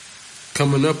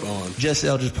Coming up on Just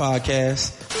Eldridge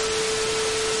Podcast.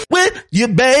 With you,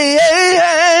 baby.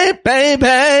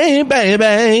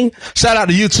 Shout out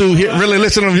to you two here. Really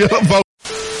listening to your vote.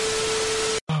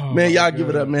 Oh, man, y'all give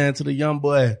it up, man, to the young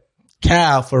boy,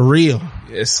 Kyle, for real.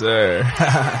 Yes, sir.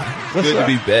 Good to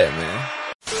be back, man.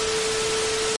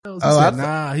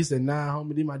 He said, nah,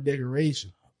 homie, these my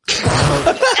decoration. Dirty.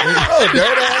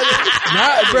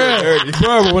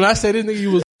 Bro, when I say this nigga,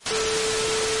 you was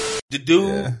the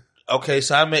dude. Okay,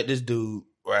 so I met this dude,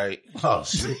 right? Oh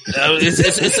shit.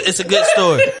 It's a good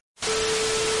story.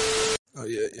 Oh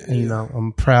yeah. You know,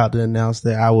 I'm proud to announce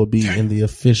that I will be in the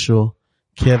official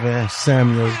Kevin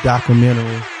Samuels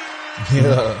documentary.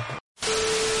 Yeah.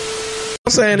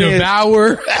 I'm saying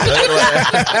Devour.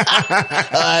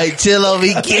 Alright, chill over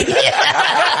here.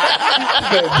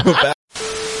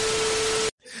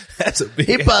 That's a big.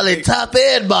 He probably top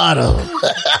and bottom.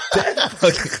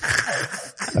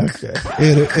 Okay.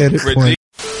 Edit point.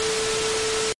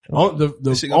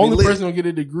 The only person gonna get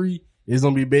a degree is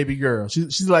gonna be baby girl.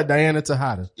 She's like Diana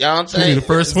Tejada. Y'all don't She'll be think the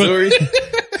first one. y'all think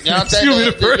She'll be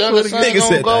the first one. Nigga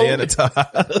said Diana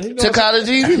Tejada. to college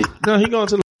either? No, he going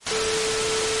to the.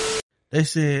 They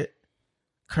said,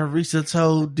 Carissa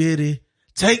told Diddy,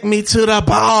 take me to the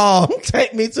ball.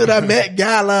 Take me to the Met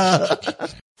Gala.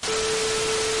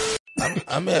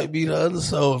 I might be the other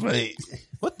soulmate.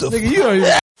 What the Nigga, you don't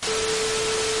even.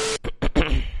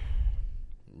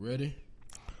 Ready?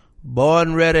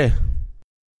 Born ready.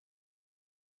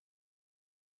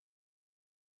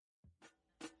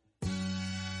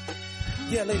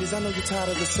 Yeah, ladies, I know you're tired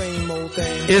of the same old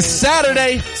thing. It's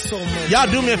Saturday. So much.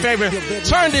 Y'all do me a favor.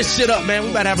 Turn this shit up, man. We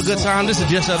about to have a good time. This is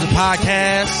Just Other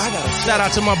Podcast. Shout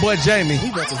out to my boy Jamie. We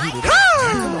about to heat it up.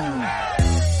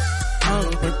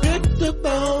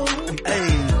 Unpredictable.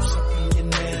 Hey.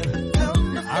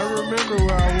 I remember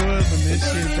where I was when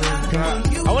this shit first dropped.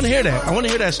 I want to hear that. I want to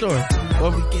hear that story.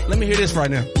 Well, let me hear this right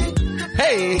now.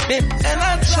 Hey, and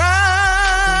I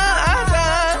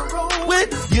tried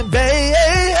with you, baby.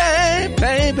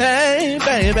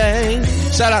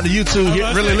 Shout out to you two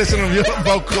here. Really listening to your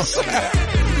vocals.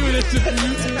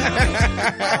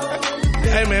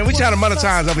 Hey man, we trying to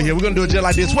monetize over here. We're going to do it just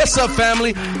like this. What's up,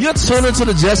 family? You're tuning to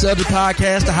the Just Elder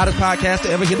Podcast, the hottest podcast to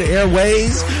ever hit the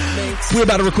airways. We're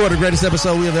about to record the greatest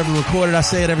episode we have ever recorded. I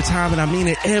say it every time, and I mean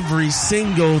it every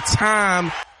single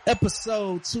time.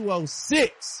 Episode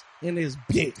 206 in this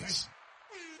bitch.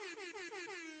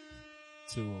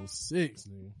 206,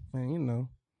 nigga. Man, you know.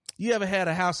 You ever had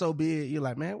a house so big, you're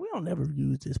like, man, we don't never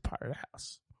use this part of the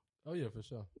house. Oh yeah, for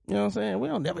sure. You know what I'm saying? We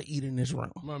don't never eat in this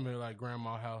room. Remember like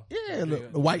grandma's house? Yeah,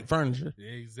 look, the white furniture.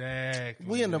 Exactly.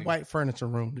 We in the white furniture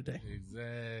room today.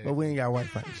 Exactly. But we ain't got white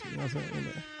furniture. You know what I'm saying?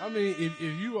 I mean, if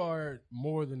you are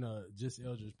more than a Just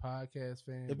Eldridge podcast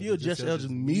fan, If you're a Just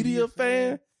Eldridge media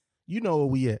fan, you know where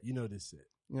we at. you know this set.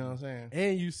 You know what I'm saying?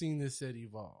 And you've seen this set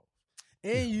evolve.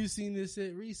 And you've seen this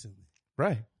set recently.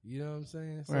 Right. You know what I'm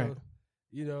saying? So, Right.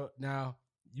 you know, now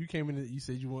you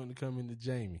said you wanted to come into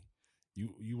Jamie.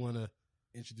 You want to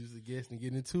introduce the guest and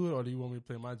get into it, or do you want me to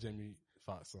play my Jamie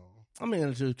Foxx song? I'm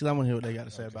in the because I want to hear what they got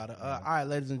to say about it. All right,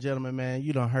 ladies and gentlemen, man,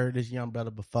 you done heard this young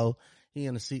brother before. He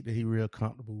in a seat that he real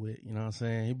comfortable with. You know what I'm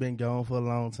saying? He been gone for a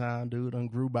long time, dude. Done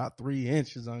grew about 3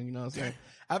 inches on, you know what I'm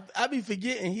saying? I be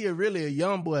forgetting he really a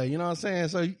young boy, you know what I'm saying?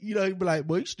 So, you know, he be like,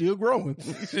 boy, you still growing.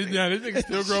 Yeah, this nigga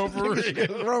still growing for real.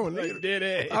 Still growing, Like dead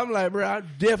ass. I'm like, bro, I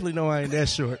definitely know I ain't that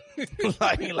short.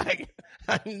 like,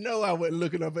 I know I wasn't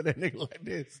looking up at that nigga like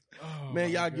this. Oh, Man,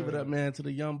 y'all give it up, man, to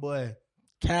the young boy,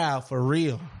 Kyle, for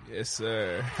real. Yes,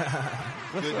 sir.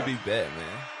 Good to be back,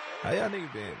 man. How y'all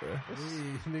niggas been, bro?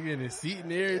 Hey, nigga in the seat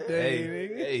and everything,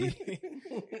 nigga.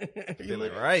 Hey.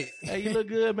 Feeling right. Hey, you look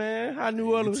good, man. How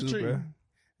New Orleans treat you?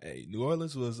 Hey, New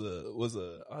Orleans was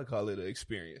I call it an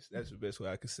experience. That's the best way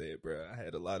I could say it, bro. I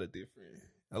had a lot of good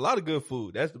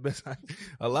food. That's the best.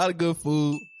 A lot of good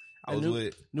food.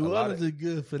 New Orleans is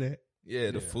good for that. Yeah,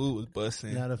 the food was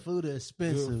busting. Now the food is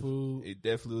expensive. Good food. It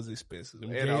definitely was expensive.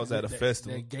 Them And I was at a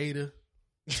festival. That gator.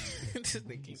 This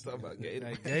nigga keeps talking about gator.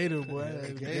 That gator, boy.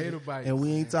 That gator bites. And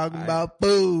we ain't talking about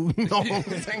food. You know what I'm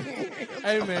saying?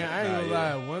 Hey, man, I ain't gonna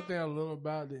lie. One thing I love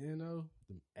about the NO,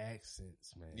 them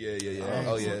accents, man. Yeah.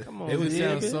 Oh, yeah. Come on, It would baby.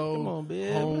 sound so Come on,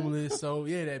 baby. homeless. So,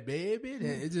 yeah, that baby.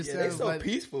 It just Yeah, they sounds so like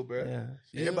peaceful, bro. Yeah.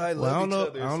 Everybody Well, love each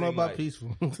other. I don't know seem about like-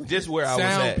 peaceful. Just where I was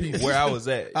Sound at. peaceful. Where I was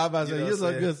at. I was about to say, You know you're what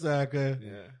I'm so good side, cuz.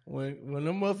 Yeah. When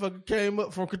them motherfucker came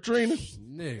up from Katrina,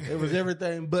 nigga. it was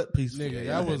everything but peaceful. Nigga,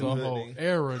 Yeah, that was a nigga. whole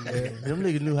era, nigga. Them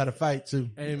niggas knew how to fight too.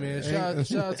 Hey, man, shout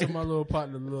out to my little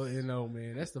partner, Lil NO,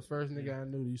 man. That's the first nigga I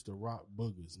knew that used to rock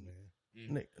boogers, man.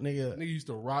 Nigga used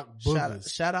to rock shout,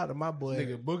 boogers. shout out to my boy.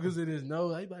 Nigga, boogers in his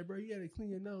nose. I be like, bro, you gotta clean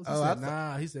your nose. He Oh, said, I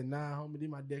nah. He said, nah, homie, these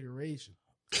my decoration.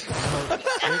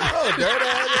 Oh,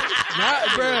 dirty.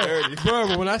 Nah, bro. Dirty. Bro,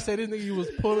 but when I say this nigga was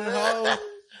pulling hoes,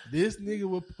 this nigga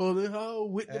was pulling hoes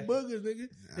with the boogers, nigga.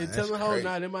 And that's telling hoes, crazy.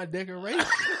 nah, they're my decoration.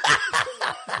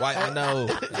 White, I know.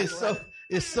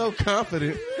 It's so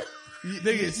confident.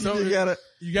 Nigga, so you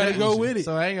you gotta go with it.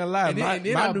 So I ain't gonna lie. And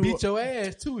then my I'll new, beat your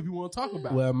ass too if you want to talk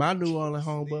about it. well, my New Orleans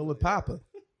homeboy with Papa.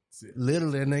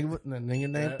 Literally, that nigga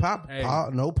named Yeah. Papa. Hey.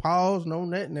 No pause, no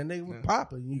nothing. That nigga was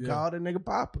Papa. You Yeah. call that nigga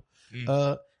Papa.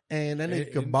 Mm. And that nigga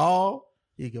And- could ball.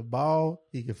 He could ball.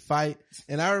 He could fight.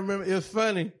 And I remember it was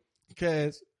funny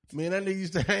because me and that nigga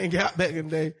used to hang out back in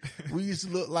the day. We used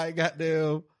to look like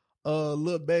goddamn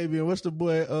Lil Baby and what's the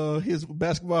boy his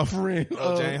basketball friend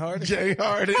Jane Harden? Jane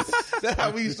Harden. That's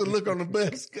how we used to look on the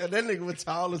bus. 'Cause that nigga was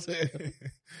tall as hell.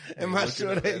 And my looking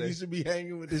short up at head him. used to be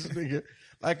hanging with this nigga.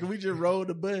 Like we just rode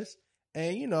the bus.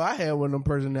 And you know, I had one of them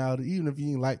personalities, even if you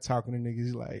didn't like talking to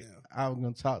niggas, like I was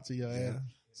gonna talk to your ass.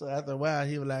 So after a while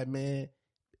he was like, man,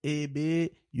 hey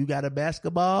big, you got a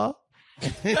basketball?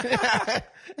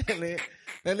 And then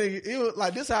that nigga, it was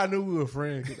like this how I knew we were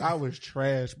friends, cause I was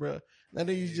trash, bro. That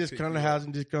nigga used to just come to the house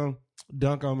and just come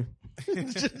dunk on me.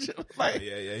 Just like,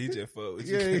 Yeah, he just fucked with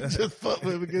you. yeah, he just fucked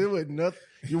with me because it was nothing.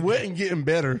 You wasn't getting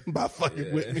better by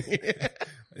fucking with me.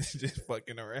 just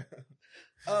fucking around.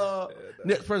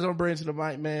 Next person I'm bringing to the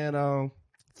mic, man.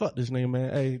 Fuck this nigga, man.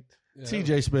 Hey, Yeah.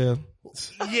 TJ Spell.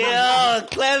 Yeah,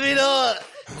 clap it up.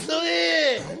 Do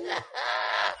it.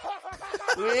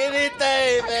 Do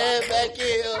anything, man. Back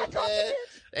here, man.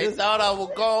 They thought I was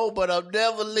gone, but I'm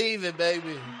never leaving,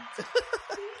 baby.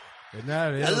 And now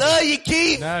I love you,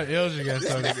 Keith. Now Elgin got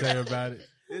something to say about it.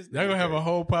 They're gonna have a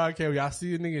whole podcast where y'all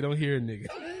see a nigga, don't hear a nigga.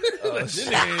 This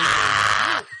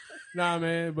nigga ain't- nah,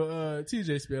 man, but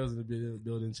TJ Spells in the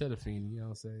building, Cheddar Feeney, you know what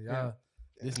I'm saying? Y'all,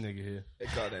 this nigga here. They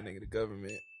call that nigga the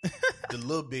government. The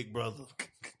little big brother.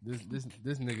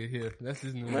 This nigga here. That's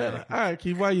his new Man, name. all right,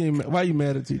 Keith, why you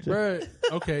mad at TJ? Bruh,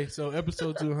 okay, so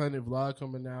episode 200 vlog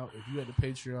coming out. If you had the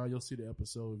Patreon, you'll see the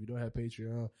episode. If you don't have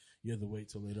Patreon, you have to wait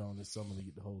till later on this summer to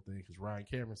get the whole thing because Ryan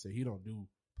Cameron said he don't do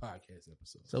podcast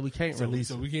episodes. So we can't release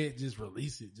So it. we can't just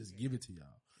release it, just give it to y'all.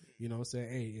 You know what I'm saying?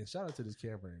 Hey, and shout out to this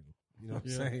camera angle. You know what I'm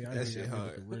saying? I That think shit that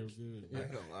hard. looking real good. I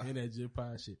ain't gonna lie. And that Jip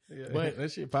Pod shit. Yeah, But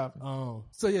that shit popping.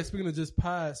 so yeah, speaking of just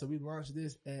pod, so we launched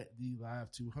this at the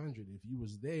Live 200. If you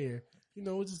was there, you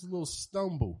know, it was just a little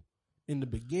stumble in the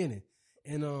beginning.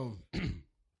 And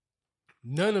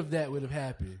none of that would have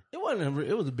happened. It wasn't.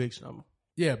 It was a big stumble.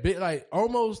 Yeah, bit like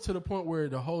almost to the point where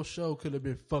the whole show could have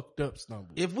been fucked up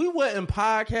stumble. If we wasn't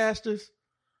podcasters,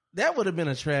 that would have been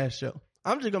a trash show.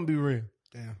 I'm just gonna be real.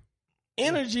 Damn.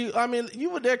 Energy. I mean,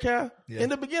 you were there, Cal. Yeah. In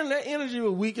the beginning, that energy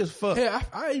was weak as fuck. Hey,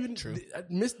 I even I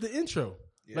missed the intro.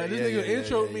 Like this nigga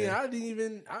introed me, and I didn't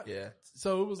even. Yeah.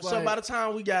 So it was like So by the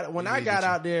time I got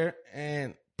out there,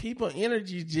 and people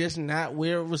energy just not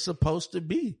where it was supposed to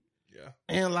be. Yeah.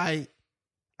 And like,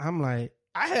 I'm like,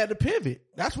 I had to pivot.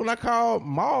 That's when I called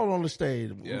Maul on the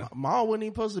stage. Yeah. Maul wasn't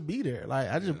even supposed to be there. Like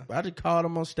I just called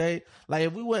him on stage. Like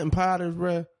if we wasn't potters,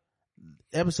 bruh,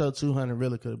 episode 200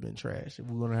 really could have been trash if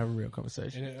we were gonna have a real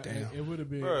conversation. and it would have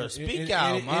been. Bro, and- speak and- your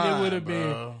and it would have mind,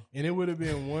 been. bro. And it would have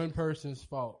been one person's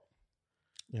fault.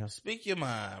 Speak your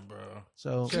mind, bro.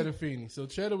 So Cheddar Feeney. So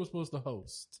Cheddar was supposed to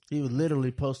host. he was literally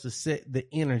supposed to set the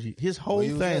energy. His whole Where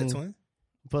you was at, thing twin?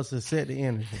 supposed to set the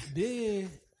energy. Then,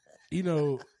 you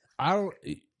know, I don't.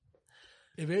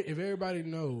 If everybody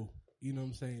know, you know what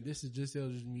I'm saying, this is just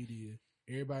Eldridge Media.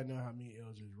 Everybody know how me and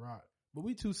Eldridge rock. But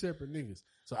we two separate niggas.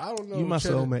 So I don't know. You my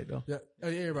Cheddar- soulmate though. Yeah,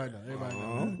 everybody know. Everybody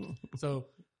know. So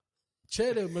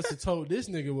Cheddar must have told this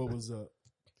nigga what was up.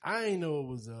 I ain't know what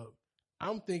was up.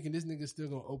 I'm thinking this nigga still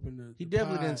gonna open the. He the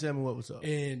definitely pod. didn't tell me what was up.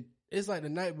 And it's like the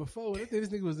night before. I think this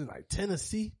nigga was in like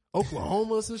Tennessee,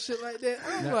 Oklahoma, or some shit like that.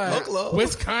 I'm like Oklahoma.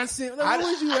 Wisconsin. Like,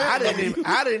 where was you at?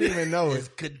 I didn't even know It's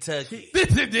it. Kentucky.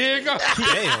 There you go.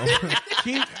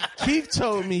 Damn. Keith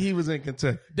told me he was in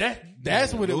Kentucky.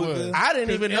 That's what it was. I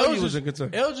didn't even know he Eldridge- was in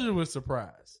Kentucky. Eldridge was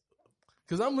surprised.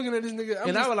 Cause I'm looking at this nigga.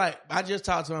 And I was like, I just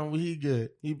talked to him. He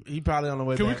good. He probably on the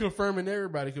way can we back. confirming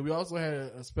everybody? Cause we also had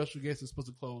a special guest that's supposed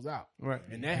to close out. Right.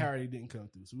 And that already didn't come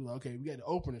through. So we were like, okay, we got the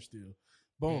opener still.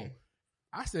 Boom.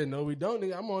 I said, no, we don't,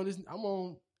 nigga. I'm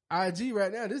on IG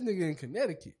right now. This nigga in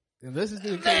Connecticut. Unless this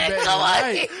nigga came back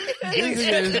tonight.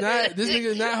 This nigga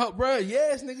is not, bro.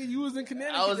 Yes, nigga, you was in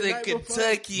Connecticut. I was the in night before.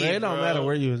 Kentucky. Man, it don't bro. matter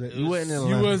where you was at. You wasn't in You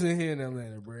Atlanta. wasn't here in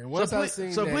Atlanta, bro. And once So, I please,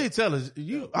 seen so that, please tell us.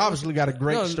 You obviously got a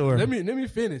great no, story. Let me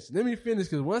finish. Let me finish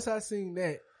because once I seen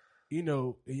that, you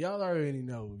know, and y'all already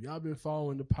know. Y'all been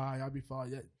following the pie. Y'all be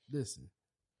following. Listen,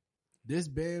 This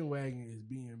bandwagon is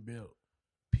being built.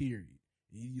 Period.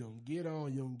 You don't get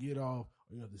on, you don't get off,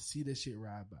 or you have to see that shit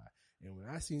ride by. And when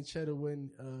I seen Cheddar win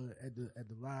at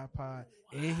the live pod,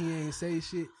 and he ain't say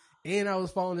shit, and I was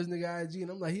following this nigga IG,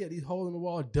 and I'm like, he had these hole in the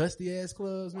wall, dusty ass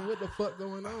clubs, man. What the fuck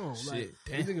going on? Shit, like,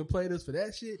 damn. this nigga played us for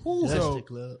that shit. Dusty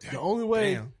club. The only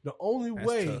way, Damn. the only That's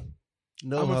way, tough.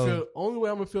 No, only way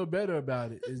I'm gonna feel better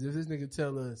about it is if this nigga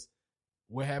tell us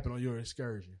what happened on your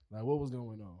excursion, like what was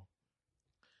going on.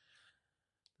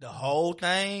 The whole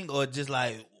thing, or just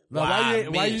like Like,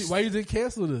 why you didn't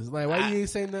cancel this? Like, why you ain't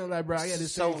saying nothing? Like, bro, I got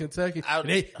this thing in Kentucky.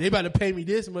 They about to pay me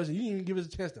this much, and you didn't even give us a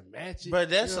chance to match it. Bro,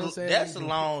 that's you know what I'm saying? that's a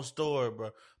long story, bro.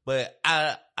 But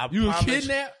I You was promise,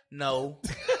 kidnapped? No,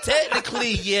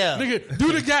 technically, yeah. Nigga,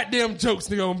 do the goddamn jokes,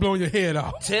 nigga. I'm blowing your head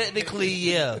off. Technically,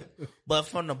 yeah. But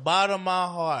from the bottom of my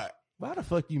heart, why the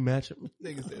fuck you match me?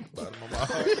 Niggas at the bottom of my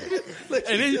heart.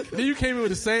 And then you came in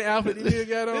with the same outfit that nigga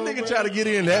got on. That nigga bro. try to get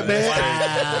in that bad.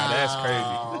 That's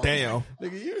crazy. Damn.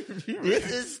 Nigga, you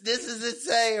this is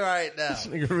insane right now.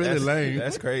 nigga really lame.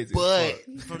 That's crazy.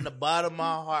 But from the bottom of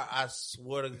my heart, I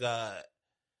swear to God,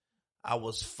 I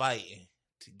was fighting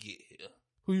to get here.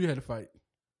 Who you had to fight?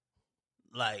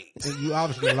 Like, You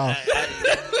obviously lost.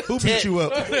 Who beat you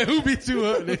up? Who beat you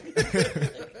up,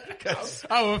 nigga?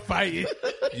 I was fighting.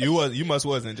 You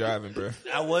wasn't driving, bro.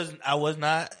 I was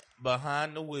not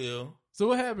behind the wheel. So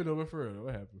what happened over for real?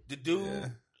 What happened? The dude, Yeah.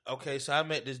 okay, so I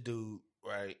met this dude,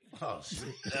 right? Oh shit!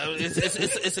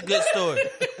 It's a good story.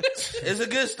 It's a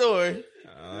good story.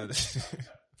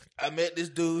 I met this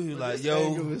dude who like, yo,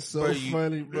 angle is so bro, you,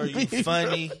 funny, bro, you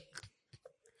funny.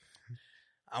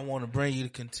 I want to bring you to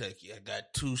Kentucky. I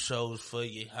got 2 shows for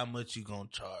you. How much you gonna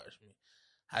charge me?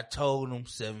 I told him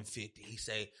 $750. He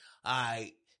say, all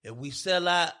right, if we sell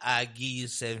out, I give you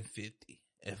 $750.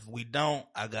 If we don't,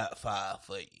 I got $5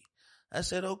 for you. I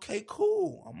said, okay,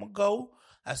 cool. I'm gonna go.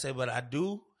 I said, but I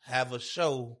do have a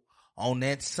show on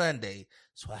that Sunday,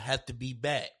 so I have to be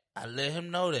back. I let him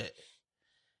know that.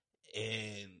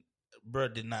 And bro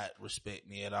did not respect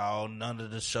me at all. None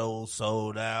of the shows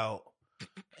sold out.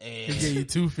 And He gave you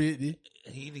 $250.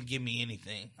 he didn't give me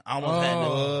anything. I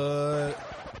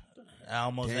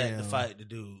almost had to fight the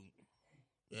dude.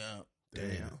 Yeah.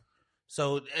 Damn.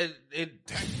 So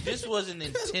this wasn't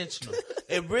intentional.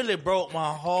 It really broke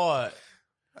my heart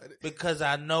because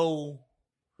I know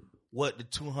what the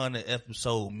 200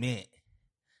 episode meant,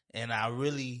 and I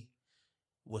really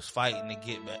was fighting to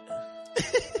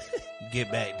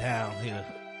get back down here.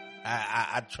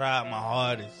 I tried my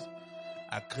hardest.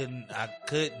 I couldn't.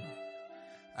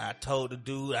 I told the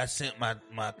dude, I sent my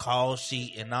call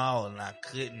sheet and all, and I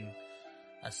couldn't.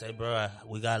 I said, bro,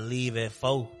 we gotta leave at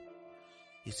 4.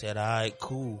 He said, all right,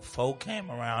 cool. 4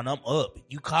 came around. I'm up.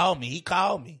 You called me. He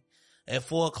called me at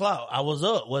 4 o'clock. I was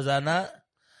up. Was I not?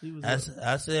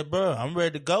 I said, bro, I'm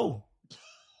ready to go.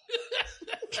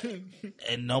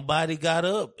 And nobody got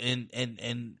up and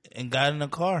got in the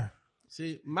car.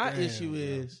 See, my issue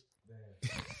is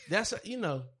that's you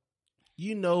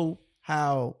know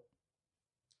how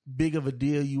big of a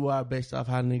deal you are based off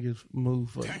how niggas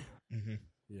move for you. Mm-hmm.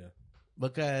 Yeah.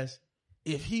 Because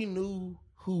if he knew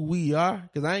who we are,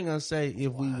 because I ain't gonna say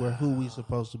if we were who we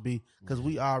supposed to be, because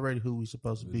we already who we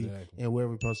supposed to be and where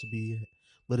we supposed to be at.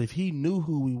 But if he knew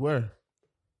who we were,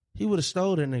 he would have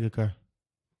stole that nigga car.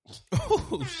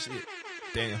 Oh shit!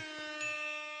 Damn.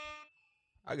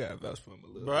 I got vouch for him a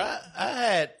little. Bro,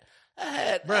 I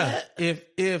had, Bruh,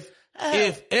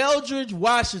 if Eldridge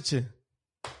Washington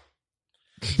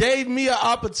gave me an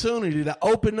opportunity to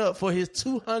open up for his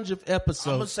 200th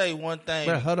episode. I'm gonna say one thing.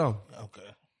 Bruh, hold on. Okay.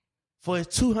 For his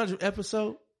 200th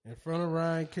episode, In front of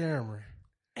Ryan Cameron.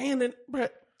 and then, bruh,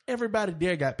 everybody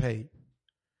there got paid.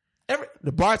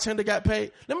 The bartender got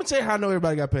paid. Let me tell you how I know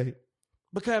everybody got paid.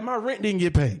 Because my rent didn't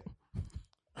get paid.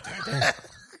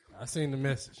 I seen the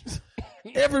message.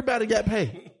 Everybody got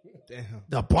paid. Damn.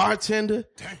 The bartender.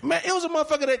 Man, it was a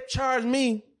motherfucker that charged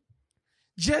me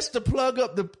just to plug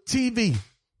up the TV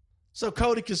so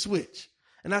Cody could switch.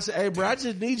 And I said, hey, bro, I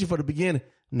just need you for the beginning.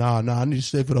 Nah, I need to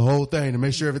stay for the whole thing to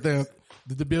make sure everything.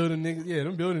 The building niggas,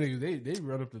 them building niggas, they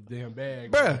run up the damn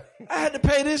bag. Bruh, I had to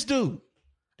pay this dude.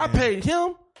 I paid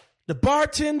him, the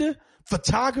bartender,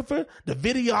 photographer, the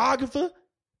videographer,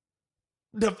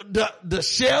 the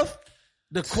chef,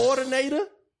 the coordinator.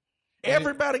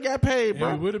 Everybody got paid, Bro,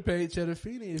 bro. would have paid Cheddar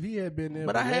Feeney if he had been there.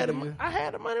 But I had him.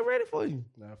 the money ready for you.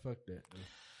 Nah, fuck that.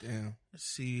 Damn.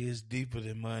 See, it's deeper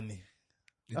than money.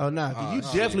 Oh, nah, you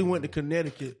definitely went to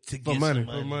Connecticut To for get money.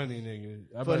 some For money,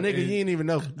 nigga. For a nigga you ain't even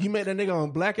know. You met that nigga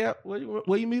on Blackout? Where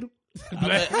you meet him?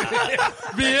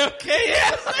 BLK.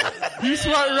 You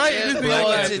smart right. This nigga, Boy,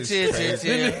 like, chill.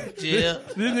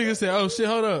 this nigga said, oh shit,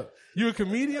 hold up. You a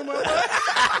comedian, my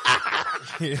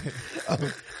boy?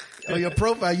 On your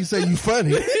profile, you say you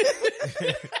funny.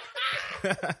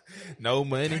 No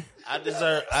money. I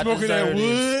deserve Smoking that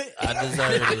this. wood. I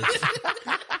deserve this.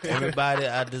 Everybody,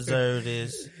 I deserve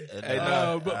this. But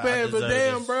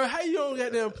damn, bro, how you don't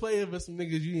got them playing for some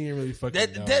niggas you ain't really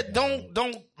fucking know?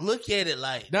 Don't look at it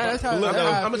like Nah, that's how. Look, that's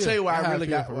how I I'm gonna feel. tell you why That's I how really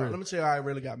feel got. for Let real. me tell you why I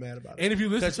really got mad about it. And if you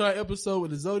listen to our episode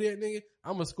with the Zodiac nigga,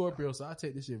 I'm a Scorpio, so I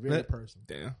take this shit very personal.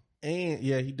 Damn. And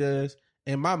yeah, he does.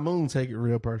 And my moon take it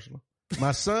real personal.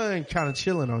 My sun kind of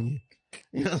chilling on you.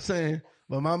 You know what I'm saying?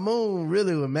 But my moon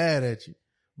really was mad at you.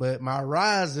 But my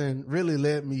rising really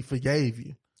let me forgave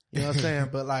you. You know what I'm saying?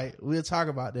 But like, we'll talk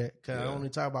about that. Cause I only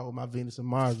talk about what my Venus and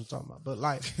Mars were talking about. But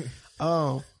like,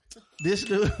 this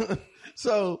dude,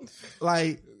 so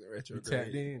like,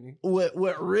 Tapped in.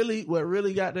 what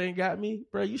really got me,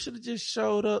 bro, you should have just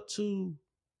showed up to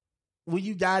when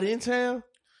you got in town.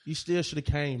 You still should have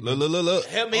came. Look.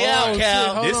 help me out,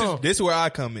 Cal. shit, hold on. This is where I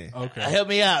come in. Okay. Help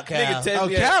me out, Cal. Nigga, text Oh,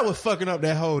 me Cal was fucking up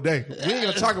that whole day. We ain't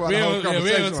gonna talk about We the whole ain't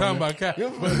conversation. talking about Cal.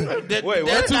 That- Wait,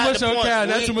 that's Too not much the on point. Cal.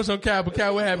 Not We- too much on Cal. But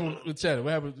Cal, what happened with Cheddar?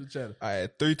 What happened with Cheddar? All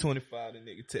right, 3:25, the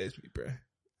nigga text me, bro.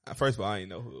 First of all, I didn't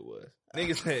know who it was.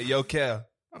 Nigga said, yo, Cal.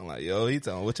 I'm like, yo, he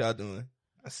talking, what y'all doing?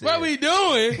 I said, What we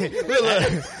doing?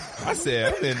 I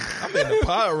said, I'm in the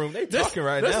pod room. They talking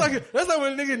right that's now. That's like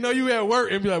when a nigga know you at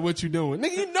work and be like, "What you doing,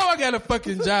 nigga? You know I got a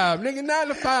fucking job, nigga. 9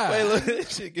 to 5." Wait, look,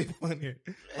 this shit get funnier.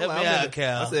 Help I'm me like, out,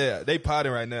 Cal. I said, they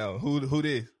potting right now. Who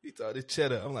this? He thought this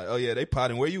Cheddar. I'm like, oh yeah, they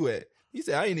potting. Where you at? He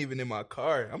said, I ain't even in my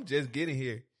car. I'm just getting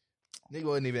here. Nigga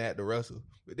wasn't even at the Russell.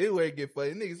 But this where it get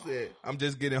funny. Nigga said, I'm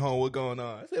just getting home. What going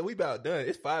on? I said, we about done.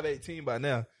 It's 5:18 by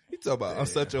now. He talking about, I'm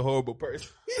such a horrible person.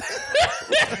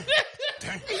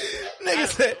 Nigga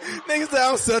said,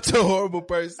 I'm such a horrible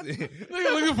person. Nigga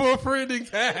looking for a friend in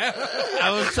Cal.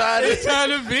 I was trying to. Trying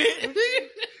to vent.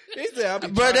 He said, I be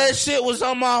Bro, trying. that shit was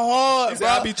on my heart, He said,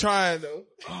 bro. I be trying though.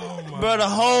 Bro, the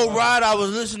whole ride I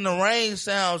was listening to rain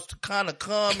sounds to kind of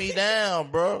calm me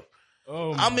down, bro.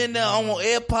 Oh, I'm in there on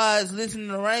AirPods listening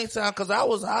to rain sound because I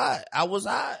was hot. I was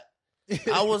hot,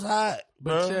 But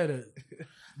bro. Cheddar,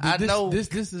 I know. This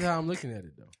is how I'm looking at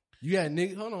it though. You got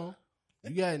niggas. Hold on.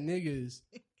 You got niggas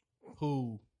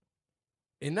who,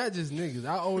 and not just niggas.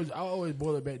 I always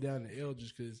boil it back down to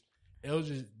Eldridge because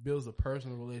Eldridge builds a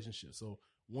personal relationship. So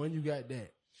one, you got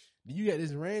that. Then you got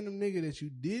this random nigga that you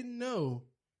didn't know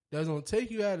that's gonna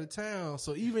take you out of town.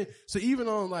 So even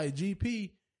on like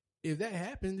GP, if that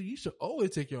happens, you should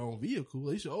always take your own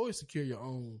vehicle. You should always secure your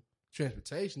own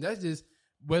transportation. That's just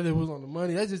whether it was on the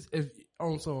money. That's just if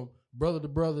on some brother to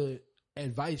brother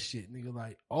advice shit, nigga.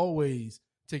 Like always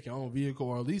take your own vehicle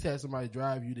or at least have somebody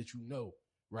drive you that you know,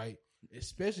 right?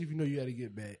 Especially if you know you got to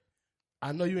get back.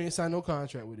 I know you ain't signed no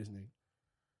contract with this nigga.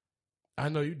 I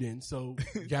know you didn't, so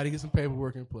you got to get some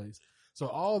paperwork in place. So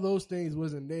all those things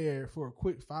wasn't there for a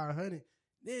quick 500.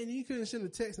 Then you couldn't send a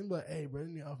text and be like, "Hey, bro,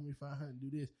 you offer me 500 to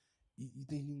do this. You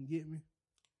think you can get me?"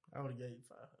 I would have gave you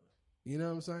 500. You know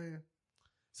what I'm saying?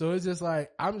 So it's just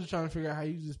like I'm just trying to figure out how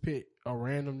you just pick a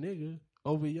random nigga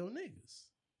over your niggas.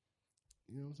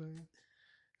 You know what I'm saying?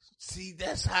 See,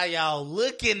 that's how y'all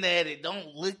looking at it.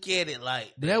 Don't look at it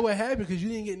like But that what happened because you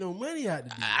didn't get no money out the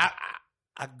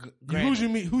deal. Who'd you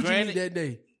meet that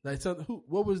day? Like,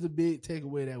 what was the big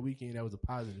takeaway that weekend that was a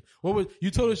positive? What was you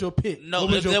told us your pick? No,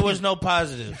 there was no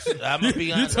positives. I'm gonna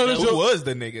be honest. told us Who was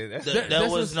the nigga? There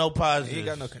was no He positives. ain't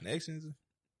got no connections.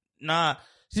 Nah.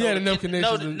 He had enough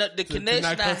connections. The to connection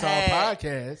not I come to our had.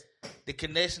 podcast. The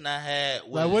connection I had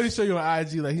was Like, what did he show you on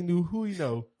IG? Like, he knew who he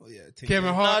know. Oh yeah, Kevin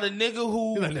nah, Hart. the nigga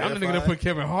who I'm the nigga that put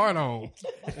Kevin Hart on.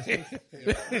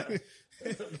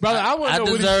 Brother, I want I to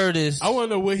know deserve this. I want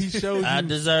to know what he showed you. I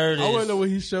deserve this. I want to know what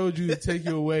he showed you to take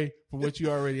you away from what you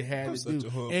already had I'm to such a do.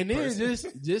 horrible And then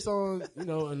person. just on,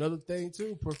 another thing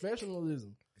too,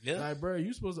 professionalism. Yeah. Like, bro,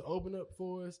 you supposed to open up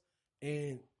for us.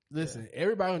 And listen,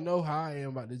 everybody know how I am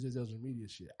about this just social media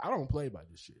shit. I don't play about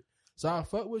this shit. So I'll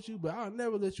fuck with you, but I'll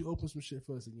never let you open some shit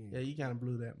for us again. Yeah, you kind of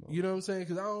blew that. Moment. You know what I'm saying?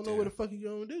 Because I don't know what the fuck you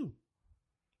gonna do.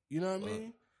 You know what I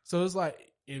mean? So it's like,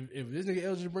 if this nigga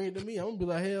Eldridge bring it to me, I'm gonna be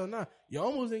like, hell nah. You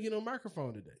almost didn't get no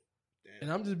microphone today. Damn.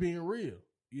 And I'm just being real.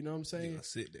 You know what I'm You saying? gonna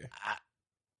sit there.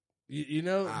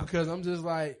 Because I'm just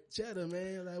like, Cheddar,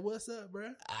 man, like, what's up, bro?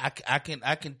 I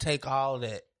can take all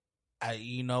that.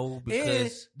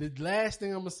 Because And the last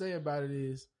thing I'm gonna say about it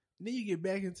is, then you get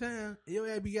back in town, and your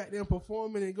ass be goddamn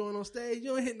performing and going on stage. You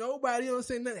don't hit nobody. You don't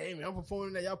say nothing. Hey man, I'm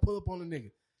performing that. Y'all pull up on the nigga,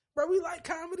 bro. We like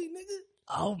comedy, nigga.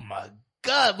 oh my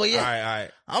God, but yeah, All right.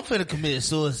 I'm finna commit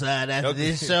suicide after Okay.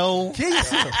 this show. Kill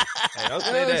yourself. Hey, don't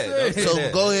say that. Don't say So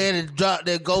that. go ahead and drop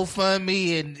that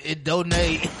GoFundMe and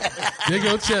donate. There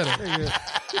go Cheddar.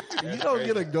 You don't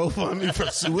get a GoFundMe for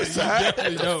suicide.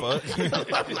 Definitely don't.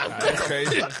 That's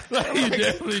crazy. You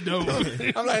definitely don't.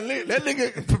 I'm like, that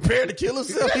nigga prepared to kill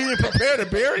himself. He didn't prepare to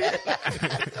bury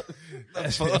it.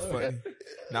 That's funny.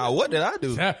 Now, what did I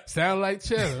do? Sound like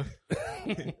cheddar.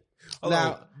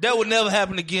 Now, that would never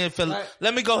happen again, fella.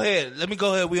 Let me go ahead.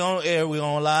 We on air. We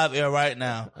on live air right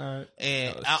now. All right.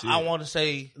 And I want to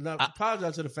say, Now,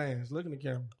 apologize to the fans. Look in the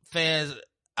camera. fans,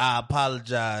 I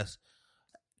apologize.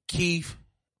 Keith,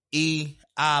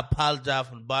 I apologize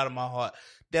from the bottom of my heart.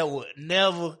 That would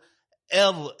never,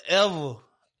 ever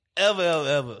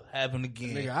happen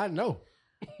again. Nigga, I know.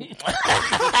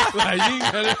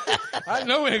 I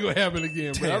know it ain't gonna happen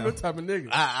again, but I'm the type of nigga.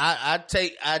 I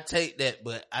take that,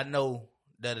 but I know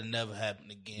that'll never happen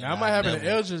again. Now, I might happen to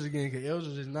Eldridge again because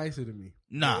Eldridge is nicer to me.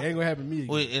 Nah. It ain't gonna happen to me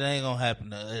again. It ain't gonna happen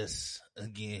to us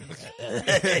again. All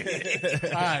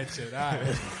right, Chet.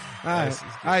 All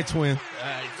right, twin.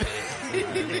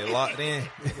 Man, locked in.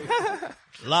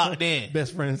 Locked in.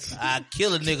 Best friends. I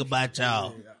kill a nigga by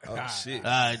y'all. Oh, shit.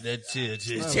 All right, that's chill.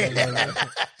 You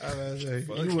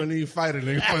wouldn't even fight a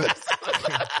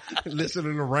nigga.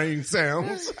 Listening to rain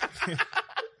sounds.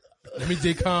 Let me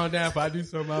just calm down if I do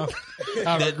something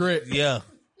I regret. Yeah.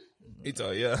 He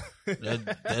told you, yeah.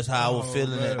 That's how I was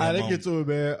feeling at I that didn't get moment.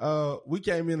 to it, man. We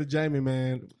came into Jamie,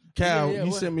 man. Cal,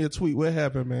 you sent me a tweet. What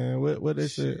happened, man? What they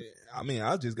said? I mean,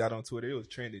 I just got on Twitter. It was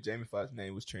trending. Jamie Foxx's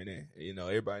name was trending. You know,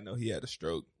 everybody know he had a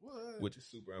stroke, which is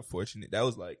super unfortunate. That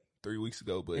was like 3 weeks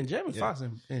ago. But And Jamie Foxx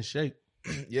in shape.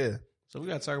 yeah. So we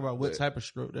got to talk about what type of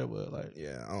stroke that was. Like,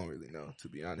 Yeah, I don't really know, to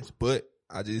be honest. But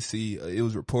I just see it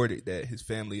was reported that his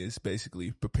family is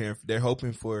basically preparing. They're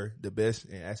hoping for the best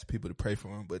and asking people to pray for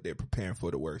him, but they're preparing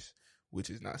for the worst, which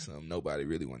is not something nobody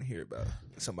really want to hear about.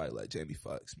 Somebody like Jamie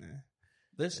Foxx, man.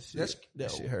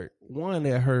 that shit hurt. One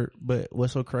that hurt, but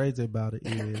what's so crazy about it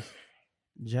is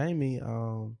Jamie,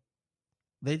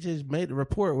 they just made the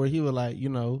report where he was like, you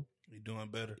know, He doing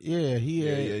better. yeah, he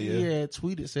had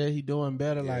tweeted, said he doing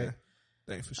better. Yeah. Like,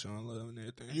 Thanks for showing love and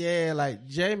everything. yeah, like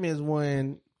Jamie is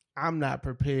one I'm not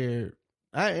prepared.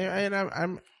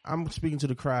 I'm speaking to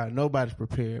the crowd. Nobody's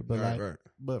prepared, but Right.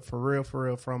 but for real,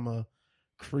 from a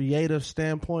creative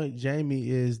standpoint, Jamie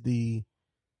is the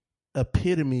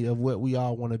epitome of what we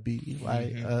all want to be.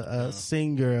 Like a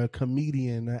singer, a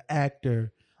comedian, an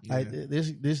actor. Like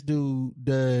this dude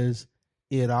does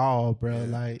it all, bro. Yeah.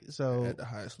 Like, so At the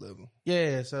highest level.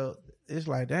 yeah, so it's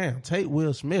like, damn, take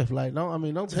Will Smith. Like,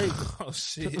 don't take. Oh,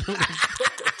 shit.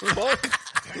 What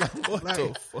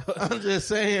the fuck? I'm just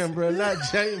saying, bro, not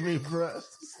Jamie, bro.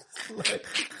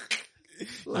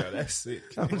 Yeah, that's sick.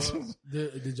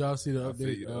 Did y'all see the I feel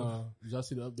you, update? though. Did y'all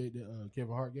see the update that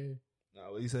Kevin Hart gave?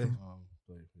 Nah, what you say?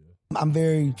 I'm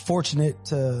very fortunate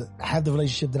to have the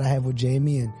relationship that I have with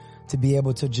Jamie and to be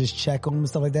able to just check on him and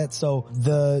stuff like that. So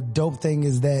the dope thing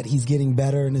is that he's getting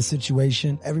better in this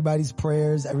situation. Everybody's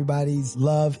prayers, everybody's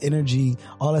love, energy,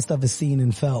 all that stuff is seen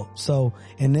and felt. So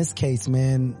in this case,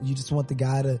 man, you just want the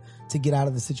guy to get out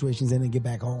of the situation he's in and get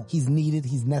back home. He's needed.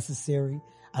 He's necessary.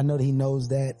 I know that he knows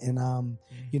that. And,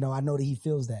 I know that he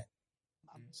feels that.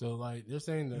 So like they're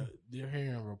saying that they're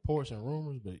hearing reports and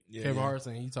rumors, but Kevin Hart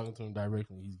saying he's talking to him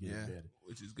directly. He's getting better,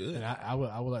 which is good. And I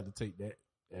would like to take that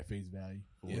at face value.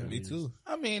 Yeah, me too.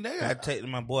 I mean, they gotta take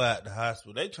my boy out the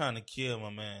hospital. They trying to kill my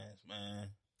man.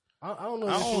 I don't know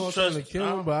if they're trying to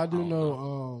kill him, but I do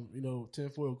know,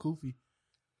 Tinfoil Koofy.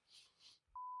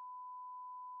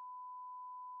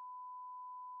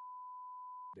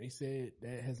 They said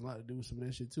that has a lot to do with some of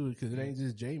that shit too, because it ain't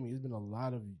just Jamie. It's been a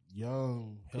lot of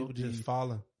young, People just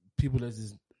falling. people that's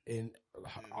just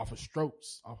off of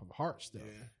strokes, off of heart stuff.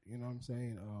 You know what I'm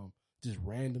saying? Just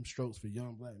random strokes for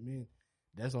young black men.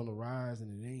 That's on the rise,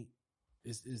 and it ain't.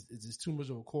 It's just too much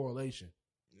of a correlation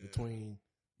between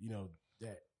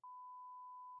that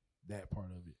part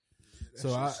of it.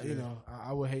 So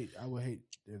I would hate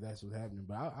if that's what's happening,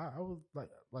 but I would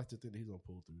like to think that he's gonna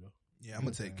pull through though. Yeah, I'm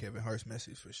gonna take Kevin Hart's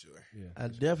message for sure. Yeah, I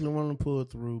definitely want to pull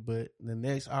through, but the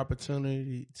next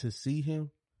opportunity to see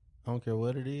him, I don't care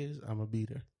what it is, I'm gonna be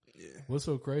there. Yeah. What's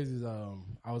so crazy is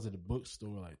I was at a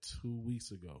bookstore like 2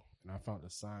 weeks ago, and I found a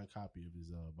signed copy of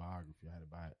his biography. I had to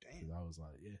buy it because I was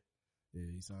like, yeah,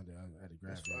 he signed it. I had to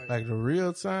grab it. Like the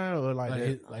real time or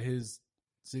like his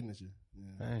signature.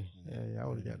 Yeah. Dang, yeah, I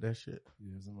would have got that shit.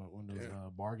 Yeah, it's like one of those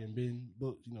bargain bin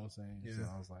books, you know what I'm saying? Yeah.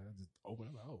 So I was like, I just opened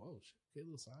it, like, oh shit, get a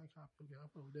little signed copy. Okay, I'll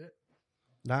put with that.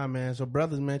 Nah, man. So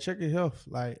brothers, man, check your health.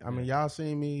 Like, I mean, y'all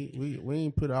seen me. We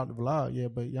ain't put out the vlog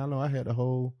yet, but y'all know I had the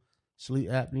whole sleep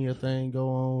apnea thing go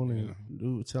on, and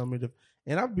dude tell me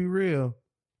and I'll be real.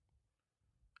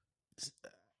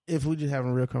 If we just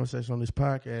having a real conversation on this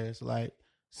podcast, like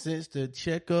since the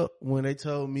checkup when they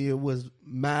told me it was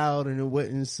mild and it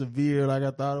wasn't severe like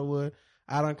I thought it would,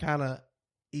 I done kind of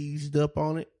eased up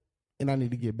on it, and I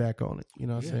need to get back on it. You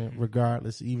know what I'm saying?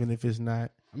 Regardless, even if it's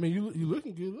not. I mean, you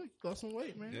looking good. Look, you lost some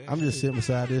weight, man. I'm just sitting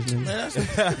beside this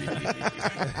nigga.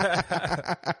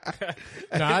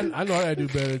 I know I gotta do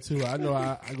better too. I know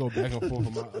I go back and forth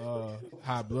with my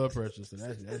high blood pressure, so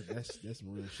that's some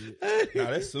real shit. Nah,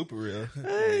 that's super real.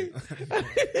 These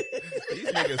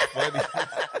niggas funny.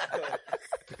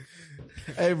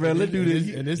 Hey, bro, let's do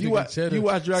this. And this you, nigga Cheddar you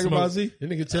watch Dragon Ball Z? This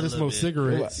nigga Cheddar smoke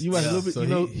cigarettes. You watch a little bit. So you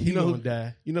know, he know, gonna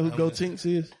die. you know who Gotenks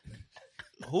is?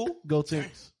 Who?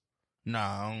 Gotenks.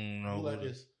 Nah, I don't know. Like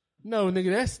this. No,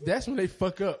 nigga, that's when they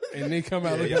fuck up and they come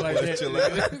out looking yeah, like boys that. chill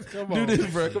out. Come on, Do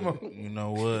this, bro. Come on. You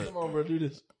know what? Come on, bro. Do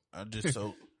this. I just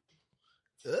so.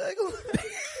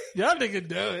 Y'all nigga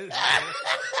done.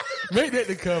 Make that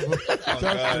the cover.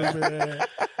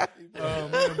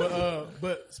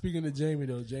 But speaking of Jamie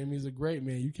though, Jamie's a great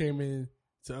man. You came in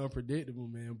to Unpredictable,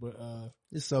 man. But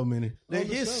There's so many.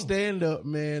 His stand up,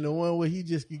 man, the one where he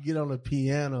just could get on the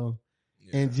piano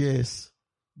and just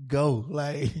go.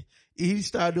 Like he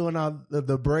started doing all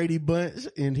the Brady Bunch,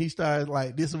 and he started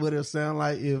like, this is what it'll sound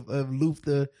like if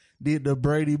Luther did the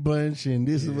Brady Bunch, and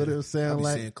this is what it'll I sound be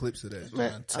like. seeing clips of that.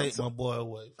 Man, Take my boy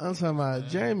away. I'm talking about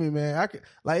Jamie, man. I could,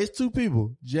 like, it's two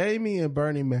people, Jamie and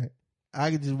Bernie Mac. I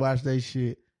could just watch they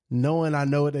shit, knowing I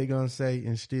know what they gonna say,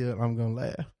 and still I'm gonna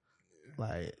laugh.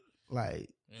 Like,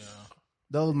 Yeah.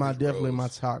 those definitely my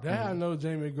top. that I know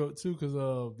Jamie go too because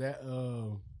of that.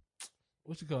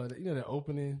 What you call it? You know that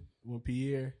opening when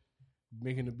Pierre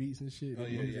making the beats and shit. Oh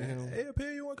yeah, yeah. Him. Hey,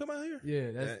 Pierre, you want to come out here?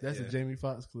 Yeah, that's Yeah. a Jamie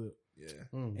Foxx clip. Yeah.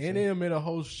 And they made a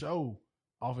whole show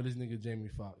off of this nigga Jamie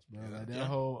Foxx, bro. Yeah. Like that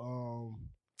whole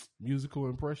musical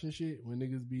impression shit when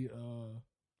niggas be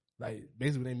like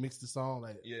basically they mix the song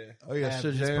like Yeah. Oh yeah, have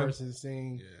this Shazam. person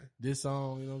sing Yeah. this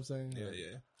song, you know what I'm saying? Yeah,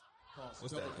 yeah.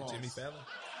 What's that? Jimmy Fallon?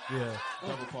 Yeah.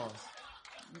 Double pause.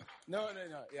 No.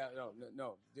 Yeah,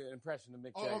 no. The impression of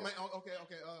Mick Jagger. Okay.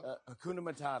 Hakuna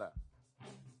Matata.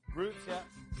 Roots, yeah.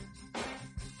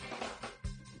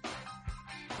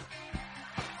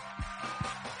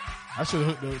 I should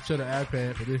have hooked up to the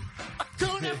iPad for this.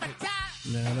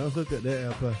 Nah, don't hook up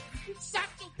that app.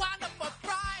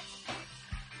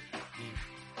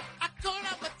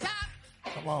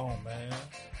 Come on, man.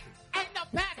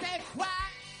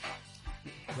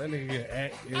 That nigga get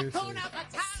act. Everything.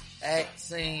 Act,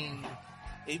 sing.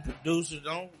 He producer.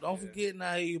 Don't forget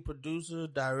now he a producer,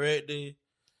 director.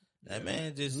 That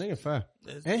man just Nigga fine.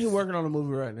 that's- And he working on a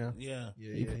movie right now. Yeah.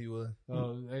 Yeah, he was.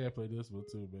 Oh, I gotta play this one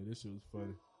too, man. This shit was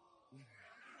funny.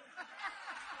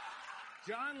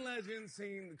 John Legend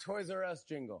singing the Toys R Us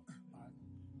jingle.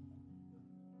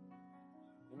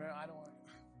 You know, I don't want.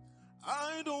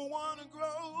 I don't want to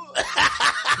grow.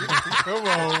 Come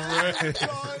on, man.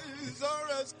 Toys R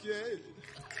Us kid.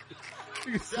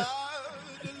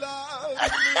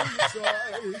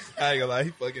 I ain't gonna lie, he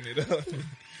fucking it up.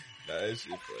 Nah, that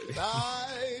shit funny.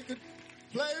 I could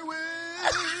play with.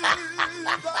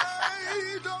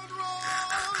 I don't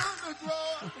want to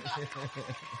grow.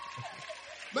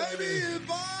 Maybe if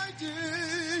I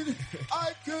did,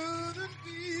 I couldn't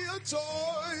be a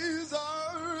Toys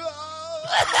R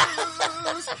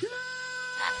Us kid.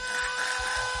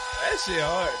 That shit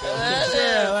hard, though.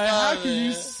 Yeah, like how can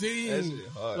you That sing shit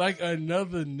hard. like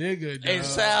another nigga? And dog?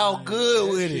 sound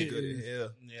good with shit it. Good as hell.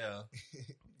 Yeah.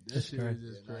 That shit is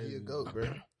just Nah, crazy. you go,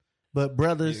 bro. But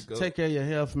brothers, Yeah, go. take care of your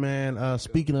health, man.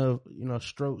 Speaking of,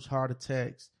 strokes, heart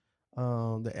attacks,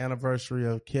 the anniversary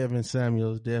of Kevin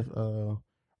Samuels' death,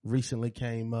 recently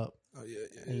came up. Oh,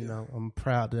 yeah. I'm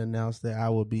proud to announce that I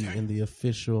will be in the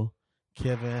official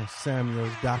Kevin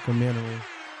Samuels documentary.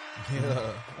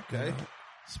 Yeah, okay.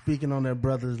 Speaking on that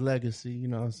brother's legacy, you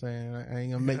know what I'm saying? I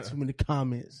ain't gonna make too many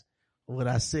comments on what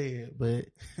I said, but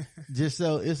just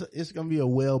so it's gonna be a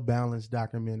well balanced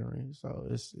documentary. So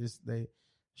they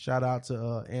shout out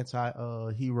to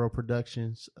Anti-Hero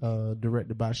Productions,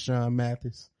 directed by Sean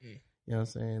Mathis. You know what I'm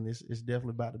saying? It's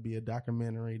definitely about to be a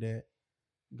documentary that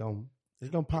it's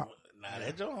gonna pop. Nah,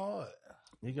 that joint hard.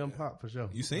 It's gonna pop for sure.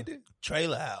 You seen it?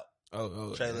 Trailer out.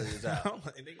 Oh. Trailer is out. I'm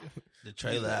like, nigga, The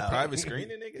trailer out. private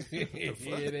screening, nigga? What the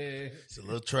fuck? It's a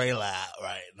little trailer out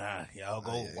right now. Y'all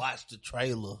go watch the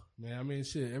trailer. Man, I mean,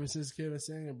 shit. Ever since Kevin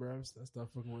sang, bro, I started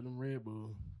fucking with them Red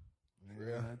Bull.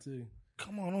 real? I too.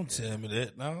 Come on, don't tell me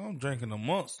that. Now I'm drinking a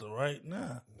Monster right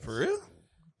now. For real?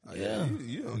 Oh, Yeah.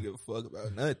 You don't give a fuck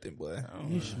about nothing, boy.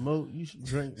 You smoke, you should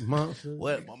drink Monster.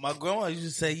 What my grandma used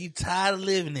to say, you tired of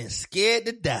living and scared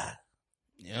to die.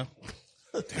 Yeah.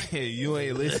 Hey, you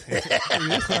ain't listening.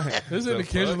 This is the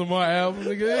Kendrick Lamar album,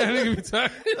 nigga. That nigga be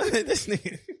talking. This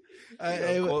nigga.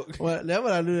 Well, that's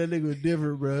what I knew that nigga was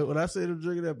different, bro. When I said him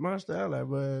drinking that Monster, I was like,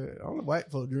 bro, only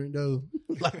white folk drink those.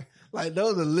 like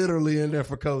those are literally in there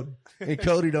for Cody. And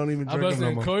Cody don't even I drink was them no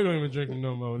saying more. Cody don't even drink them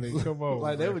no more, nigga. Come on.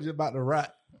 Like they bro. were just about to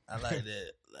rot. I like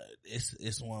that. Like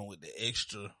it's one with the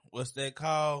extra. What's that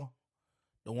called?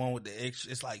 The one with the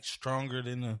extra. It's like stronger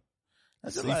than the.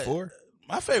 That's C4? Like,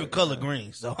 my favorite color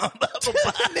green. So I'm about to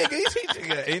buy. Nigga, he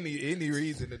got any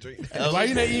reason to drink that. Why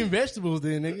you not eating vegetables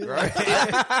then, nigga? Right?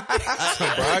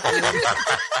 Some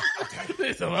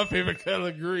broccoli. So my favorite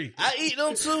color green. I eat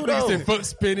them too Nigga though. said fuck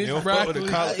spinach, You don't fuck with broccoli,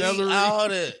 the collard. I eat celery, all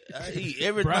that. I eat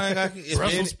everything I can.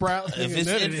 Brussels sprouts. If nigga, it's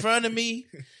none of in that. front of me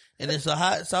and it's a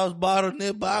hot sauce bottle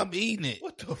nearby, I'm eating it.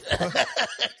 What the fuck?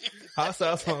 Hot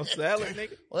sauce on salad,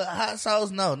 nigga? Well, hot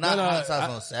sauce, no, not No, hot sauce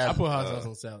I, on salad. I put hot sauce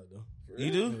on salad though.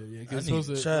 You do? Yeah, I cause need it's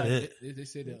to supposed try to. that. They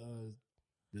say that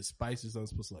the spices are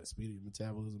supposed to like speed your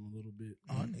metabolism a little bit.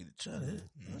 Oh, I need to try that.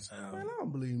 Man, I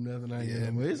don't believe nothing I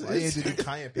hear. But Why you ain't do the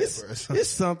cayenne pepper or something? it's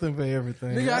something for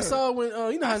everything. Nigga, I saw when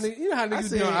you know how niggas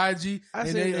seen- be on IG I and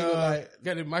seen they nigga like-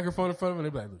 got the microphone in front of them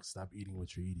and they be like, "Look, stop eating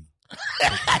what you're eating.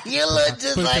 You look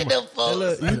just Put like some- them folks.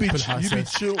 Look, Put hot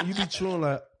sauce. you be chewing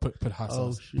like, Put hot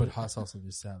Oh, sauce. shit. Put hot sauce on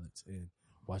your salads and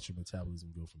watch your metabolism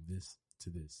go from this to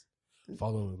this.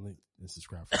 Follow the link and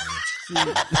subscribe for more."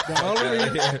 the only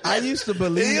reason I used to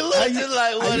believe, You look I just used,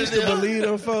 like I one used of to them. believe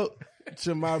them folk.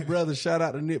 To my brother, shout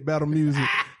out to Nick Battle Music.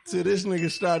 To this nigga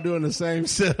start doing the same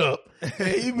setup. And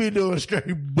he be doing straight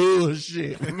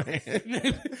bullshit, man. They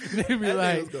be That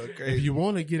like, nigga's going crazy. if you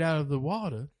want to get out of the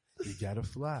water, you gotta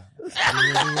fly.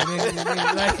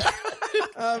 Like,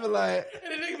 I be like,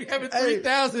 and the nigga be having Hey.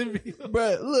 3,000 views.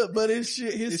 bruh, look, but his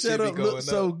shit, his This shit be setup going looks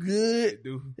so up. good. It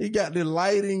do. He got the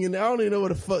lighting, and I don't even know where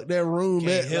the fuck that room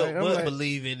Can't at. help Like, I'm but like,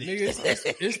 believe in Nigga,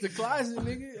 it. it's the closet,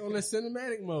 nigga, on the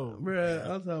cinematic mode. bruh,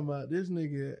 I'm talking about this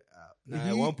nigga. Nah,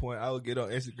 at one point, I would get on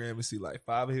Instagram and see like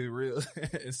 5 of his reels.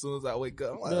 As soon as I wake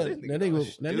up, I'm like, oh, That this nigga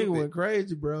stupid. went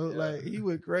crazy, bro. Yeah. Like he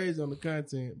went crazy on the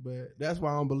content, but that's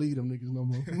why I don't believe them niggas no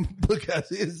more because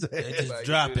his They ass, just Like,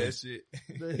 drop do it. that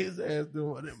shit. his ass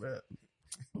doing it, man.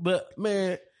 But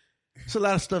man, it's a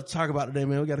lot of stuff to talk about today,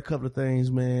 man. We got a couple of things,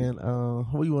 man.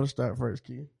 Where you want to start first,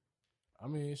 Key? I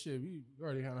mean, shit, we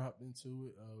already kind of hopped into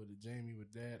it with the Jamie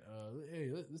with that.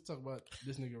 Hey, let's talk about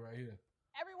this nigga right here.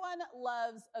 Everyone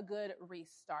loves a good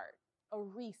restart, a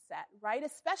reset, right?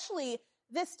 Especially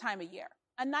this time of year,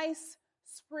 a nice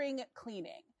spring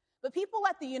cleaning. But people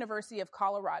at the University of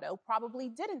Colorado probably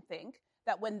didn't think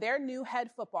that when their new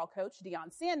head football coach,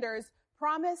 Deion Sanders,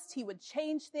 promised he would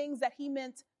change things, that he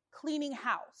meant cleaning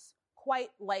house,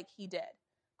 quite like he did.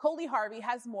 Coley Harvey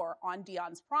has more on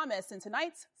Deion's promise in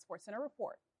tonight's SportsCenter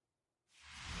report.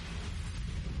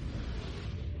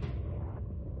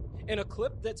 In a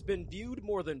clip that's been viewed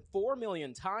more than 4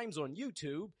 million times on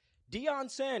YouTube, Deion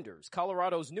Sanders,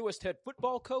 Colorado's newest head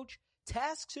football coach,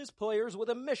 tasks his players with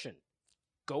a mission.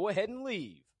 Go ahead and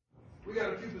leave. We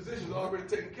got a few positions already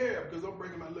taken care of because I'm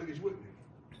bringing my luggage with me.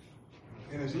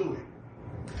 And it's Louis.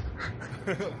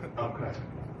 Okay.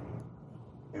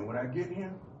 And when I get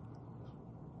here,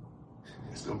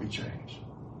 it's going to be changed.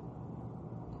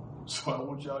 So I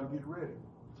want y'all to get ready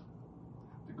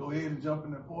to go ahead and jump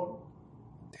in that portal.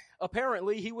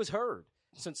 Apparently, he was heard.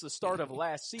 Since the start of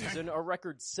last season, a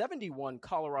record 71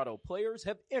 Colorado players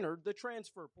have entered the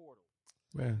transfer portal.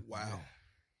 Man, Wow.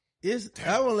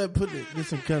 I want to get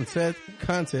some context.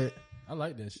 I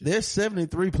like that shit. There's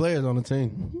 73 players on the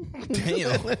team.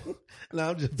 Damn. No,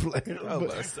 I'm just playing. I was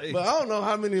about to say. But I don't know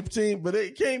how many teams, but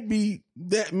it can't be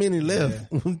that many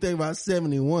left. When you think about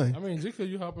 71. I mean, just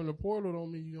because you hop in the portal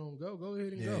don't mean you gonna go. Go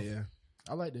ahead and go. Yeah.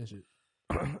 I like that shit.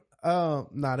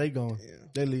 Nah, they going. Yeah.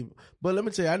 They leave. But let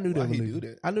me tell you, I knew Why they would he leave. do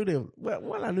that? I knew they would.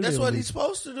 Well, I knew That's they would what leave. he's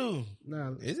supposed to do.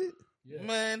 Nah, Is it? Yeah.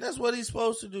 Man, that's what he's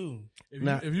supposed to do.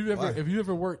 If you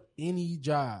ever worked any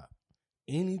job,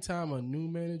 anytime a new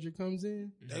manager comes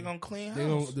in, They're going to clean they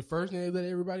house. the first thing they let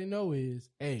everybody know is,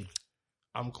 hey,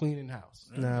 I'm cleaning house.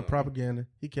 nah, propaganda.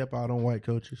 He kept out on white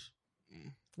coaches.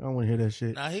 I don't want to hear that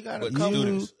shit. Nah, he got a But couple.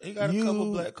 students. He got a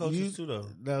couple black coaches too, though.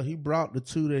 No, he brought the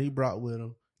two that he brought with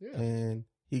him, Yeah. and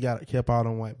he kept out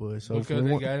on white boys. So Because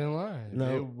they got in line. No.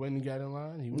 If they wouldn't got in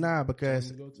line, he would because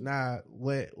told him to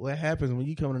go to- what happens when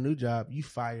you come in a new job? You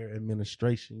fire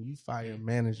administration, you fire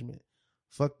management.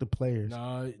 Fuck the players,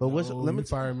 Nah, But what's- no, let me you t-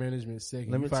 fire management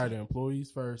second. let You me fire t- the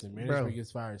employees first, and management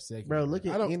gets fired second. bro. Look I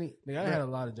at don't, any. nigga, I bro, had a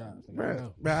lot of jobs. Nigga, I Bro,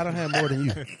 know. I don't have more than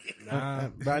you. Nah.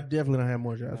 But I definitely don't have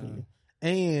more jobs than you.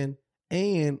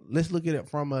 And let's look at it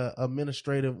from a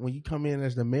administrative. When you come in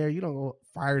as the mayor, you don't go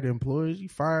fire the employees. You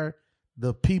fire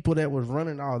the people that was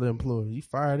running all the employees. You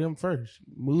fire them first.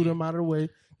 Move them out of the way.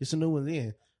 Get some new ones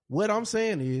in. What I'm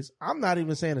saying is, I'm not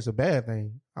even saying it's a bad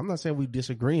thing. I'm not saying we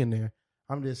disagree in there.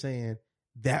 I'm just saying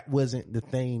that wasn't the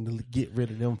thing to get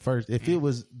rid of them first. If it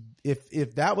was,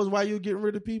 if that was why you were getting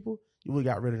rid of people, you would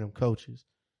have got rid of them coaches.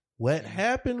 What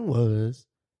happened was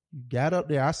you got up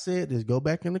there. I said this, go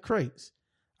back in the crates.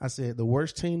 I said the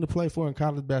worst team to play for in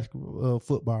college basketball,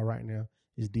 football right now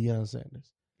is Deion Sanders.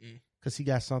 Because he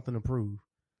got something to prove.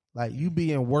 Like, you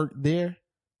being worked there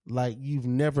like you've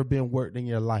never been worked in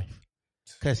your life.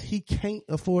 Because he can't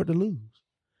afford to lose.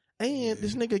 And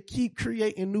this nigga keep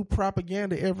creating new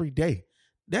propaganda every day.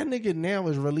 That nigga now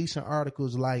is releasing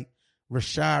articles like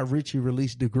Rashad Richey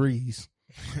released degrees.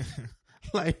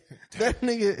 Like, that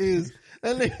nigga,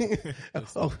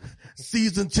 oh,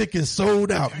 season tickets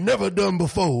sold out, never done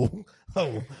before.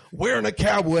 Oh, wearing a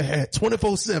cowboy hat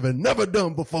 24/7, never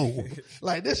done before.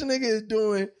 Like, this nigga is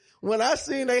doing, when I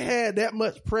seen they had that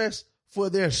much press for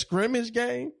their scrimmage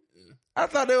game, I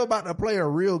thought they were about to play a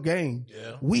real game.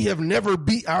 Yeah. We have never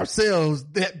beat ourselves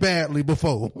that badly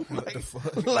before.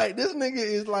 Like, this nigga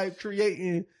is like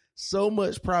creating so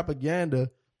much propaganda.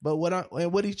 But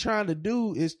what he's trying to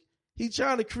do is he's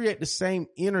trying to create the same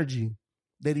energy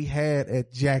that he had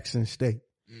at Jackson State.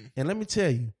 And let me tell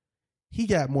you, he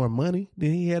got more money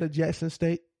than he had at Jackson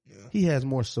State. Yeah. He has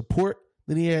more support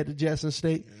than he had at Jackson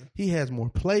State. Yeah. He has more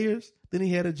players than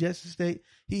he had at Jackson State.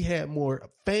 He had more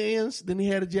fans than he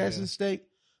had at Jackson State.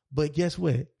 But guess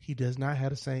what? He does not have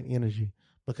the same energy,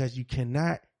 because you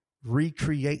cannot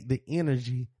recreate the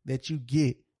energy that you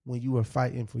get when you are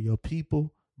fighting for your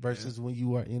people versus when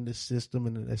you are in the system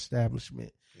and the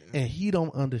establishment. Yeah. And he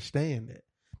don't understand that.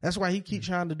 That's why he keeps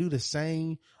trying to do the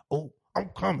same. Oh, I'm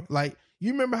coming. Like,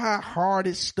 you remember how hard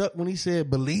it stuck when he said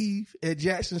believe at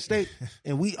Jackson State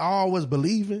and we all was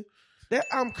believing? That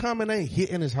I'm coming ain't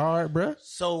hitting as hard, bruh.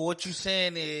 So what you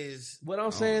saying is, what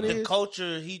I'm saying the is,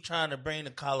 culture he trying to bring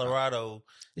to Colorado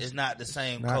is not the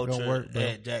same culture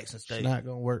at Jackson State. It's not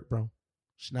gonna work, bro.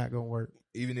 It's not gonna work.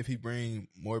 Even if he bring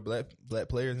more black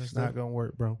players and it's stuff, not gonna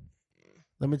work, bro.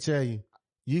 Let me tell you,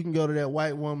 you can go to that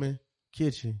white woman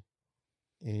kitchen,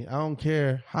 and I don't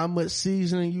care how much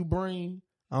seasoning you bring,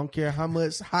 I don't care how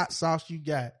much hot sauce you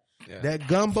got. Yeah. That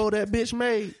gumbo that bitch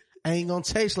made ain't gonna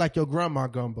taste like your grandma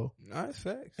gumbo. Nice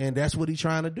facts. And that's what he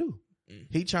trying to do.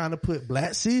 He trying to put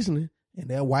black seasoning in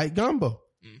that white gumbo.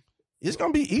 It's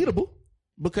gonna be eatable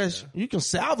because you can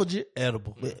salvage it.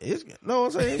 Edible. But it's, know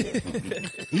what I'm saying?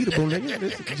 Eatable, nigga.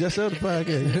 This is just other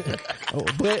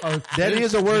podcast. But that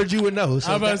is a word you would know.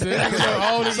 So I'm about to say,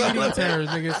 all the eating terms,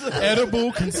 nigga.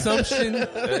 Edible, consumption.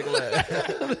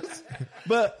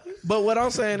 But what I'm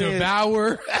saying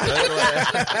devour. All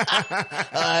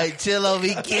right, chill over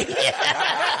here.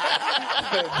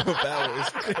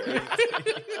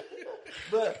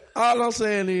 But all I'm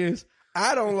saying is,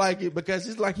 I don't like it because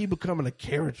it's like he becoming a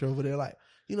character over there. Like,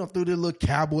 you know, threw this little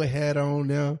cowboy hat on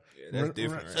now. Yeah, that's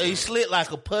different. So he slit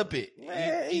like a puppet.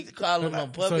 Yeah, he call him a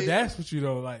puppet. So that's what you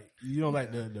don't like. You don't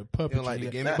like the puppet. You don't like the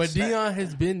gimmick. But Deion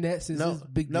has been that since his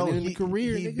beginning in the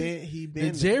career. He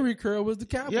been the Jerry curl was the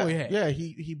cowboy hat. Yeah,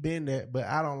 he been that. But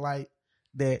I don't like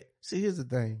that. See, here's the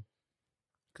thing.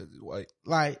 Because he's white.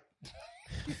 Like,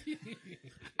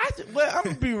 I'm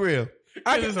gonna be real.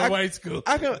 It's a white school.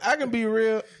 I can be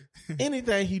real.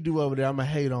 Anything he do over there, I'm gonna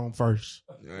hate on first,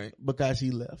 right? Because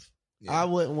he left. Yeah. I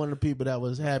wasn't one of the people that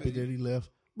was happy that he left,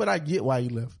 but I get why he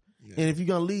left. Yeah. And if you're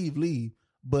gonna leave, leave.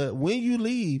 But when you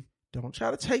leave, don't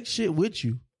try to take shit with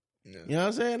you. Yeah. You know what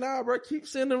I'm saying? Nah, bro, keep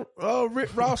sending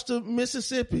Rick Ross to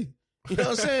Mississippi. You know what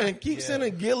I'm saying? Keep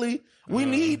sending Gilly. We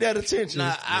need that attention.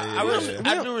 Nah,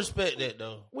 I do respect that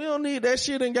though. We don't need that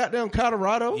shit in goddamn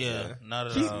Colorado. Yeah,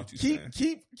 not at all.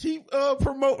 Keep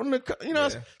promoting the. You know.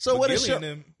 So what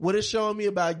it's showing me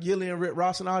about Gilly and Rick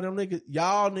Ross and all them niggas?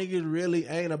 Y'all niggas really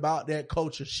ain't about that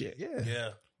culture shit. Yeah.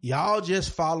 Y'all just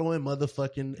following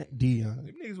motherfucking Deion.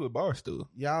 Them niggas with Barstool.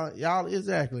 Y'all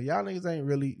exactly. Y'all niggas ain't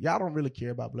really. Y'all don't really care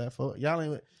about black folk. Y'all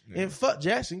ain't. And fuck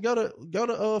Jackson. Go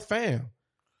to fam.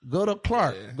 Go to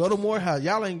Clark. Yeah. Go to Morehouse.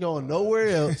 Y'all ain't going nowhere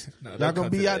else. Y'all gonna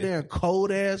be out there in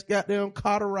cold ass goddamn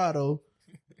Colorado.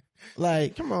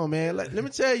 Like, come on, man. Like, let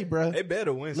me tell you, bro. They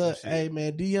better win. Look, some shit. Hey,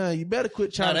 man, Deion, you better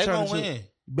quit trying to turn win.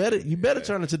 You better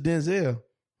turn into Denzel.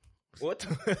 What?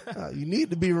 You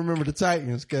need to be remember the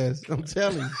Titans, cause I'm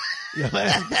telling you,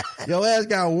 your ass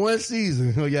got one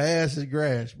season or your ass is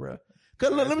grass, bro. Cause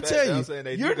look, let me tell you,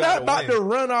 you're not about to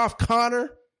run off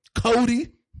Connor,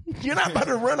 Cody. You're not about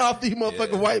to run off these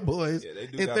motherfucking white boys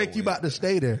and think you about to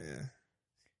stay there.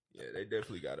 Yeah, they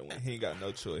definitely got to win. He ain't got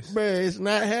no choice. Bro, it's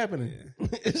not happening.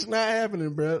 It's not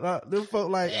happening, bro. Them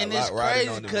folk like, and it's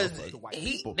crazy because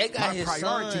they got my his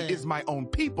priority son. is my own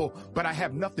people, but I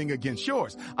have nothing against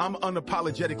yours. I'm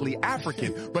unapologetically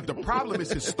African, but the problem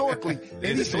is historically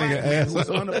any black man who's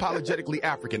unapologetically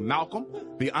African. Malcolm,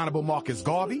 the Honorable Marcus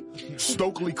Garvey,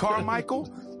 Stokely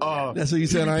Carmichael. That's who you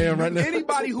said I am right now.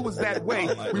 Anybody who was that way,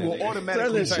 we will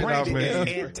automatically Turn that shit brand off, it man. as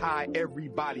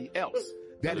anti-everybody else.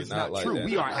 That is not like true. that.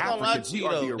 We are I don't lie Africans. to you, We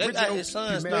are though. the They got original his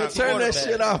son humanity. starting turn that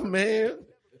shit off, man.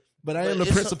 But I am the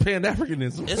Prince of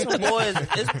Pan-Africanism. It's some boys.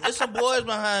 It's some boys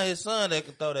behind his son that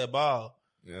can throw that ball.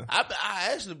 Yeah.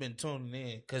 I actually been tuning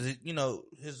in because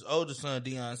his older son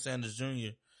Deion Sanders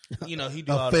Jr. He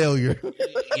do all failure.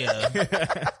 Yeah.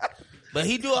 But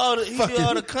he do all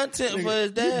the content for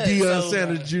his dad. Deion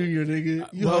Sanders Jr., nigga.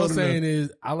 What I'm saying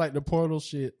is, I like the portal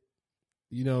shit.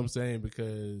 You know what I'm saying?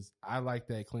 Because I like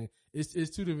that clean. It's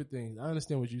two different things. I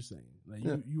understand what you're saying. Like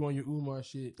you on your Umar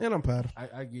shit, and I'm proud.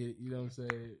 I get it. You know what I'm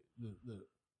saying? Look,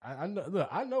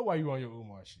 I know why you on your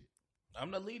Umar shit.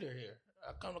 I'm the leader here.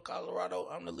 I come to Colorado.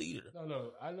 I'm the leader.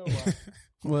 No, I know why.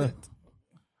 What?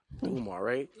 Umar,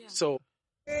 right? So,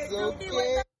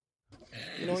 in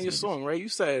your song, right? You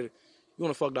said you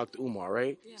want to fuck Dr. Umar,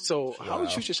 right? Yeah. So, how would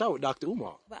you shoot your shot with Dr.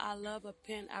 Umar? But I love a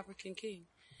Pan-African king.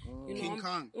 King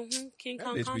Kong. King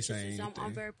Kong consciousness.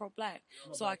 I'm very pro-black,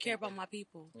 so I care about my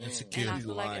people. And I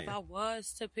feel like if I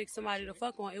was to pick somebody to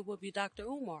fuck on, it would be Dr.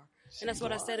 Umar. And that's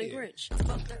what I said in Grinch.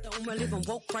 Fuck Dr. Umar, leave him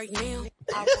woke right now.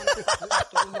 I want to fuck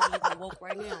Dr. Umar, leave him woke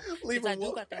right now. Because I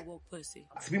do got that woke pussy.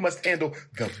 We must handle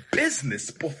the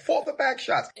business before the back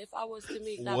shots. If I was to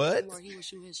meet Dr. Umar, he would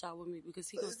shoot his shot with me because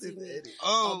he gonna see me.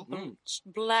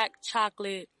 Black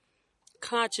chocolate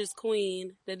conscious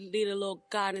queen that need a little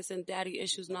guidance and daddy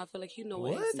issues, and I feel like he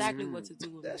knows exactly what to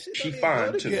do with me. She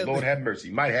fine too. Lord have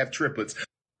mercy. Might have triplets.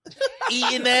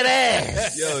 Eating that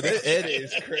ass. Yo, that edit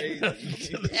is crazy.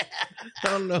 I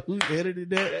don't know who edited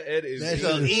that. That edit is He's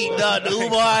gonna eat Dr.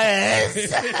 Umar ass.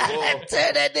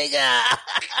 Tear that nigga out.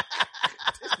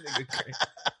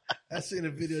 I seen a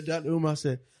video of Dr. Umar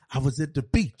said, I was at the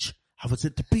beach,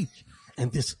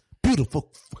 and this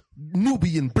beautiful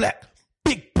Nubian black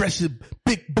big-breasted,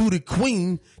 big-booted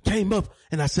queen came up,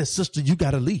 and I said, sister, you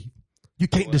gotta leave. You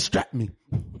can't distract me.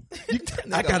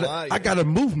 I got a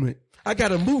movement. I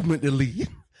got a movement to lead.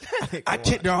 I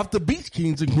kicked her off the beach,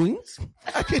 kings and queens.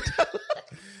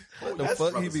 What the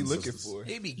fuck he be looking for?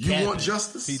 He be You want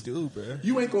justice? He do, bro.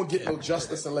 You ain't gonna get no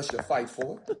justice unless you fight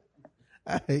for it.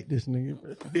 I hate this nigga,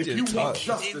 bro. If you want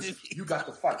justice, you got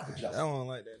to fight for justice. I don't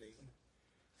like that nigga.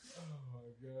 Oh my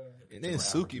god! And then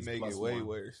Suki make it way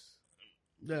worse.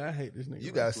 Yeah, I hate this nigga.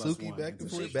 You got Suki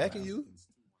backing you.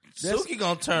 Suki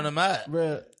gonna turn him out,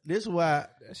 bro. This is why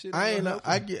I ain't.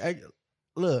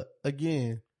 Look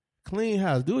again. Clean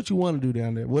house. Do what you want to do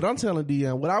down there. What I'm telling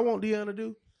Deion, what I want Deion to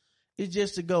do, is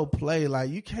just to go play.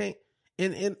 Like you can't,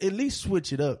 and at least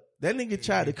switch it up. That nigga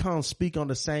tried to come speak on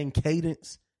the same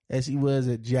cadence as he was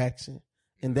at Jackson,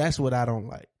 and that's what I don't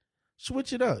like.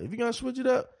 Switch it up. If you're gonna switch it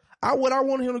up, what I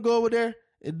want him to go over there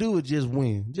and do is just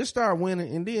win. Just start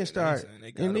winning, and then start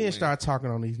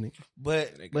talking on these niggas.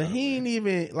 But he ain't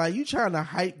even like you trying to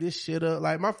hype this shit up.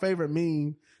 Like my favorite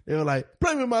meme, they were like,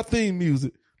 "Play me my theme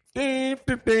music." Like,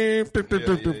 bro, it's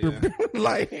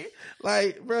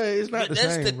not the same.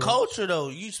 That's the culture, though.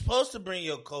 You supposed to bring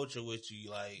your culture with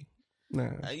you. Like,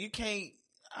 you can't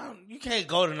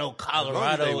go to no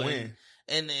Colorado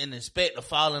and expect to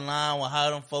fall in line with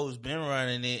how them folks been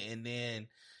running it, and then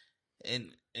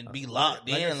and be locked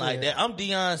in like that. I'm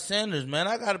Deion Sanders, man.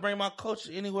 I got to bring my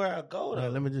culture anywhere I go. Though.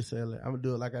 Let me just say, I'm gonna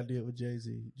do it like I did with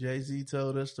Jay-Z. Jay-Z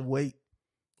told us to wait.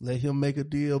 Let him make a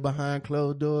deal behind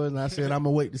closed doors. And I said, I'm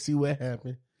going to wait to see what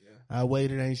happened. Yeah. I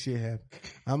waited, ain't shit happened.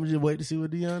 I'm going to just wait to see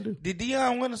what Deion do. Did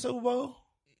Deion win the Super Bowl?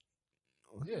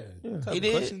 Yeah. He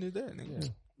did? Question is that, nigga?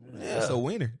 Yeah. That's a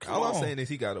winner. All I'm saying is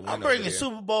he got to win. I'm bringing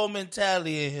Super Bowl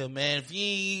mentality in here, man. If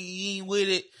you ain't with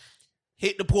it,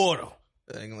 hit the portal.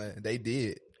 They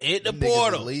did. Hit the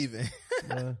portal. Leaving.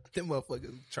 Them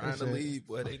motherfuckers trying to leave,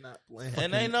 boy. They not playing.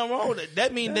 And ain't nothing wrong with it.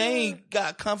 That mean they ain't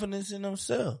got confidence in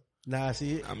themselves. Nah, I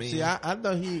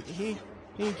thought he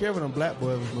didn't care when them black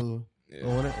boys was moving. Yeah.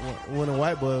 Or when the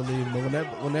white boy was leaving. But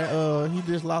when that he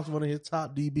just lost one of his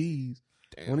top DBs.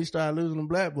 Damn. When he started losing them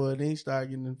black boys, then he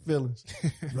started getting feelings.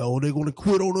 Oh, they gonna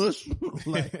quit on us?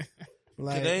 like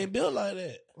they ain't built like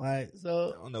that. Like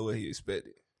so, I don't know what he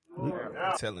expected.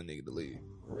 Telling nigga to leave.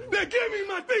 They gave me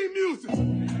my theme music.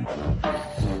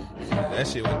 That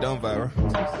shit went dumb viral.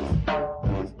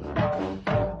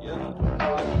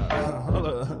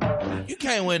 You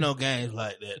can't win no games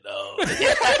like that, dog. You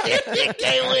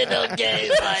can't win no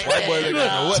games like White boy didn't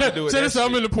know what to do with that.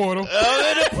 I'm in the portal.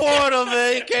 I'm in the portal,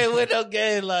 man. You can't win no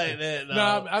games like that,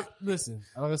 dog. Nah, listen.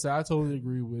 Like I said, I totally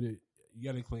agree with it. You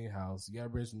got to clean house. You got to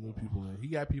bring some new people in. He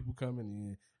got people coming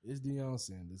in. It's Deion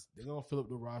Sanders. They're gonna fill up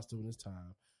the roster when it's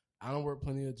time. I don't work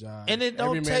plenty of jobs, and it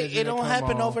don't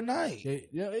happen overnight.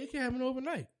 It can happen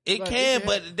overnight. It can,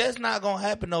 but that's not gonna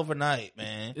happen overnight,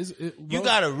 man. You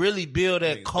gotta really build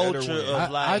that culture of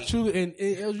like. I truly and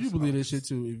you believe this shit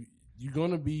too. If you're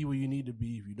gonna be where you need to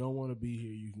be, if you don't want to be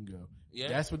here, you can go. Yeah,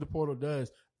 that's what the portal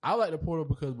does. I like the portal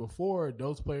because before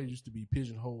those players used to be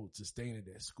pigeonholed to staying at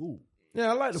that school. Yeah,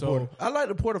 I like the portal. I like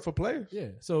the portal for players. Yeah,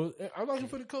 so I'm looking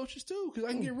for the coaches too because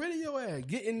I can get rid of your ass.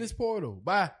 Get in this portal.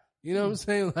 Bye. You know what I'm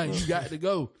saying? Like, you got to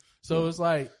go. So it's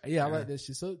like, I like that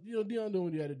shit. So, Deion doing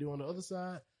what he had to do on the other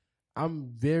side.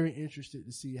 I'm very interested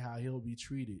to see how he'll be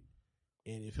treated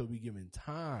and if he'll be given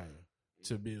time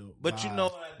to build. But what I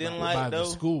didn't like, though?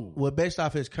 School. Well, based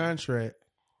off his contract,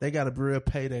 they got a real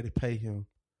payday to pay him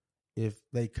if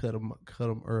they cut him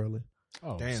early.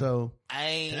 Oh, damn. So,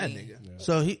 that nigga.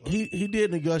 So he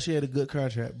did negotiate a good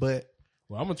contract, but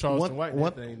well, I'm gonna Charleston White.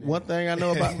 One thing I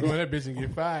know about that bitch and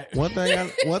get fired. One thing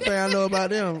I know about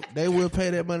them, they will pay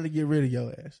that money to get rid of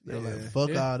your ass. They're like,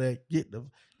 fuck all that. Get the.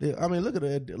 I mean, look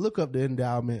up the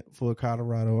endowment for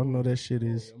Colorado. I know that shit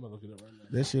is. I'm gonna look it up right now.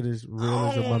 That shit is real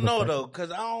as a motherfucker. I don't know though,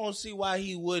 because I don't see why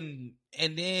he wouldn't.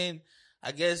 And then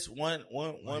I guess one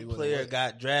player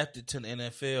got drafted to the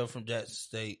NFL from Jackson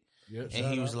State, and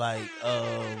he was like,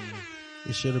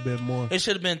 it should have been more. It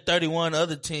should have been 31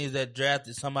 other teams that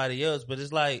drafted somebody else, but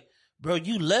it's like, bro,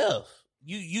 you left.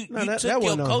 You took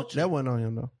your coach. That wasn't on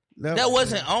him though. That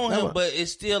wasn't on him, but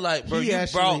it's still like, bro, you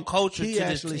brought culture to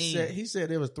this team. He said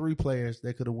there was 3 players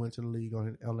that could have went to the league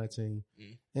on that team,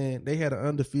 and they had an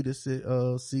undefeated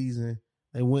season.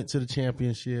 They went to the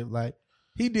championship. Like,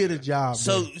 he did a job.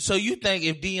 So you think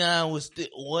if Deion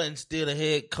wasn't still the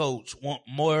head coach, want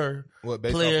more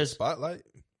players spotlight?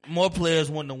 More players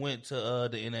wouldn't have went to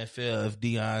the NFL if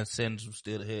Deion Sanders was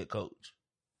still the head coach.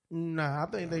 Nah, I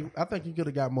think he could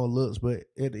have got more looks, but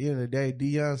at the end of the day,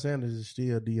 Deion Sanders is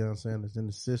still Deion Sanders, and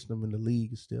the system and the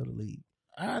league is still the league.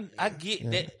 I get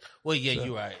that. Well,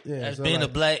 you're right. Yeah, As so being a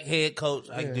black head coach,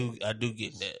 I do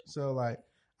get that. So like,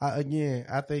 I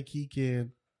think he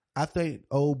can. I think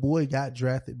old boy got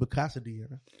drafted because of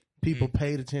Deion. People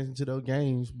paid attention to those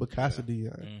games because of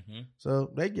Deion. Mm-hmm. So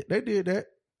they did that.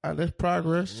 That's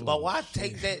progress. But why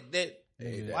take that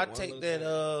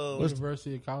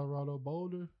University of Colorado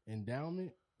Boulder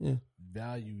endowment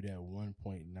valued at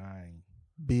 $1.9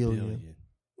 billion.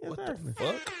 What the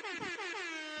fuck?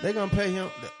 They're gonna pay him.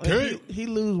 He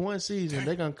lose one season,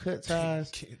 they're gonna cut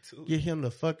ties, get him the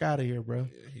fuck out of here, bro,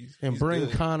 and bring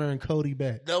good. Connor and Cody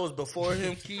back. That was before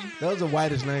him, Keith. That was the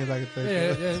whitest names I could think.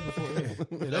 Yeah, before.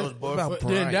 That was before.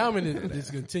 The endowment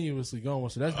is continuously going,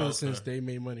 so that's been since they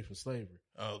made money from slavery.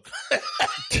 Okay.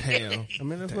 Damn. I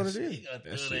mean, that's what it is.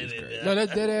 No,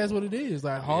 that's dead ass what it is.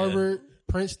 Like Harvard,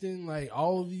 Princeton, like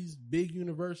all of these big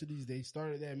universities, they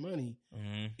started that money.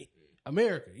 Mm-hmm.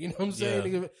 America, you know what I'm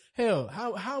saying? Yeah. Hell,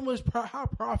 how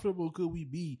profitable could we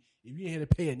be if you had to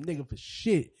pay a nigga for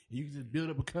shit? You could just build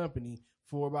up a company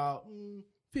for about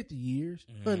 50 years,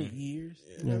 100 years.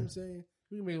 You know what I'm saying?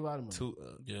 We can make a lot of money.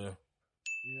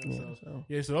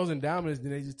 So those endowments,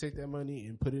 then they just take that money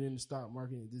and put it in the stock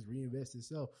market and just reinvest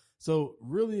itself. So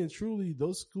really and truly,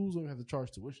 those schools don't have to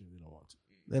charge tuition if they don't want to.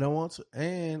 They don't want to,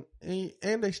 and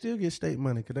they still get state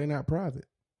money because they're not private.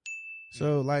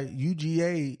 So like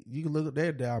UGA, you can look at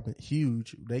their endowment,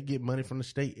 huge. They get money from the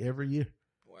state every year.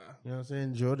 Wow. You know what I'm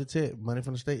saying? Georgia Tech, money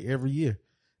from the state every year.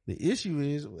 The issue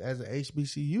is, as an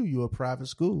HBCU, you're a private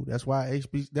school. That's why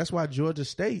Georgia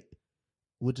State,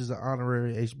 which is an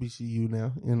honorary HBCU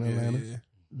now in Atlanta,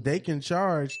 they can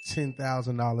charge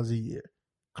 $10,000 a year.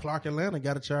 Clark Atlanta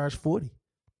got to charge $40,000.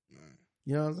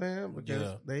 You know what I'm saying?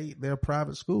 Because they're a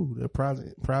private school, they're a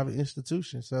private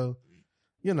institution. So,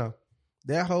 you know,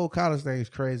 that whole college thing is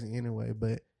crazy anyway.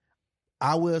 But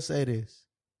I will say this: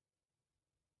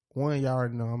 one, y'all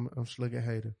already know I'm a Slicker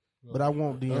hater, but I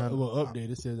want Deion. Well,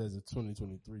 update. It says as of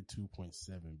 2023,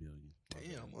 $2.7 billion.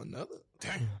 Damn, another.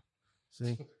 Damn.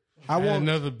 See. I want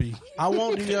another B. I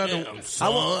want Deion.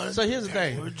 So here's the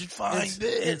thing: where'd you find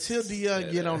this? Until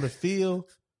Deion get on the field,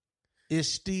 it's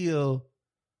still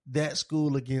that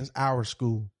school against our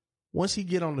school. Once he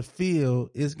get on the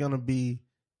field, it's gonna be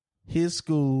his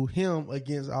school, him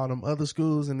against all them other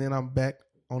schools, and then I'm back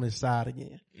on his side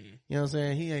again. Mm-hmm. You know what I'm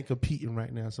saying? He ain't competing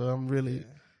right now, so I'm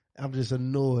just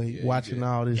annoyed watching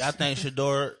all this. Y'all think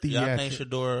Shador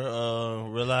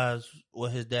realized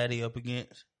what his daddy up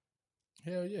against?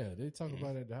 Hell yeah, they talk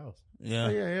about it at the house. Yeah. Oh,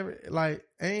 yeah,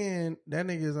 and that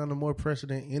nigga is under more pressure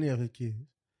than any of his kids.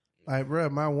 Like, bro,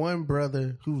 my one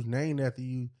brother who's named after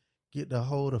you get to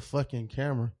hold a fucking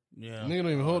camera. Yeah. Nigga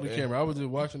don't even hold the camera. I was just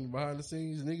watching behind the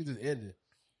scenes. Nigga just edited.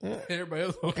 Yeah. Everybody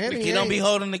else. The kid don't be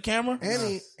holding the camera?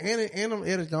 And them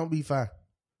edits don't be fine.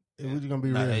 We're just gonna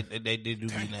be real. They do be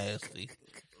nasty.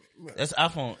 That's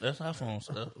iPhone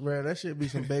stuff. Bro, that should be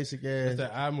some basic ass.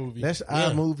 That's iMovie. That's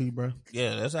iMovie, bro.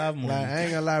 Yeah, that's iMovie. Like, I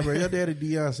ain't gonna lie, bro. Your daddy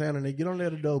Deion Sanders, they get on there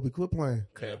to Adobe. Quit playing.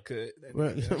 Cap cut.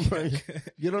 Bro,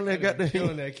 get on that goddamn. Get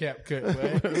on that cap cut,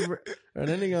 man. Bro,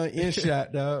 that nigga on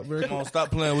InShot, dog. Bro. Come on, stop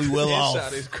playing. We well off.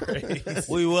 InShot is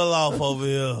crazy. We well off over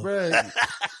here. Bro,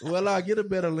 well, I'll get a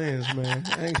better lens, man.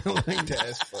 I ain't gonna lie.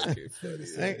 That's fucking funny.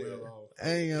 I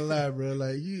ain't gonna lie,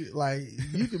 bro.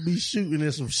 You could be shooting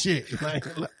at some shit.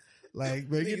 Like,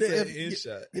 bro, get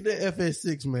the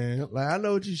FS6, man. Like, I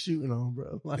know what you shooting on,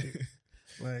 bro. Like,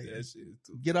 that shit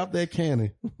too. Get off that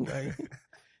cannon. Like,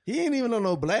 he ain't even on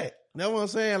no black. That's what I'm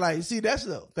saying. Like, see, that's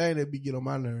the thing that be get on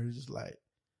my nerves. Just like,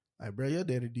 bro, your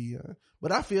daddy Deion.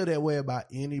 But I feel that way about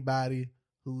anybody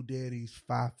who daddy's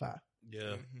 5'5".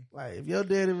 Yeah. Like, if your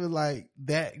daddy was like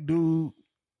that dude,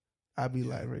 I'd be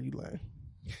like, bro, you like.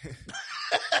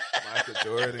 Michael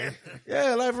Jordan.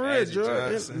 Yeah, like for real, Magic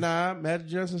Jordan. Johnson. Nah, Magic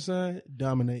Johnson's son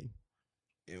dominating.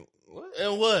 And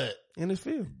what? In his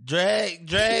field. Drag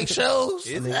shows?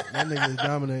 That nigga is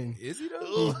dominating. Is he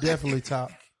though? He's definitely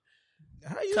top.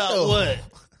 How you Top know? what?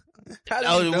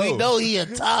 How do you know? We know he a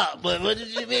top, but what did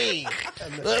you mean?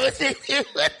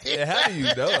 Yeah, how do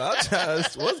you know? I'm trying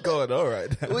to, what's going on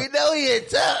right now? We know he a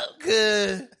top,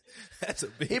 cause That's a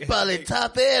big he probably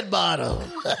top and bottom.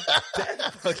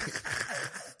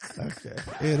 Okay.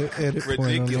 Edit Ridiculous,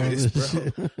 point on all this bro.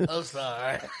 shit. I'm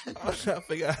sorry. I'm trying to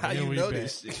figure out how you know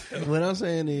this shit. What I'm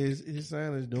saying is his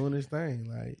son is doing his thing.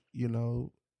 Like, you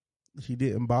know, he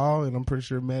didn't ball, and I'm pretty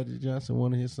sure Magic Johnson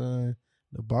wanted his son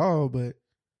to ball, but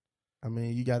I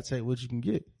mean, you got to take what you can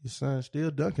get. His son's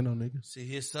still dunking on niggas. See,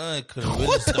 his son could have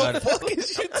really started.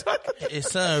 His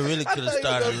son really could have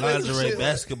started a lingerie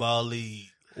basketball league.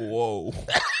 Whoa.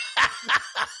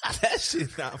 That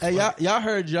shit not Hey, funny. y'all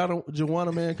heard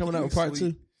Juwanna Man coming out with part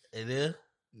 2? It is?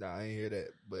 Nah, I ain't hear that,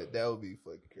 but that would be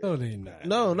fucking crazy. No, they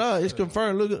not. No, it's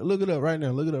confirmed. Look it up right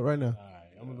now. Look it up right now. All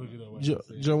right, I'm gonna look it up.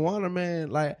 Juwanna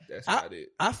Man, like, That's not it.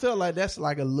 I felt like that's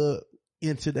like a look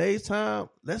in today's time.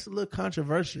 That's a little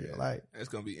controversial. Yeah, like, that's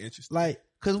gonna be interesting. like,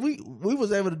 cause we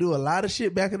was able to do a lot of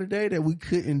shit back in the day that we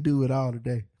couldn't do it all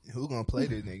today. Who gonna play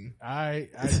this nigga?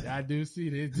 I do see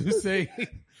they do say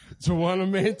Juwanna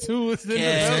Man 2 is in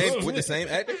the With the same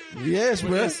actor? Yes,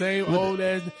 with bro. the same old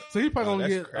ass. So he probably gonna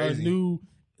that's get crazy. a new,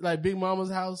 like Big Mama's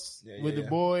House with the yeah.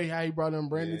 boy. How he brought in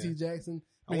Brandon Yeah. T. Jackson.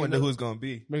 I wonder who it's gonna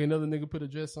be. Make another nigga put a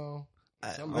dress on.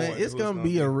 Man, it's gonna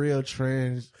be a real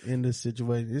trans in this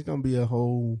situation. It's gonna be a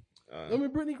whole. Let me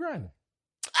Brittany Griner.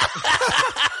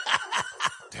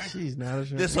 She's not a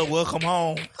trans. This a welcome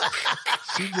home.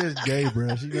 She just gay,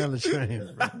 bro. She not a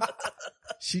trans, bro.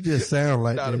 She just sound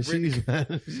like Not a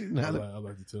that. She's not. I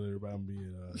like to tell everybody I'm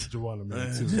being Juwanna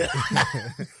Man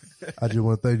 2. I just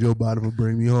want to thank Joe Biden for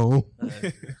bringing me home.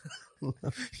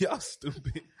 Y'all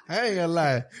stupid. I ain't gonna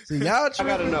lie. See, y'all. I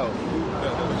gotta know.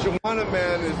 Juwanna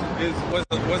Man was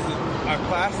a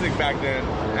classic back then,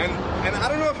 and I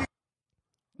don't know if you.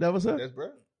 That was her. That's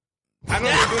bro. I know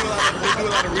they do a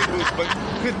lot of reboots, but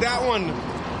could that one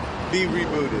be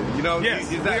rebooted? You know, Yes,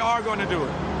 we are going to do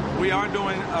it. We are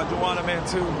doing Juwanna Man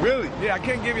 2. Really? Yeah, I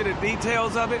can't give you the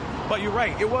details of it, but you're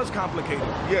right. It was complicated.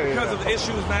 Yeah, because of the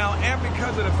issues now and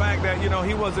because of the fact that, you know,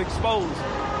 he was exposed.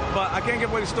 But I can't give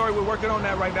away the story. We're working on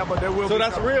that right now, but there will be. So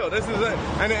that's real. This is it.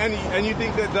 And you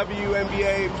think that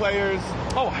WNBA players,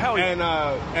 hell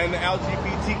yeah, and the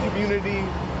LGBT community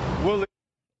will,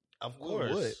 of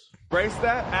course, embrace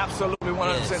that? Absolutely,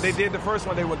 100%. They did the first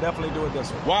one. They will definitely do it this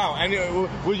one. Wow. And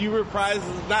will you reprise?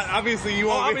 Not obviously you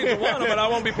won't. I'll be Juwanna, but I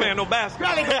won't be playing no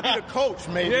basketball. Probably gonna be the coach,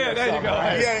 maybe. Yeah, there you go.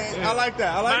 Yeah, I like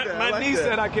that. I like that. My niece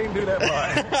said I can't do that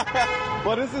part.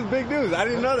 Well, this is big news. I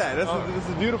didn't know that. This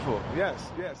is beautiful. Yes.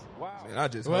 Wow. Man, I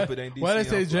just hope it ain't DC. Why they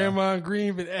say on fire. Draymond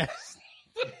Green been asked?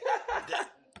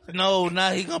 No,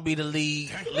 now he gonna be the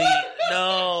lead.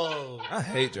 No. I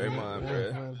hate Draymond,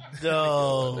 bro.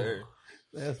 No.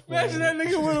 Imagine that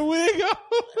nigga with a wig on.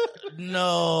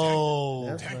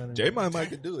 No. Draymond might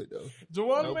could do it though.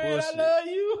 Juwanna No Man, bullshit. I love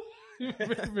you.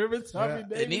 Remember Tommy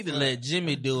Davis? They need to let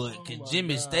Jimmy do it, cause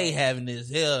Jimmy stay having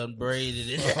his hair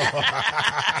braided.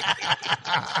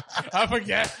 I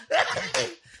forgot.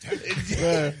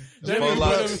 Jimmy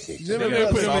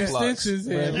put them extensions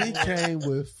in. He came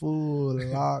with full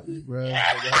locks, bro. They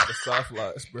got the soft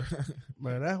locks, bro.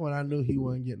 Man, that's when I knew he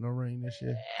wasn't getting no ring this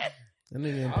year. That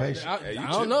nigga impatient.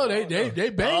 I don't know. They banging. They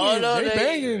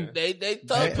banging. They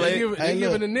tough. They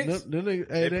giving the Knicks.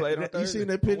 They played on Thursday. You seen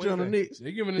that picture on the Knicks?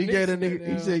 They giving the He Knicks. gave that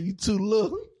nigga. He said, "You too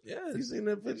little." Yeah, you seen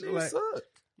that picture? Nigga Like, suck.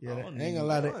 yeah, that ain't gonna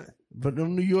lie. That, but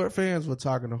them New York fans were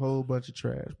talking a whole bunch of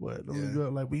trash. But them New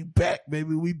York, like, we back,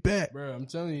 baby, we back. Bro, I'm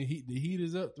telling you, the Heat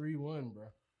is up 3-1, bro.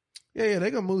 Yeah,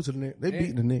 they gonna move to the Knicks. They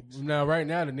beating the Knicks. Now, right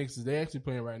now, the Knicks they actually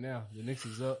playing right now. The Knicks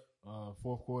is up.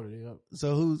 Fourth quarter, they up.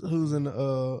 So who's in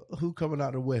the who coming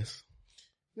out the West?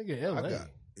 Nigga,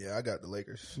 LA. I got the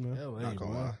Lakers. LA, Not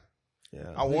gonna lie.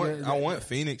 Yeah, I want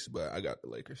Phoenix, but I got the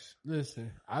Lakers.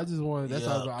 Listen, I just wanted. That's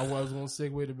how I was going to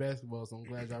segue to basketball. So I'm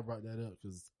glad y'all brought that up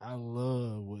because I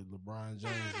love what LeBron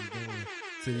James is doing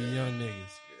to the young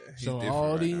niggas. So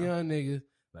all these young niggas,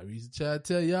 like we used to try to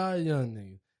tell y'all young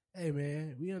niggas, hey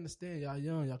man, we understand y'all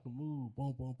young, y'all can move,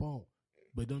 boom, boom, boom.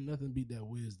 But don't nothing beat that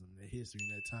wisdom, that history,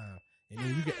 and that time. And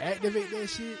then you can activate that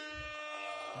shit.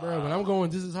 Bro, when I'm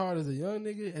going just as hard as a young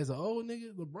nigga, as an old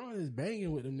nigga, LeBron is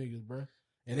banging with them niggas, bro.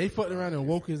 And they fucked around and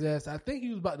woke his ass. I think he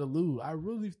was about to lose. I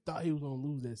really thought he was going to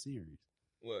lose that series.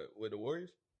 What, with the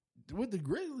Warriors? With the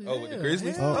Grizzlies. Oh, with the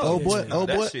Grizzlies? Oh boy, I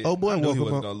knew woke he him wasn't up.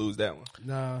 going to lose that one.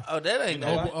 Nah. Oh, that ain't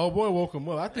no. Oh boy woke him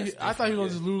up. I thought he was going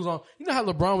to just lose on. You know how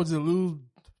LeBron was just lose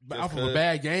off of a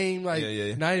bad game, like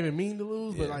not even mean to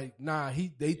lose, but like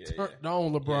they turned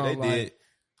on LeBron. Yeah, they did.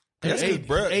 That's because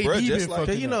bro, just like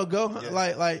you know,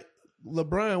 like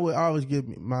LeBron would always give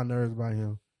me my nerves by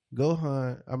him.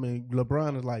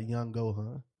 LeBron is like young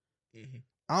Gohan. Mm-hmm.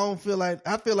 I feel like the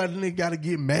nigga got to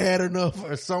get mad enough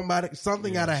or something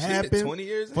got to happen 20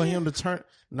 years for him to turn.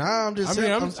 Nah, I'm just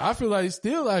saying. I feel like he's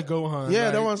still like Gohan. Yeah,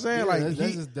 like, that's what I'm saying. Yeah, like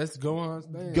that's Gohan's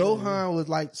thing. Gohan was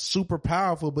like super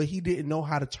powerful, but he didn't know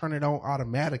how to turn it on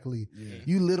automatically. Yeah.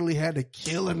 You literally had to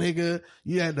kill a nigga.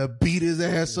 You had to beat his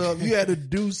ass up. You had to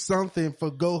do something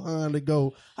for Gohan to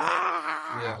go,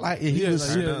 Yeah. Like he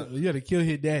was, you had to kill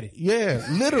his daddy. Yeah,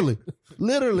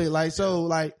 literally. Like, so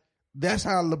like, that's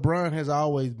how LeBron has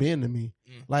always been to me.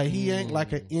 Like, he ain't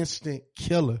like an instant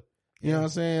killer. You know what I'm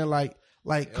saying?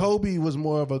 Like Kobe was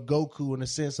more of a Goku in the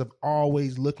sense of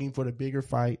always looking for the bigger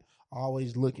fight,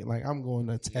 always looking like I'm going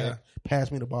to attack,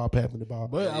 pass me the ball.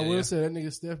 But I will say that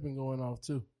nigga Steph been going off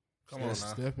too. Come on now.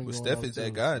 Steph is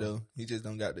that guy though. He just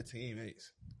don't got the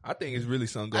teammates. I think it's really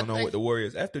something going on with the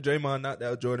Warriors. After Draymond knocked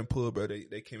out Jordan Poole, bro,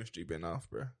 they chemistry been off,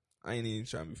 bro. I ain't even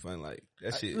trying to be funny. Like,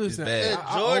 that shit is bad.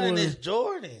 Jordan is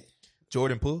Jordan.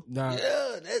 Jordan Poole? Nah.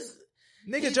 Yeah, that's...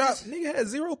 Nigga had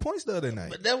 0 points the other night.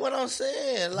 But that's what I'm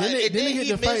saying. Like, didn't they get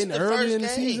to fighting early in the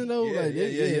season though? Yeah, like,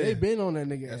 they been on that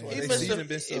nigga. That's why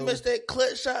he missed that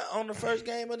clutch shot on the first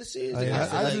game of the season.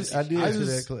 I did see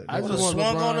that clip. I just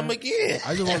swung on him again.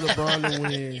 I just want LeBron to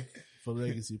win for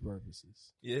legacy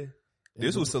purposes. Yeah.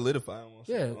 This was solidifying.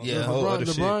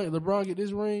 LeBron get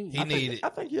this ring. He needed. I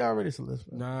think he already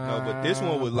solidified. Nah, no, but this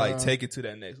one would like take it to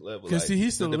that next level. Because like,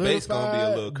 he's solidified, the debate's gonna be a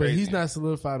little crazy. but he's not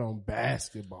solidified on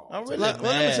basketball. I'm really Let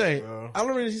me say, bro. I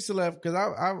don't really see solidified because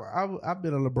I've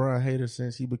been a LeBron hater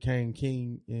since he became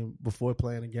king and before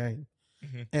playing the game,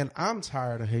 and I'm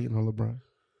tired of hating on LeBron.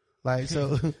 Like,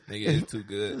 so nigga is too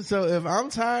good. So if I'm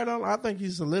tired of him, I think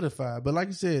he's solidified. But like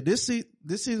you said, this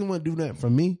season wouldn't do that for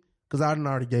me because I done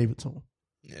already gave it to him.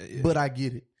 Yeah. But I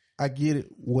get it.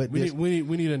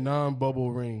 We need a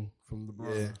non-bubble ring from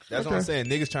LeBron. Yeah, that's what I'm saying.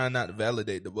 Niggas trying not to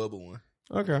validate the bubble one.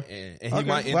 Okay. And he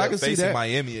might end up facing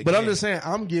Miami again. But I'm just saying,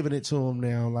 I'm giving it to him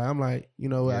now. Like, I'm like, you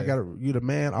know, you the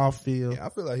man off field. Yeah, I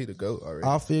feel like he the GOAT already.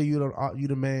 Off field, you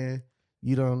the man.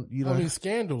 You don't. I mean,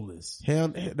 scandalous. I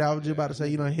was just about to say,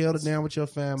 you done held it down with your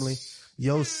family.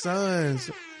 Your sons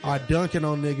are dunking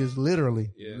on niggas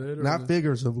literally, not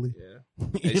figuratively. Yeah.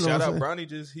 Hey, shout out Bronny,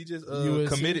 he just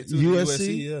committed to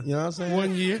USC. You know what I'm saying?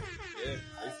 1 year. Yeah.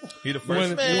 He the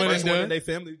first one in their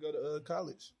family to go to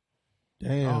college.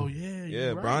 Damn. Oh yeah. Yeah,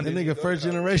 right. Bronny. That nigga first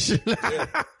generation.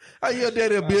 How your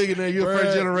daddy a billionaire? You're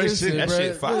first generation. That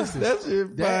shit fire. That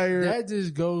shit fire. That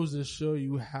just goes to show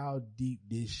you how deep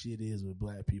this shit is with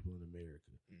black people in America.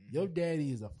 Your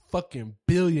daddy is a fucking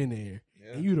billionaire,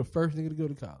 and you the first nigga to go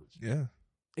to college. Yeah.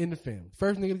 In the family.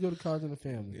 First nigga to go to college in the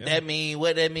family. Yeah.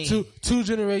 What that mean? Two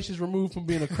generations removed from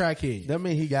being a crackhead. That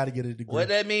mean he got to get a degree. What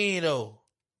that mean though?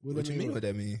 What you mean? What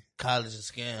that mean? College is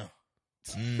a scam.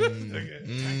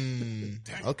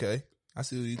 Okay. I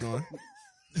see where you going.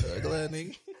 Go ahead,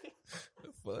 nigga.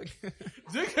 Fuck.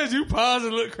 Just because you pause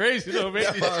and look crazy though,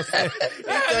 man. He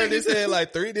turned his head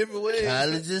like 3 different ways.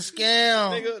 College is a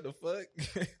scam. Nigga, what the fuck?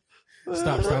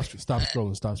 Stop scrolling. Stop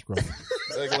scrolling. Stop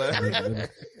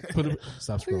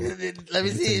scrolling. Let me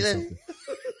see.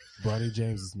 Bronny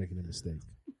James is making a mistake.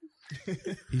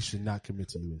 He should not commit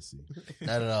to USC.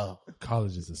 Not at all.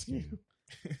 College is a scam.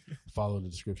 Follow the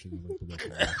description and link below.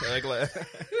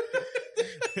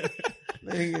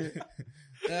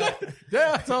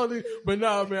 Yeah, I told you. But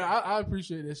no, man, I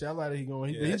appreciate that shit. I like that he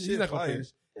going. He's not gonna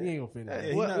finish. He ain't gonna finish.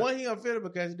 He gonna finish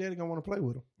because his daddy gonna want to play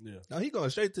with him. Yeah. No, he going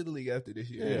straight to the league after this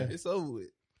year. Yeah. It's over with.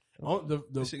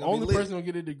 The only person gonna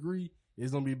get a degree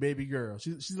is gonna be baby girl.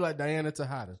 She's like Diana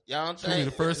Tejada. Y'all don't think she'll be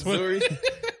the first one.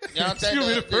 Y'all think she'll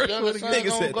be the first one.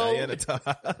 Nigga said Diana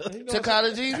Tejada. To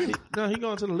college either? No, he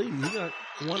going to the league. He got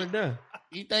one and done.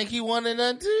 You think he won in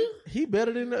that too? He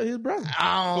better than his brother.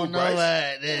 I don't know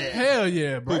about that. Hell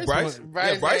yeah, Bryce.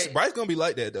 Bryce gonna be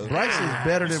like that though. Bryce is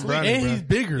better than Bronny, and he's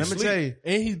bigger. Let me tell you,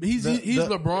 and he's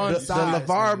LeBron's size.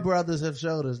 The LeVar brothers have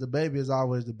showed us the baby is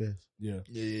always the best. Yeah.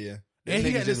 And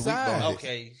he got the size.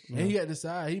 Okay. And he got the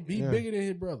size. He bigger than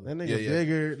his brother. That nigga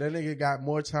bigger. That nigga got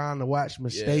more time to watch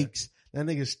mistakes. That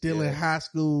nigga still in high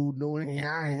school doing.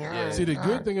 See, the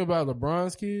good thing about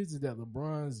LeBron's kids is that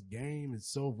LeBron's game is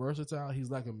so versatile.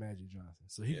 He's like a Magic Johnson,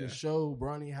 so he can show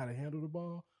Bronny how to handle the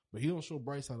ball, but he don't show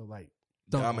Bryce how to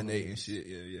dominate and shit.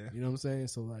 Yeah. You know what I'm saying?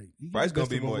 So like, Bryce gonna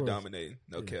be more dominating.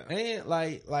 No cap. And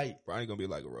like Bronny gonna be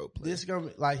like a role player. This gonna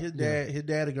be like his dad. His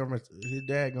dad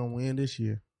gonna win this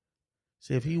year.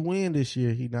 See, if he win this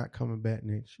year, he not coming back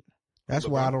next year. That's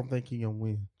why I don't think he gonna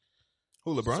win.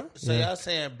 Who, LeBron? So y'all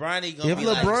saying Bronny gonna be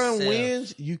LeBron like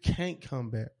wins, you can't come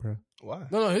back, bro. Why?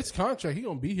 No, his contract, he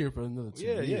gonna be here for another 2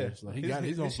 years. Like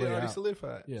he's gonna play already out.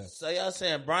 solidified. Yeah. So y'all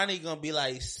saying Bronny gonna be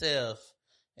like Steph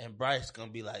and Bryce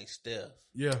gonna be like Steph.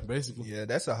 Yeah, basically. Yeah,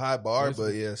 that's a high bar,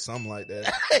 but yeah, something like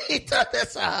that. He thought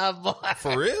that's a high bar.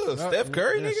 For real? Steph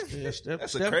Curry, nigga?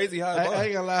 That's a crazy high bar. I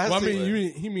ain't gonna lie. Well, I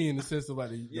mean, he mean in the sense of like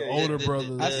the older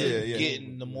brothers.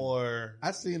 Getting the more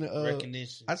I seen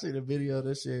recognition. I seen a video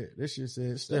that shit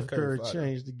said Steph Curry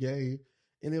changed the game.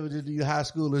 And it was just these high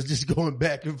schoolers just going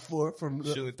back and forth from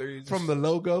the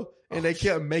logo. And they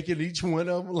kept making each one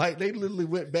of them. Like they literally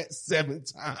went back 7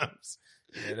 times.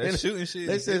 Yeah, that shooting shit.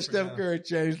 They said Steph Curry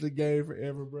changed the game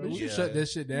forever, bro. We should shut that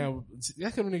shit down. That's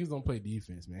because niggas don't play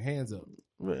defense, man. Hands up.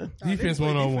 Man. Defense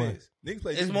 1-on-1.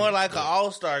 It's more like an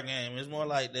all-star game. It's more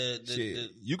like the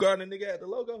you guarding a nigga at the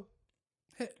logo?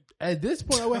 At this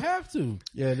point, I would have to.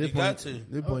 Yeah, at this point,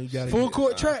 you got to. Full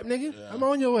court trap, nigga. Yeah. I'm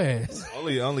on your ass.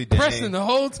 Only Dame. Pressing the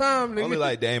whole time, nigga. Only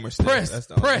like Dame or Steph.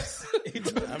 Press.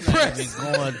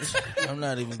 I'm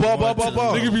not even ball.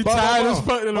 Nigga be tired as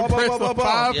fuck and press the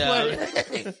 5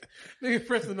 play. Nigga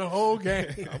pressing the whole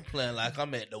game. I'm playing like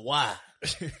I'm at the Y.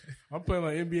 I'm playing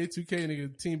like NBA 2K,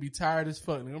 nigga. Team be tired as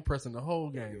fuck, nigga. I'm pressing the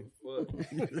whole game.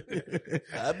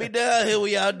 I'll be down here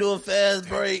when y'all do a fast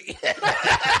break.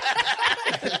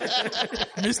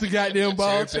 Missed the goddamn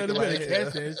ball. Trying to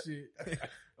catch that shit.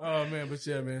 Oh man, but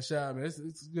yeah, man, shout out, man.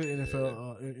 It's good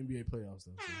NFL, NBA playoffs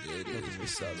though. So. Yeah, it is.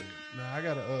 It's solid. Nah, I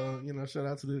gotta, shout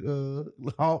out to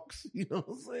the Hawks. You know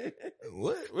what I'm saying?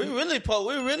 What? We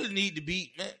really need to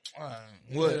beat, man.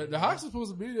 What? The Hawks are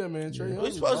supposed to be there, man. Trey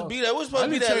We're supposed to be there. We're supposed to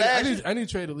be there last year. I need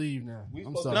Trey to leave now.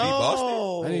 I'm sorry. Beat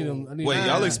Boston? I need him. Wait,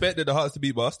 y'all expected the Hawks to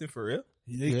beat Boston for real?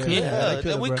 They could have.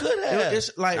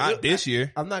 It's like not this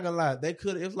year. I'm not gonna lie. They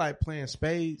could. It's like playing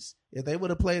spades. If they would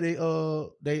have played they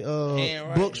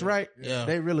books right,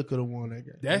 they really could have won that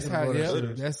game. That's how.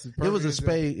 That's it was a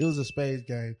spade. It was a spades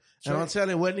game. Trey, and I'm telling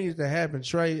you, what needs to happen,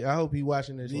 Trey. I hope he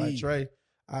watching this. Like Trey,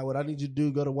 what I need you to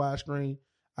do, go to widescreen.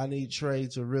 I need Trey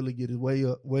to really get his weight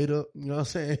up. You know what I'm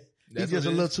saying? He's just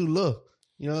a little too low.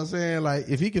 You know what I'm saying? Like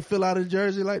if he can fill out his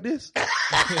jersey like this,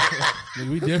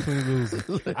 we definitely lose.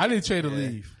 I need Trey to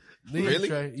leave. Really?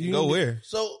 Trey. You go where?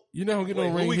 So you not gonna get no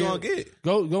ring. Who we here. gonna get?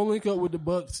 Go link up with the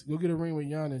Bucks. Go get a ring with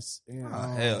Giannis. And,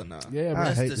 hell no. Yeah,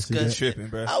 I hate disgusting. Tripping,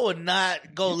 bro. I would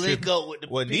not go link up with the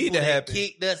people that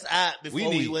kicked us out before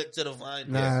we went to the finals.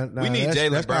 Nah, we need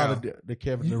Jaylen Brown. The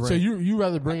Kevin Durant. So you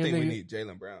rather bring I think a nigga? We need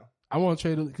Jaylen Brown. I want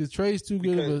Trey because Trey's too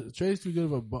good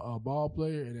of a ball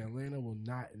player, and Atlanta will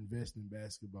not invest in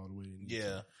basketball the way they need.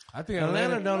 Yeah, I think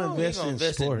Atlanta don't invest in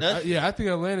sports. I think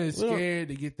Atlanta is scared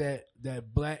to get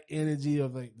that black energy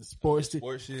of like the sports shit.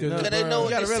 Because they know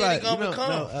what the city gonna become.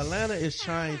 No, Atlanta is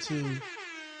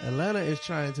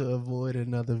trying to avoid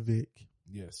another Vic.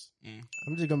 Yes,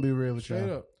 I'm just gonna be real with straight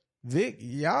y'all. up. Vic,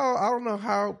 y'all, I don't know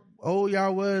how old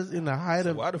y'all was in the height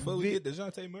of. Why the fuck we get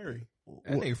DeJounte Murray?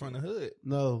 That nigga from the hood.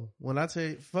 No, when I tell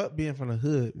you, fuck being from the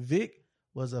hood, Vic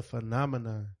was a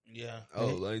phenomenon. Yeah. Oh,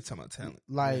 like you talking about talent?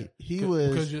 Like he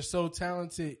was because you're so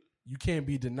talented. you can't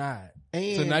be denied.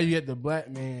 And so now you get the black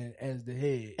man as the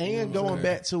head. And going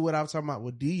back to what I was talking about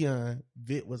with Deion,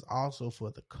 Vic was also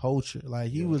for the culture.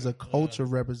 Like he was a culture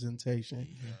representation.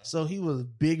 So he was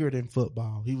bigger than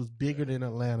football. He was bigger than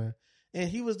Atlanta. And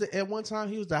he was at one time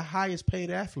he was the highest paid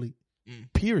athlete.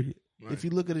 Period. Right. If you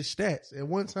look at his stats, at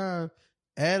one time,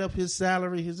 add up his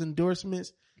salary, his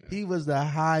endorsements, he was the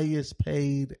highest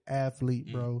paid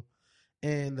athlete, bro.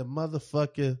 And the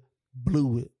motherfucker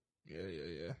blew it.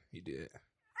 Yeah. He did.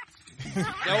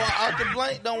 Out the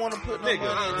blank, don't want to put no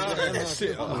money into that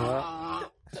shit.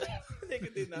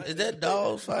 Is that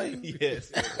dogs fighting?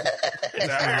 Yes.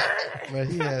 Man,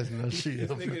 he has no shit.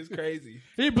 This nigga is crazy.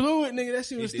 He blew it, nigga. That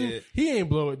shit was stupid. He ain't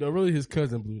blow it though. Really, his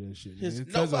cousin blew that shit.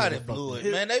 Nobody blew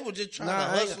it, man. They were just trying to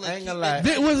hustle. I ain't gonna lie.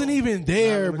 Vic wasn't even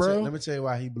there, bro. Let me tell you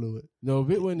why he blew it. No,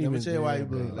 Vic wasn't even there. Let me tell you why he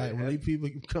blew it. Like when these people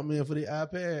come in for the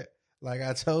iPad, like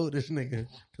I told this nigga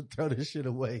to throw this shit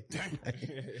away.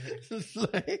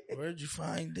 Where'd you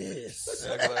find this?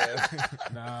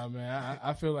 Nah, man.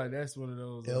 I feel like that's one of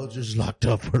those. Eldridge locked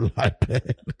up for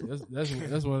iPad.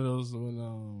 That's one of those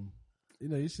when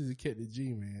you should have kept the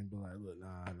G, man. But like, look,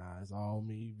 nah, it's all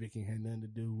me. Vic ain't had nothing to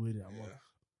do with it. I'm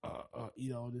gonna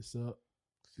eat all this up.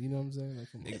 You know what I'm saying?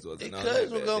 Like, their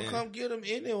cousins were gonna come get him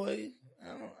anyway.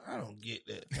 I don't get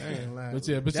that. I ain't lying.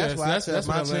 But that's why that's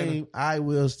my team. I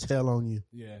will tell on you.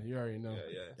 Yeah, you already know.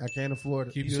 I can't afford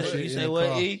it. Keep your shit in say the what,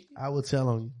 car. E? I will tell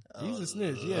on you. He's a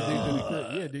snitch.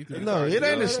 Yeah, no, it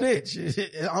ain't a snitch.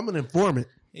 I'm an informant.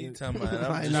 He talking about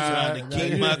I'm just trying to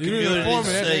keep my community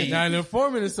safe. Now, an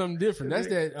informant is something different. That's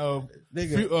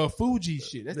that Fuji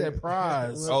shit. That's that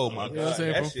prize. Oh my god, you know what I'm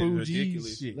saying? that From shit Fuji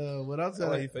ridiculous. shit. No, but I'm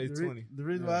telling you, the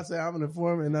reason why I say I'm an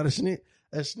informant and not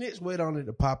a snitch wait on it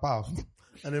to pop off.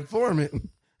 An informant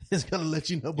is gonna let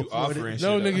you know before it.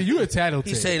 No, nigga, you a tattletale.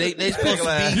 He say they supposed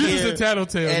to be you here just a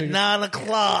tattletale at nigga. 9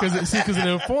 o'clock. Because an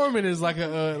informant is like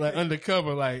a like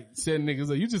undercover, like setting niggas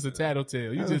up. You just a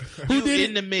tattletale. You just who did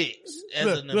in the mix.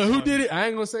 Look, who did it? I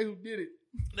ain't gonna say who did it.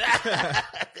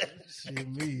 Shit,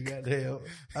 me, goddamn.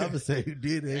 I'm gonna say who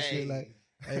did that shit. Like,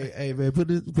 hey, man,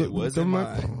 put some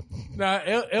mine. Nah,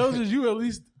 Eldridge, you at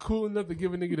least cool enough to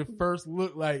give a nigga the first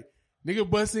look. Like, nigga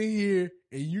bust in here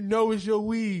and you know it's your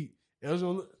weed.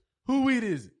 Eldridge, who weed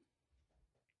is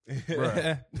it?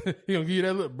 Bruh. He gonna give you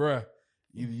that look, bruh.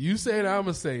 Either you say it or I'm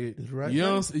gonna say it. Right you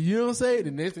don't say it,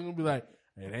 the next thing gonna be like,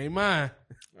 it ain't mine.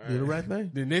 Do the right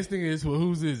thing. The next thing is, well,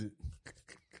 whose is it?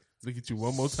 Look at you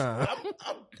one more time.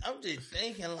 I'm just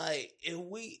thinking, like,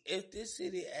 if this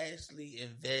city actually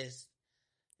invests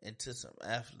into some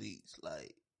athletes,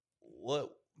 like,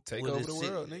 what take would over the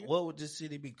world, nigga? What would this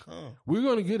city become? We're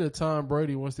gonna get a Tom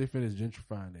Brady once they finish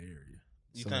gentrifying the area.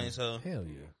 You think so? Hell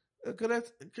yeah.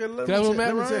 Cause what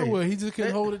Matt Ryan was. He just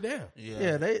couldn't hold it down.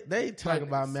 Yeah, they talk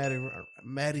about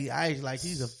Matty Ice like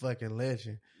he's a fucking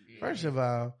legend. First of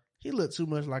all, he looked too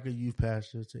much like a youth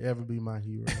pastor to ever be my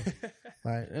hero.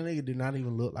 Like, that nigga did not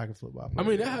even look like a football player. I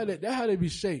mean, that's how they be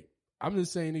shaped. I'm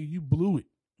just saying, nigga, you blew it.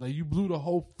 Like, you blew the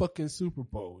whole fucking Super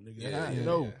Bowl,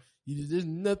 nigga. There's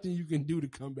nothing you can do to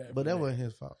come back. But that wasn't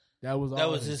his fault. That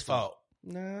was his fault.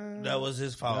 Nah. That was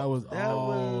his fault. That was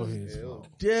all his fault.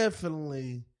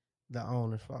 Definitely the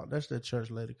owner's fault. That's the church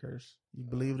lady curse. You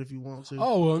believe it if you want to.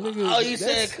 Oh, well, nigga. Oh, you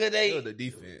said could they? The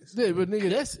defense. Yeah, but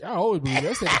nigga, I always believe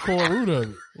that's at the core root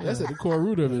of it. That's at the core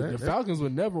root of it. The Falcons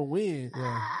would never win.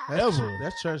 Ever.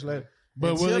 That's church lady.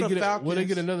 But will they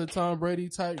get another Tom Brady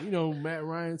type, Matt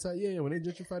Ryan type? Yeah, when they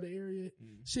gentrify the area,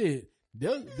 shit,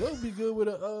 they'll be good with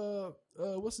a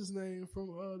what's his name from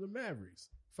the Mavericks.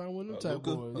 Find one of them type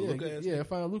boys. Yeah,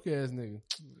 find a Luka ass nigga.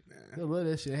 They'll love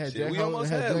that shit. Had Jack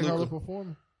Harlow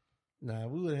performing. Nah,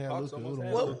 we would have had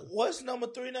Luka. What's number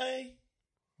 3 name?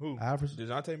 Who? Iverson.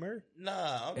 DeJounte Murray?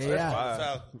 Nah, I'm talking about the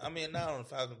Falcons. I mean, not on the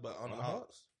Falcons, but on the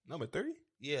Hawks. Number 3?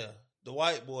 Yeah, the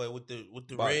white boy with the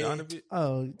red.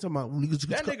 Oh, you talking about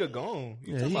that nigga gone?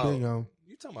 He been gone.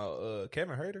 You talking about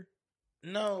Kevin Huerter?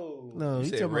 No, you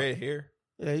said red hair.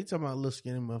 Yeah, he talking about a little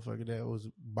skinny motherfucker that was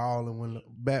balling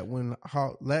when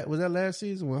Hawks, was that last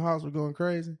season when Hawks were going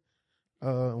crazy?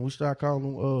 And we started calling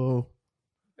him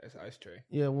that's Ice Tray.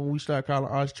 Yeah, when we started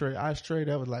calling Ice Tray,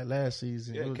 that was like last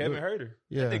season. Yeah, Kevin Huerter.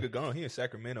 Yeah, that nigga gone. He in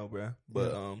Sacramento, bro.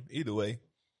 But either way,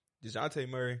 DeJounte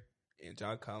Murray and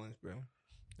John Collins, bro.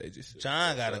 They just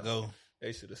John gotta go.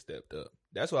 They should have stepped up.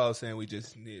 That's why I was saying we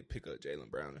just need to pick up Jaylen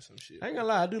Brown or some shit. I ain't gonna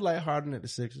lie, I do like Harden at the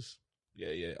Sixers.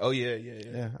 Yeah. Oh yeah.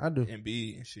 Yeah, I do.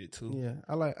 Embiid and shit too. Yeah,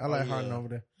 I like Harden over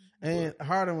there. And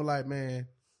Harden was like, man,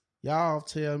 y'all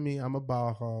tell me I'm a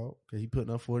ball hog because he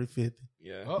putting up 40-50.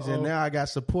 Yeah. He said, now I got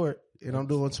support and I'm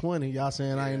doing 20. Y'all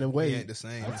saying I ain't the way. Ain't the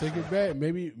same. I take it back.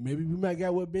 Maybe we might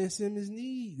got what Ben Simmons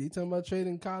need. They talking about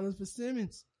trading Collins for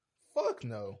Simmons. Fuck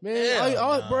no. Man,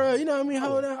 bro, you know what I mean?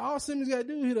 All Simmons got to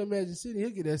do is hit up Magic City. He'll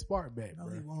get that spark back, bro.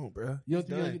 No, he won't, bro. You don't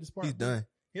think he'll get the spark He's done.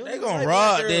 They gonna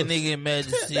rob that nigga in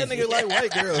Magic City. That nigga like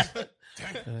white girls.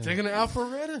 Taking the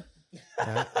Alpharetta.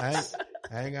 I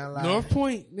ain't gonna lie. North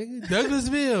Point, nigga.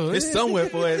 Douglasville. It's somewhere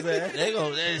for his ass.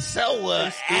 It's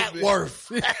somewhere at Worth.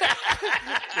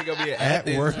 They gonna be at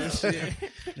Worth.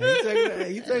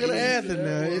 He taking the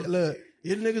Athens now. Look,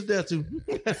 his niggas there too.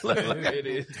 It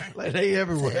is. Like they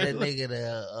everywhere. That nigga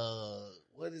there,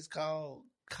 what is called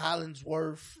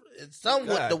Collinsworth. It's something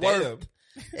with the Worth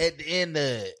at the end of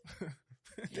it.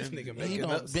 This nigga making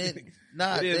up. It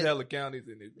Nah, is hella counties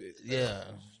in this bitch. Yeah.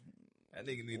 That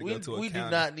nigga need to go to a We county.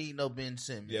 do not need no Ben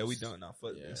Simmons. Yeah, we don't. Nah,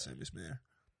 fuck Ben Simmons, man.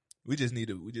 We just need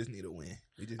a win.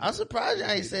 I'm surprised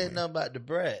I ain't saying nothing about the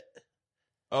Brat.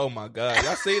 Oh my God.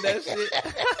 Y'all see that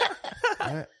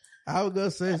shit? I was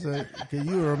gonna say something because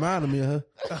you reminded me of her.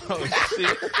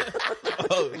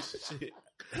 Oh shit.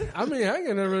 I mean, I ain't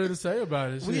got nothing really to say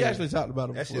about it. We actually talked about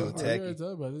it That before. shit was tacky. I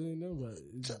talked about it. I didn't know about it.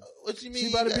 What you mean? She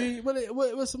about to be,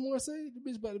 what some more say? The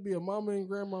bitch about to be a mama and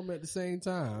grandmama at the same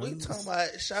time. We talking about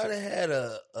Shawty had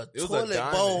a was toilet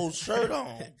a bowl diamond. shirt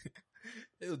on.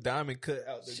 It was diamond cut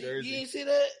out the jersey. You ain't see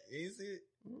that? You ain't see it?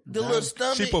 The little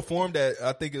stomach. She performed at,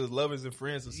 I think it was Lovers and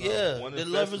Friends or something. Yeah, One of the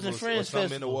them Lovers and festivals Friends or something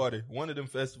festival. in the water. One of them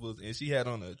festivals, and she had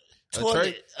on a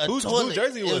Toilet, tray. Whose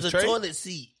jersey it was a Trey? toilet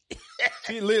seat.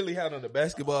 She literally had on the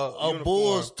basketball uniform,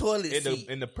 Bull's toilet and seat.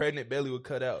 and the pregnant belly was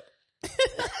cut out.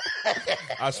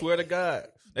 I swear to God.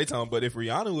 They talking, but if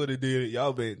Rihanna would have did it,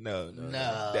 y'all bet no.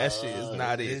 That shit is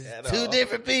not it. It's at two all.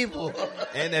 different people.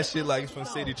 And that shit like it's from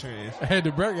City Trends. I had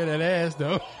to break that ass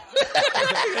though.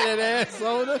 That ass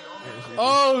on her.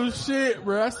 Oh shit,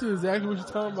 bro! I see exactly what you're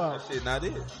talking about. That shit not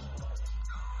it.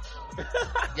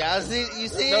 Y'all see? You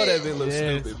see? I know that bitch look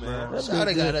Yes, stupid, man.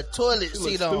 Shawty got a toilet She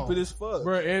seat look on. stupid as fuck.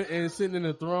 Bro, and sitting in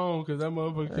the throne because that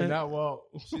motherfucker cannot walk.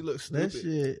 She looks That stupid.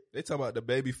 shit. They talking about the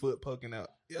baby foot poking out.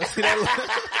 Y'all see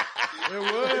that? It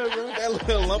was, bro. That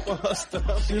little lump on her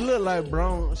stomach. She look like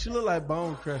bone. She look like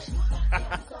bone crusher.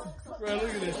 Bro, look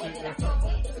at this shit, bro.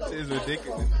 That shit is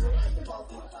ridiculous.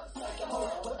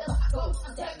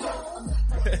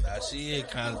 She is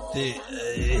kind of thick.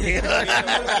 Yeah.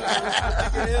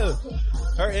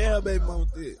 Her and her baby mama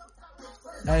thick.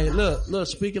 Hey, look.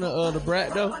 Speaking of the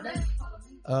Brat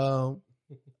though,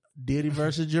 Diddy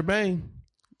versus Jermaine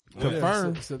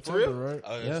confirmed. September, right?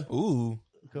 Oh, Yeah, Ooh.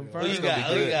 confirmed. Who you got?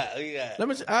 Let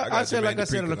me. I I said Jermaine like I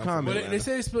said in the Dupri, comment. But they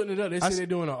say they're splitting it up. They I say they're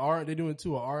doing they're doing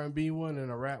two, an R&B one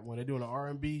and a rap one. They're doing an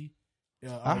R&B.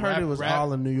 I heard it was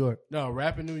all in New York. No,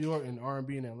 rap in New York and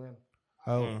R&B in Atlanta.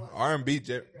 Oh, R&B,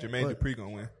 Jermaine Dupri gonna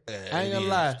win. I ain't gonna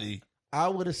lie. I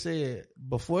would have said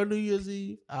before New Year's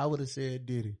Eve. I would have said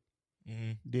Diddy.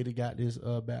 Mm-hmm. Diddy got this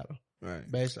battle. Right.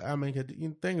 Basically, I mean, 'cause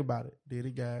you think about it. Diddy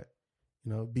got,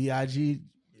 B.I.G.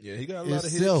 Yeah, he got a lot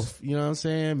of itself. hits. You know what I'm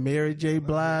saying? Mary J.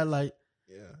 Blige, like.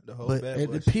 Yeah, the whole But bad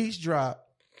at the boy shit. peace drop,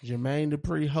 Jermaine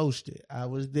Dupri hosted. I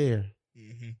was there.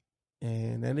 Mhm.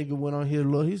 And that nigga went on here,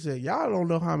 look, he said, y'all don't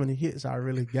know how many hits I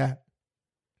really got.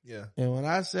 Yeah. And when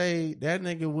I say that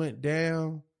nigga went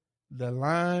down the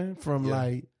line from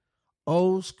like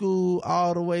old school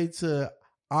all the way to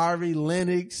Ari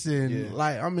Lennox and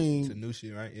To new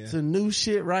shit, right? Yeah. to new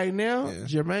shit right now, Yeah.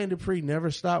 Jermaine Dupri never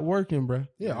stopped working, bro.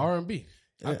 Yeah, R&B.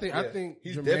 I think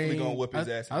He's Jermaine, definitely gonna whip his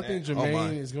ass in I think that. Oh, Jermaine my.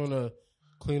 is gonna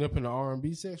clean up in the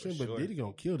R&B section, For but sure. Diddy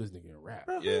gonna kill this nigga in rap.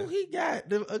 Bro, Yeah. who he got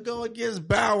to go against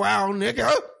Bow Wow,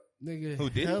 nigga? Nigga, Who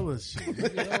did? hella shit.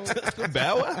 Nigga,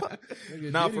 Bow Wow?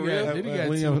 nigga, Nah, Diddy for got- real. Diddy got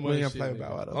We too ain't much gonna shit, play nigga.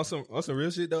 Bow Wow though. On some real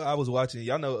shit though, I was watching.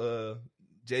 Y'all know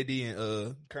JD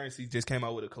and Currency just came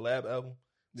out with a collab album.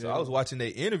 So Yeah. I was watching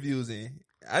their interviews, and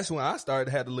that's when I started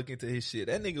had to look into his shit.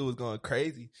 That nigga was going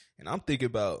crazy, and I'm thinking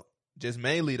about just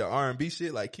mainly the R&B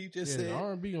shit, like Keith just Yeah, the said.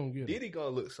 R&B gonna get it. Diddy gonna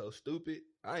look so stupid.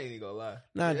 I ain't even gonna lie.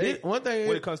 Now, Yeah, one thing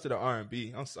when it comes to the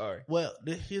R&B, I'm sorry. well,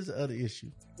 here's the other issue.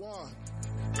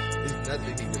 There's nothing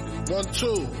he can do. 1,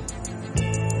 2.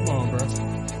 Come on, bro.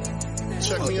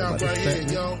 Check me out right here,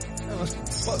 yo.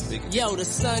 Fuck nigga. Yo, the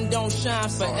sun don't shine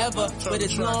forever, but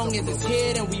as long as it's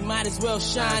here, then we might as well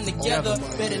shine together.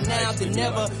 Better now than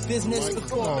never. Business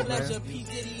before pleasure. P.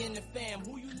 Diddy and the fam.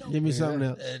 Who you know? Give me something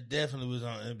else. That definitely was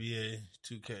on NBA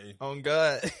 2K. On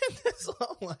God. So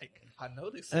I'm like, I know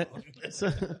this song.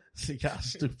 See, y'all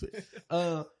stupid.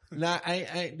 Here's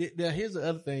the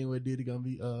other thing where Diddy gonna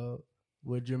be,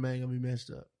 where Jermaine gonna be messed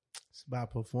up. It's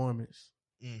about performance.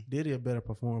 Diddy a better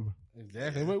performer.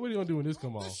 Exactly. What are you gonna do when this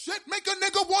come on? Shit make a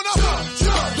nigga wanna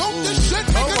Don't this shit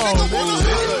make a nigga wanna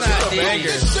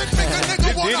This shit make a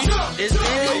nigga wanna It's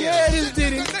Diddy. Yeah, it is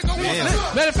Diddy.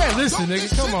 Matter of fact, listen, nigga,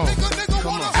 come on.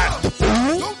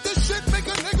 Don't this shit make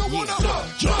a nigga wanna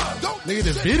Nigga,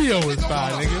 the video is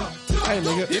fire, nigga. Hey,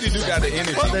 nigga. Diddy do got the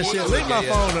energy. Fuck that shit. Link my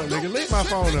phone up, nigga. Link my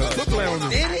phone up. Quit playing with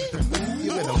me.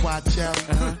 You better watch out.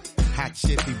 Hot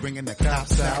shit be bringing the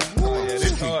cops out. Yeah,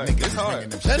 this hard. This hard.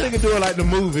 That nigga do it like the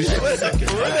movie. What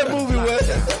that movie was?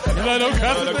 You like no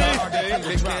Constantine?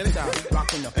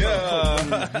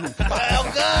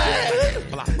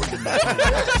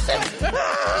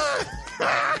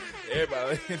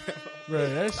 Everybody. Bro,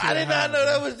 that shit I did not know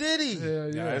that was Diddy.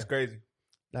 Hell yeah. That's crazy.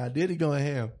 Nah, Diddy going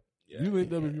ham. You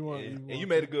linked up if you want. And you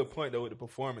made a good point though with the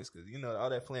performance because you know all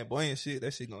that flamboyant shit,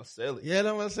 that shit gonna sell it. Yeah,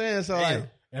 that's what I'm saying. So like,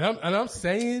 I'm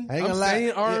saying I ain't gonna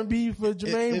lie. R&B for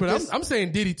Jermaine, but I'm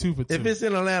saying Diddy 2 for 2. If it's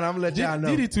in Atlanta, I'm gonna let y'all know.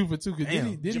 Diddy 2 for 2 because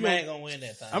Diddy Jermaine gonna win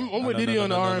that time. I'm with Diddy on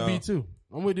the R&B too.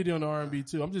 I'm with Diddy on the R&B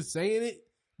too. I'm just saying it,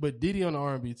 but Diddy on the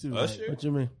R&B too. Usher? What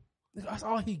you mean? That's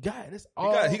all he got. That's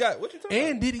all He got what you talking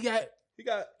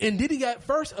about? And Diddy got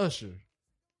first Usher.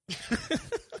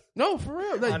 No, for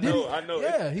real. Like, I know.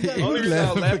 Yeah, he got only reason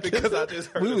I laughed because I just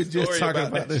heard we were just talking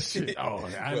about this shit. Oh,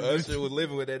 Usher was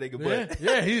living with that nigga, but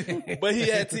but he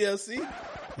had TLC.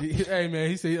 Hey man,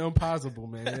 he said impossible,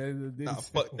 man. Nah,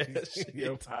 fuck that shit.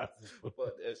 Impossible.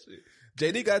 Fuck that shit.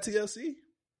 JD got TLC.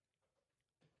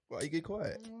 Why you get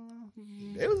quiet?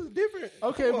 It was different.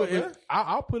 Okay, but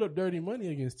I'll put up Dirty Money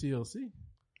against TLC.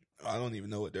 I don't even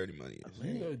know what Dirty Money is.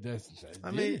 You know, I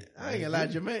mean, I ain't gonna lie.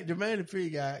 Jermaine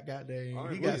Dupri got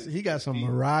he got some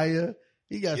Mariah.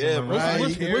 He got some Mariah.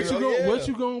 What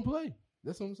you gonna play?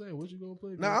 That's what I'm saying. What you gonna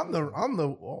play? Now I'm the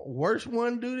worst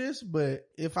one to do this, but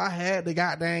if I had the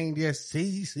goddamn just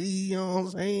see, you know what I'm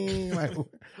saying? Like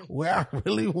where I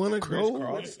really want to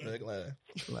go.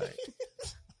 Like,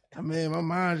 I mean, my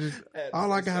mind just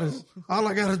all I got is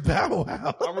Bow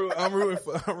Wow. I'm rooting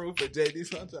for JD.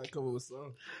 So I'm trying to come up with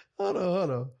something. Hold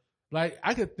on. Like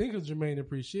I could think of Jermaine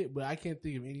Dupri shit, but I can't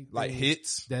think of anything like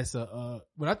hits. That's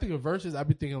when I think of verses, I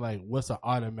be thinking like, what's an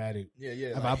automatic? Yeah.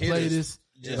 If like I play this,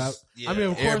 I mean,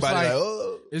 of course, like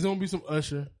it's gonna be some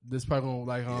Usher. This probably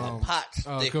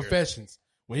gonna Confessions.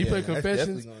 When he played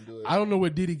Confessions, I don't know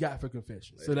what Diddy got for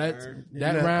Confessions. So that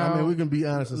round, I mean, we can be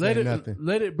honest and say nothing.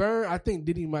 Let It Burn. I think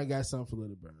Diddy might got something for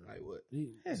Let It Burn. Like what?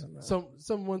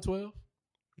 Some 112.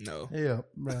 No. Yeah.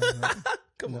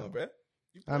 Come on, bro.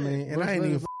 I mean, and I ain't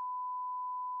even.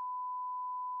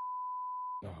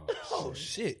 Oh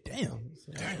shit! Damn.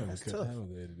 That's tough.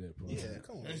 Yeah,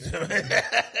 come on.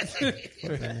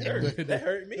 That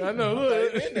hurt me. I know.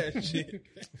 Look, in that shit.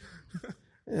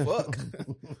 Fuck.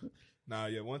 Nah,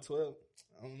 112.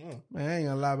 I don't know. Man, I ain't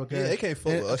gonna lie because they can't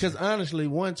fuck with us. Because honestly,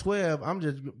 112, I'm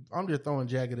just throwing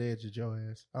Jagged Edge at your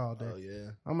ass all day. Oh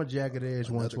yeah, I'm a Jagged Edge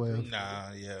 112.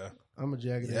 Nah, yeah, I'm a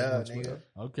Jagged Edge 112.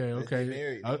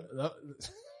 Okay.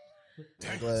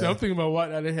 So I'm thinking about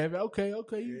what I didn't have. Okay.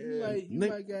 You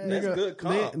might got that's good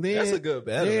comp. That's a good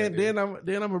battle. Then I'm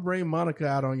gonna bring Monica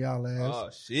out on y'all ass. Oh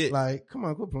shit! Like, come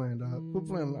on, quit playing, dog. Quit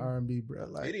playing R&B, bro.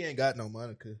 Like, Diddy ain't got no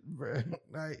Monica, bro.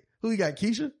 Like, who you got?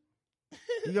 Keisha?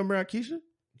 You gonna bring out Keisha?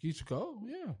 Keisha Cole,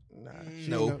 yeah. Nah,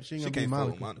 she can't be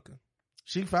Monica.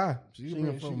 She fine. She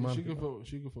can fuck with Monica.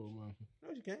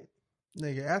 No, she can't.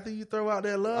 Nigga, after you throw out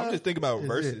that love, I'm just thinking about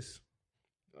verses.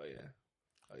 Oh yeah.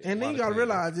 And then you gotta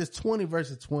realize it's 20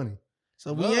 versus 20.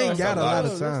 So we ain't got a lot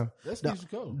of time. That's Keisha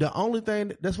Cole. The only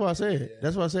thing, that's what I said. Yeah.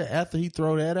 That's what I said. After he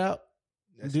throw that out,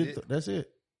 that's it.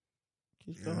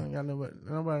 Keisha Cole ain't got nobody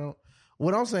don't.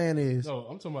 What I'm saying is, no,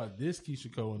 I'm talking about this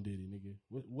Keisha Cole and Diddy, nigga.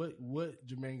 What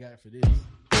Jermaine got for this?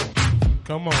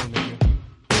 Come on, nigga.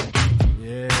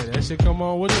 Yeah, that shit come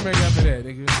on. What Jermaine got for that,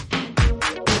 nigga?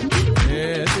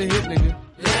 Yeah, that's a hit, nigga.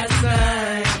 Last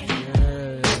night.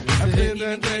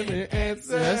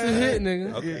 That's a hit,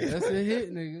 nigga. Okay. That's a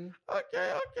hit, nigga.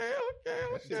 Okay.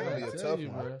 That's gonna be a tough one.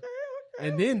 Bro.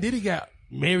 And then Diddy got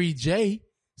Mary J.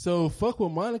 So fuck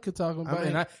what Monica talking about,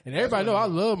 and everybody know I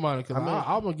love Monica.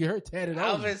 I'm gonna get her tatted out.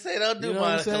 I was gonna say don't do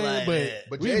Monica like that.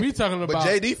 But we talking about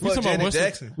JD fuck Janet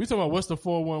Jackson. We talking about what's the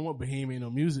 411, but he ain't made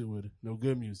no music with it, no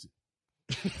good music.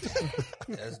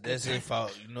 That's his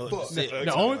fault. You know.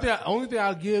 The only thing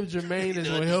I'll give Jermaine is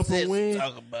gonna help him win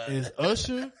is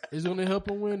Usher is gonna help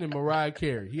him win, and Mariah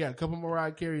Carey. He got a couple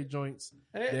Mariah Carey joints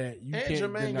that you can't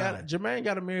deny. Jermaine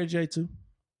got a Mary J too.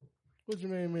 What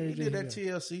Jermaine Mary J? He did that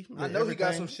TLC. I know he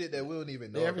got some shit that we don't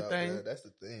even know everything. About, that's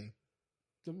the thing.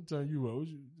 I'm telling you what.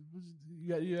 You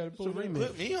got to put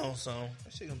me on some.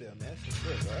 That shit gonna be a master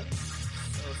shit, right?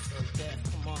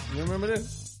 Come on. You remember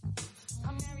this?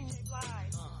 I'm Mary J.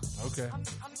 Blige. Okay. I'm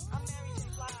Mary J.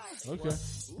 Blige. Okay.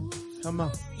 Come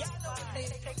on.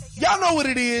 Y'all know what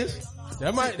it is.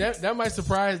 That might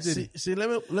surprise Diddy. See, let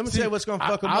me tell you what's gonna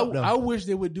fuck him up though. I wish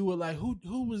they would do it like who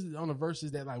was on the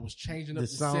verses that like was changing up the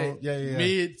song, set. yeah.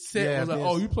 Mid set Yeah, was like, yes.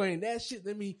 oh, you playing that shit?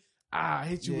 Let me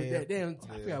hit you with that. Damn,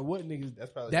 I forgot what niggas.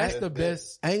 That's the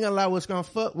best. I ain't gonna lie. What's gonna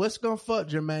fuck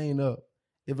Jermaine up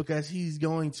is because he's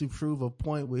going to prove a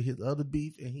point with his other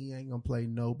beef, and he ain't gonna play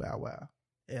no Bow Wow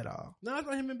at all. No, I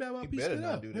thought him and Bow Wow pieced it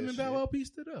up. Him and Bow Wow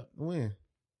pieced it up. When?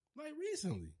 Like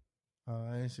recently.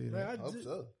 I ain't see that.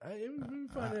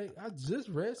 I just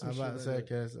read some I'm shit. about to say, like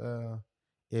that. cause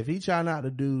if he try not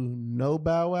to do no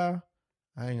Bow Wow,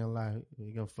 I ain't gonna lie,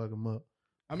 we gonna fuck him up.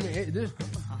 I mean, this.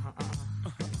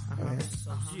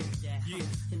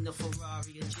 In the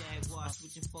Ferrari or Jaguar,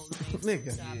 switching 4 lanes.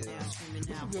 Nigga.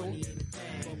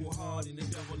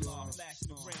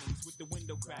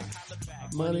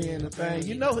 Money and the thing.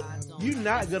 You know, you're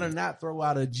not gonna not throw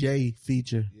out a Jay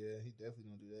feature. Yeah, he definitely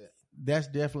gonna do that. That's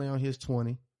definitely on his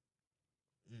 20.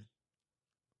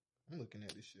 I'm looking at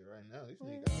this shit right now. This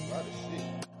nigga got a lot of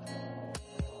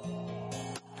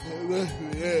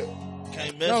shit.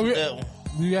 Can't mess with that one.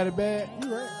 You got it bad?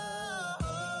 You right.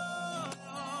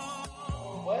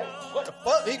 What the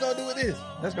fuck he gonna do with this?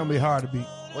 That's gonna be hard to beat.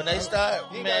 When they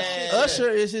start, man. Usher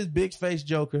is his big face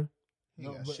Joker.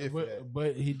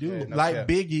 But he do. Yeah, no like cap.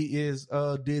 Biggie is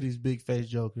Diddy's big face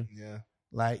Joker. Yeah.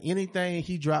 Like anything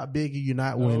he drop Biggie, you're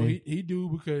not No, winning. he do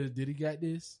because Diddy got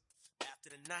this.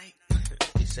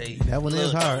 Say, that one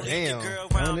is hard. Damn.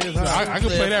 That one is hard. I can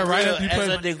play that right after you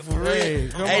play.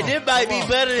 Hey, this might be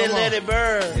better than Let It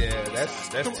Burn. Yeah, that's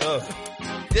tough.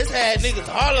 This had niggas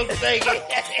Harlem shaking.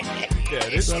 Yeah,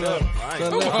 this is tough.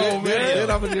 Then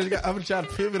I'm gonna try to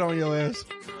pivot on your ass.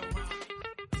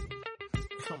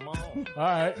 Come on. All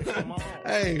right. Come on.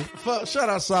 Hey, shout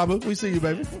out Saba. We see you,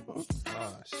 baby. Oh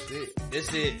shit.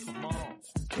 This it. Come on.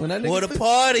 When that Where nigga the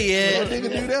party at? When that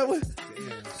nigga do that one.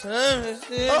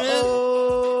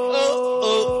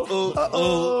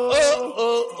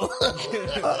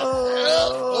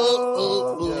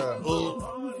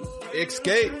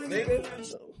 Escape, nigga.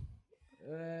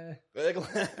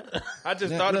 I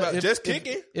just thought about just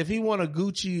kicking. If he want a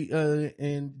Gucci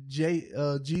and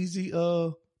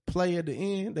Jeezy play at the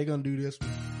end, they gonna do this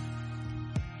one.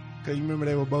 Cause you remember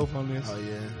they were both on this. Oh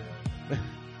yeah.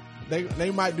 They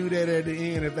might do that at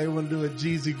the end if they want to do a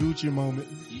Jeezy Gucci moment.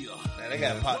 Man, they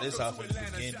gotta pop this off in the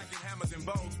beginning.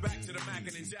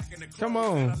 Come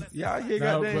on, y'all hear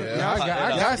goddamn.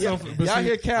 I got some. Y'all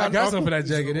hear Cal? I got some for that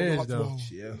jagged edge though.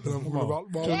 Yeah. Come on.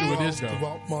 What you do with this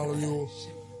though?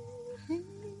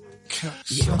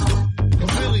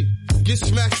 Really, get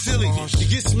smacked silly. You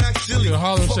get smacked silly. Yo,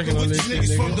 Harlem shaking on this shit,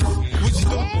 nigga. What you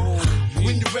doing?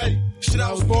 When you ready? Shit,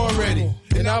 I was born ready,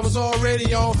 and I was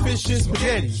already on fish and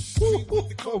spaghetti.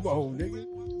 Come on, nigga.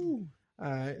 All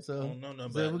right, so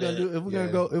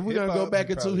if we're gonna go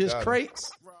back into his crates.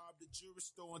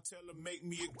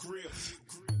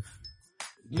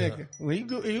 Nigga,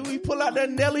 when he pull out that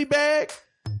Nelly bag,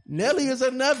 Nelly is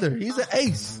another. He's an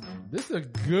ace. This is a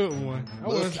good one. I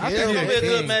think it's gonna be a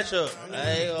good matchup.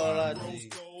 I ain't gonna lie to you.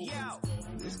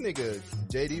 This nigga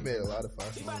JD made a lot of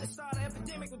fire songs.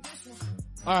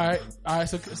 All right.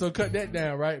 So cut that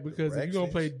down, right? Because if you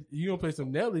gonna play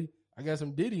some Nelly, I got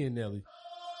some Diddy and Nelly.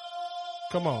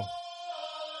 Come on.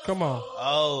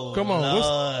 Oh, come on.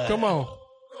 Lord.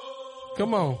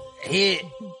 Come on. Hit.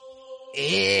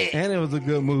 And it was a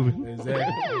good movie. Exactly.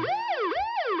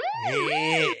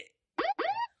 Hit.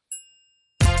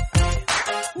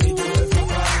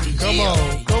 Come on.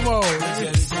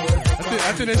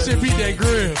 I think that shit beat that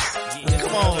grill.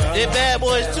 Come on. They bad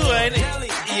boys too, ain't it?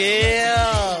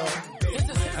 Yeah.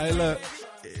 Hey, look.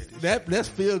 That's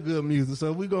feel good music.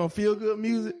 So we gonna feel good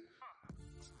music.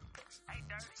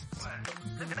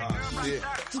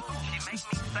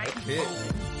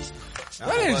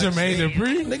 That ain't Jermaine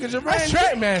Dupri. Nigga, Jermaine. That's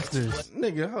Trackmasters.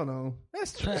 Nigga, hold on.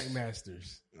 That's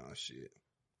Trackmasters. Oh shit.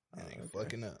 That nigga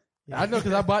fucking up. I know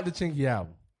because I bought the Chingy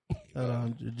album.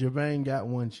 Jermaine got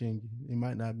one Chingy. It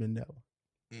might not have been that one.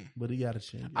 But he got a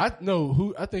Chingy. I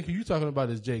think who you talking about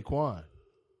is Jaquan.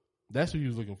 That's who you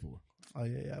was looking for. Oh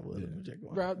yeah, I was looking for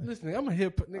Jaquan. Bro, listen, I'm a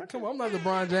nigga, come on, I'm not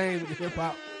LeBron James with the hip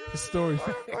hop story.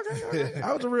 Okay.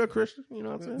 I was a real Christian, you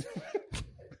know what I'm saying?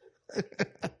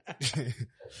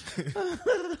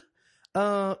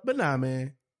 But nah,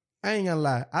 man, I ain't gonna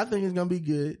lie. I think it's gonna be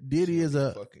good. Diddy is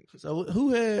a so who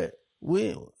had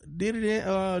Diddy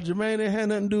and Jermaine didn't have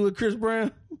nothing to do with Chris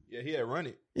Brown. Yeah, he had Run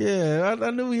It. Yeah,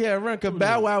 I knew he had Run because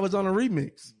Bow Wow was on a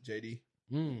remix. JD.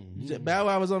 Bow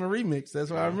Wow was on a remix.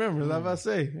 That's what I remember. Like I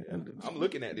say, I'm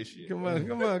looking at this shit. Come on.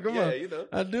 Yeah, you know.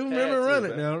 I do remember Run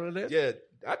It now. Yeah,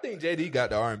 I think JD got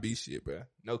the R&B shit, bro.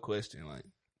 No question. Like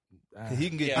he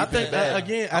can get. I think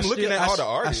again. I'm looking at all the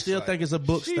artists. I still like, think it's a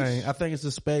Books thing. I think it's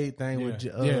a Spade thing. With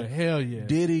hell yeah.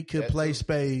 Diddy could play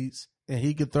spades and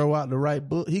he could throw out the right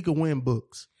book. He could win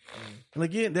books. And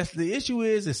again, that's the issue.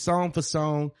 Is it's song for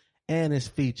song and it's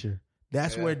feature.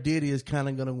 That's where Diddy is kind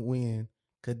of gonna win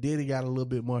because Diddy got a little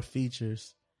bit more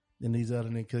features than these other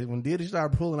niggas. Because when Diddy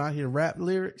started pulling out his rap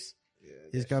lyrics,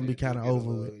 it's gonna be kind of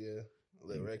over with.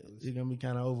 It's gonna be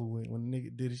kind of over with when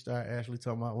nigga Diddy start actually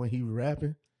talking about when he was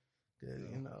rapping.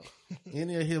 You know,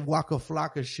 any of his Waka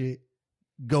Flocka shit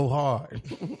go hard.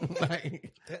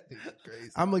 Like, that nigga's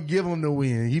crazy. I'm gonna give him the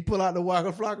win. He pull out the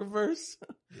Waka Flocka verse.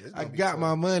 I got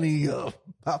my money up.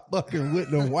 I fucking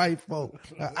with the white folk.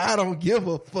 I don't give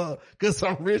a fuck because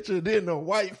I'm richer than the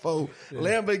white folk.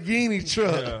 Lamborghini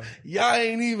truck. Y'all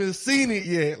ain't even seen it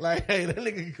yet. Like, hey, that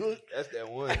nigga good. That's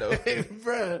that one though. Hey,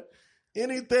 bruh,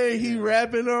 anything he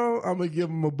rapping on, I'm gonna give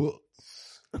him a book.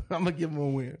 I'm gonna give him a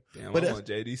win. Damn, but I'm on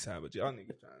JD side, but y'all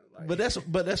niggas trying to like.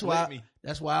 But that's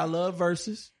why I love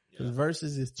Versus. Because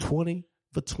Versus is 20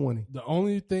 for 20. The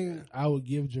only thing I would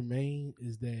give Jermaine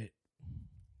is that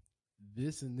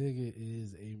this nigga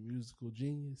is a musical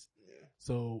genius. Yeah.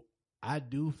 So I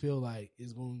do feel like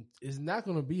it's not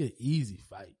gonna be an easy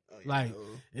fight.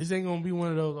 This ain't gonna be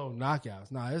one of those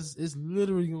knockouts. Nah, it's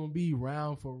literally gonna be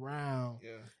round for round.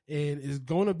 Yeah. And it's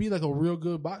gonna be like a real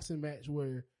good boxing match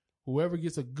where whoever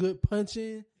gets a good punch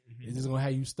in is just gonna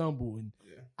have you stumble. And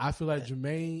I feel like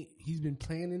Jermaine, he's been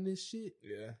planning this shit.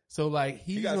 Yeah. So like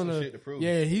he's got gonna, some shit to prove.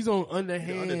 yeah, he's on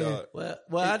underhand. Well,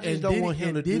 I just don't want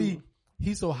him to do.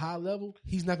 He's so high level,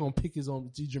 he's not gonna pick his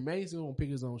own. See, Jermaine's gonna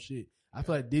pick his own shit. I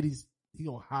feel like he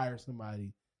gonna hire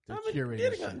somebody to curate.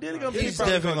 He's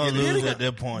definitely gonna lose at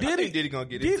that point. Diddy gonna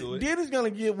get into it. Diddy's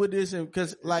gonna get with this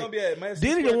because like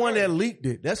Diddy the one that leaked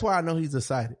it. That's why I know he's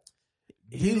excited.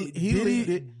 He leaked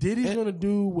it. Diddy's gonna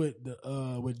do what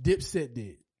Dipset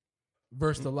did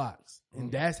versus the Locks,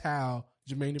 and that's how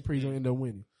Jermaine Dupri's gonna end up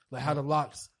winning. Like how the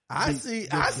Locks. I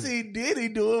see Diddy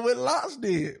doing what Locks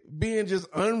did, being just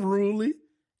unruly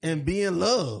and being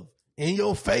loved in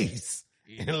your face,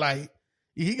 and like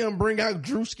he gonna bring out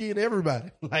Drewski and everybody.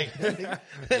 Like that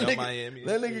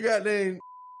nigga got named.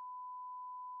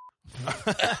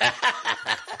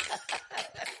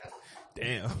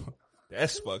 Damn,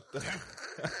 that's fucked up.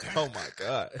 Oh my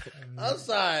god. I'm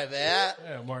sorry, man.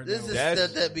 Yeah, Martin, this is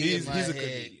stuff that be in my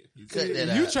head.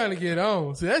 Comedian. You trying to get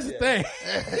on? See, that's the thing.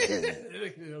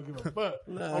 Don't give a fuck.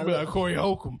 I'm be like Corey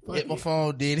Holcomb. Hit my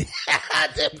phone, Diddy.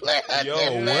 Yo,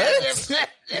 what?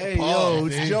 Hey, yo,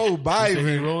 it's Joe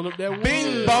Biden. Roll up that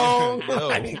Bing bong.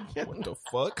 Yo, what the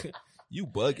fuck? You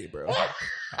bugging, bro.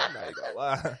 I'm not even gonna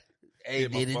lie. Hey,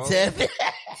 Diddy, tap it.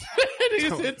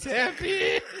 Nigga said tap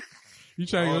it. You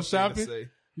trying to go shopping?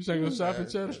 You trying to go shopping,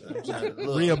 Cheddar?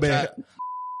 Real bad.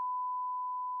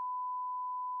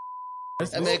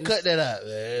 I mean, cut that out,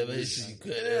 man. Make sure you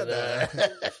cut that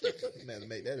out. Man,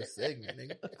 make that a segment,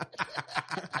 nigga.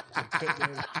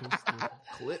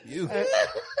 Clip you.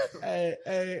 Hey,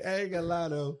 I ain't gonna lie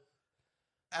though.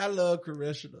 I love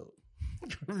Caresha though.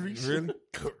 Really?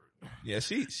 Yeah,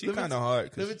 she kind of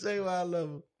hard. Let me tell you why I love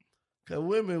her. Cause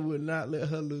women would not let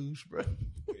her lose, bro.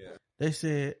 Yeah. They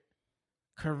said,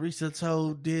 Carissa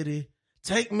told Diddy,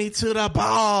 take me to the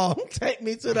ball. Take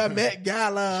me to the Met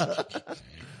Gala.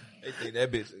 They think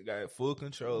that bitch got full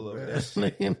control over that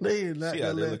shit. She out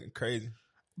there looking crazy.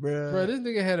 Bro, this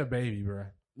nigga had a baby, bro.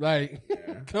 Like,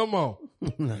 come on.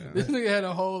 This nigga had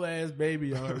a whole ass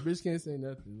baby on her. Bitch can't say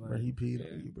nothing. Like, bro, he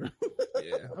peed on you, bro.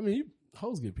 Yeah. I mean,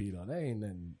 hoes get peed on. That ain't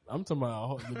nothing. I'm talking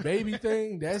about the baby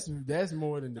thing. That's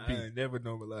more than the pee. I ain't never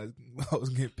normalized hoes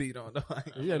get peed on.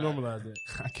 Yeah, normalize that.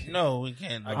 No, we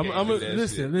can't.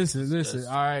 Listen.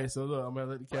 All right, so look, I'm gonna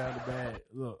let the cat out of the bag.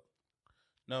 Look.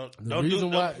 No,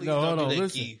 hold on.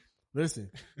 Listen.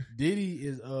 Diddy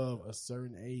is of a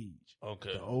certain age.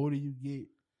 Okay. The older you get,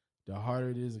 the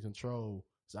harder it is to control.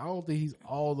 So I don't think he's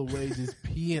all the way just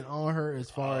peeing on her as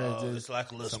far as just. It's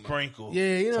like a little sprinkle.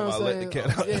 Yeah, you know what I'm saying? Let the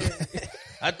cat out. Yeah.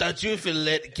 I thought you finna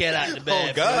let the cat out the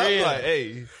bag. Oh God! I'm like,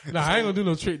 hey. Nah, I ain't gonna do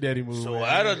no Trick Daddy move. So man.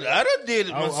 I done did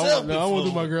it myself. I won't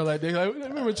do my girl like that. Like,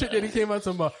 remember Trick Daddy came out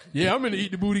talking about, yeah, I'm in the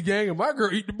Eat the Booty gang, and my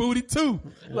girl eat the booty too.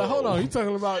 Like, hold on, you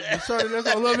talking about the shorty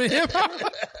that's on Love and Hip Hop?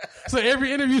 So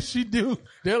every interview she do,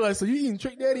 they're like, so you eating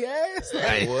Trick Daddy ass?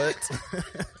 Like, what?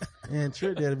 Man,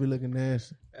 Trick Daddy be looking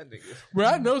nasty. Bro,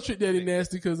 I know Trick Daddy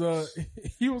nasty because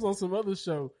he was on some other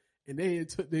show and they had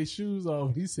took their shoes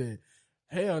off. He said,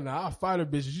 Hell no, I'll fight a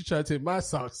bitch if you try to take my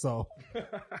socks off.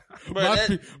 Bro,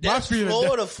 that's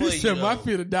Florida for you. Said my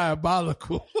feet are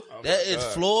diabolical. That is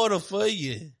Florida for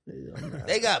you.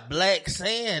 They got black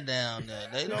sand down there.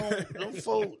 They don't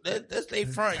folk. That's their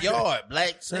front yard.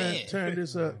 Black sand. Turn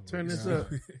this up.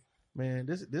 Man,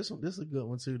 this is a good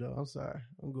one too though. I'm sorry.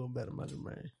 I'm going back to my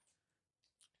Jermaine.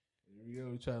 Here we go.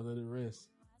 We try to let it rest.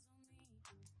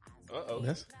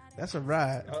 That's a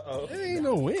ride. It ain't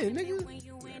no win, nigga.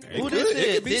 Who this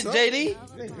is? This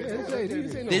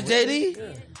JD? This JD?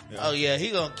 Yeah. Oh yeah,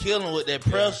 he gonna kill him with that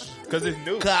pressure. Cause it's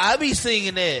new. Cause I be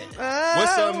singing that.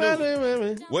 What's something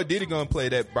new? What Diddy gonna play?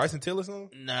 That Bryson Tiller song?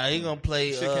 Nah, he gonna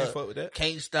play Shit can't fuck with that.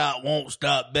 Can't Stop, Won't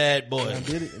Stop, Bad Boy.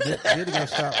 Diddy gonna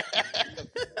stop.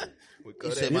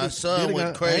 He said my son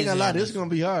went crazy. I ain't gonna lie, this is gonna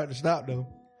be hard to stop though.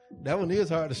 That one is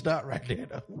hard to stop right there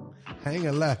though. I ain't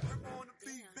gonna lie.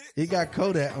 He got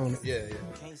Kodak on it. Yeah.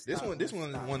 This one is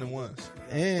one and ones.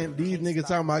 And these niggas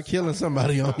talking about killing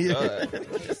somebody on here. And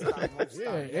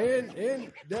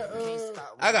that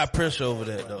I got pressure over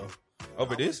that though.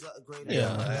 Over this?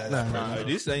 Yeah. Nah,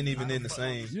 this ain't even in the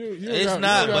same. It's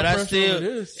not, but I still.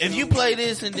 If you play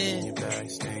this and then,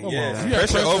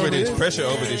 pressure over this. Pressure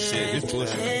over this shit. This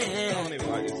bullshit. I don't even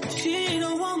like this.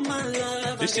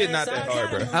 This shit not that hard,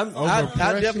 bro.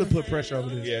 I definitely put pressure over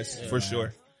this. Yes, for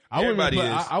sure. I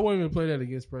wouldn't even play that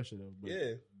against pressure though. But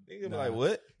Yeah. Nigga be like,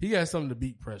 what? He got something to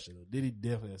beat pressure though. Diddy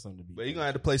definitely has something to beat. But he gonna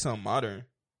have to play something modern.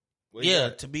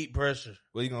 to beat pressure.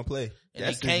 What you gonna play? And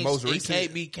That's he the most can't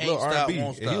recent. be Can't little Stop, R&B.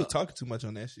 Won't And he was Stop. talking too much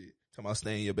on that shit. Talking about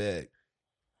stay in your bag.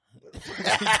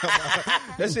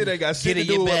 That shit ain't got shit to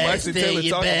do with what Bryson Tiller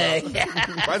talking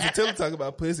about. Bryson Tiller talking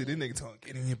about pussy. This nigga talking,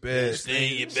 get in your bag. Stay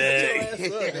in your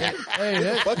bag.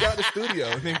 Hey, fuck out the studio,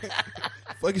 nigga.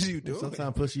 Fuck is you doing?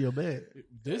 Sometimes push your bed.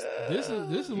 This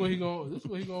is what he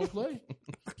gonna play.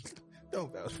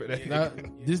 Don't vouch for that. Now,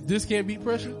 this can't beat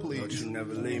pressure. Please. Don't you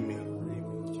never leave me.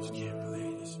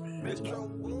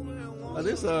 Oh,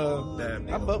 this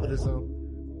I fuck with this song.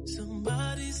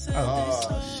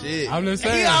 Oh shit! I'm just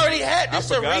saying. He already had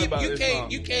this. I forgot about You this can't.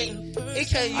 song. You can't. He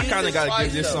can't use I kind of this gotta twice,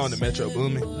 give this though. song to Metro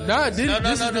Boomin. Nah, this is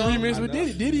the no. remix with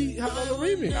Diddy. Diddy hop on the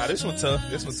remix. Nah, this one tough.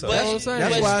 This one tough. That's what I'm saying.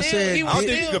 That's But why I still, said. he was I don't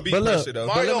think you could beat But look, pressure though.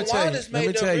 but Mario let me tell you. Waters Let me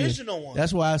made the tell you. original one.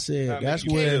 That's why I said. Nah, That's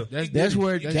you where. can't. That's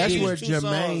where. You That's can't where use two songs.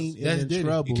 Jermaine That's is in Diddy.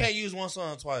 trouble. You can't use one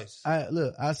song twice.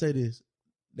 I say this.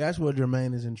 That's where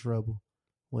Jermaine is in trouble.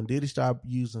 When Diddy start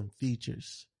using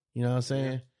features. You know what I'm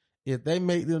saying? If they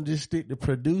make them just stick to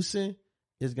producing,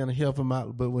 it's gonna help him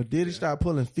out. But when Diddy start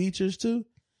pulling features too,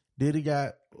 Diddy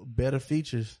got better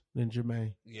features than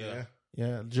Jermaine. Yeah.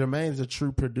 Yeah, Jermaine's a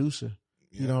true producer.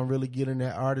 He don't really get in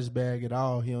that artist bag at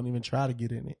all. He don't even try to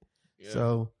get in it. Yeah.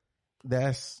 So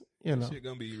that's This shit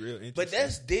gonna be real interesting. But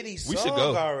that's Diddy's We song should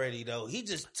go. already, though. He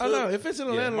just took. I know if it's in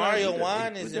Atlanta, Mario like,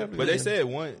 Wine we is. definitely- But they said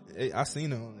one. I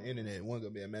seen it on the internet. One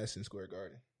gonna be at Madison Square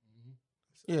Garden.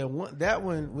 Yeah, that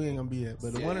one we ain't gonna be at,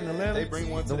 but the one in Atlanta, They bring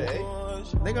one to the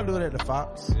A. They gonna do it at the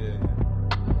Fox. Yeah.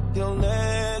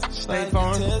 State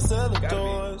Farm.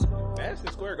 Gotta be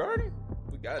Madison Square Garden.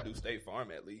 We gotta do State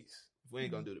Farm at least. We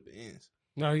ain't gonna do the Benz.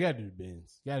 No, you gotta do the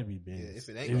Benz. Gotta be Benz. Yeah, if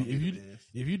it ain't gonna be the Benz.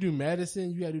 If you do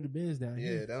Madison, you gotta do the Benz down Yeah,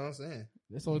 here. that's what I'm saying.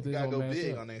 That's the only thing You gotta gonna go match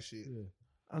big up. on that shit. Yeah.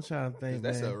 I'm trying to think,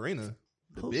 That's man. the arena,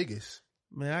 the biggest.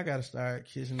 Man, I gotta start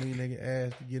kissing these nigga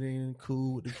ass to get in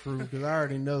cool with the crew because I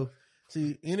already know.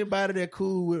 See, anybody that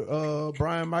cool with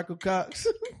Brian Michael Cox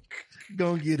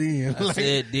gonna get in. I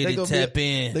said, they Diddy gonna tap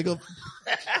in. They go.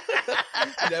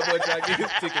 That boy try to get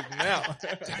his tickets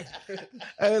now.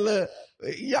 Hey, look,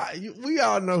 we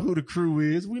all know who the crew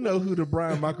is. We know who the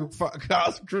Brian Michael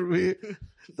Cox crew is.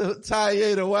 The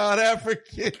Taye, the Wild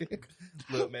African.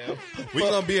 Look, man, we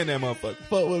gonna be in that motherfucker.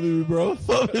 Fuck with me, bro.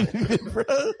 Fuck with me, bro.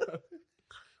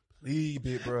 Leave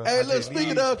it, bro. Hey, look,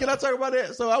 speaking of, can I talk about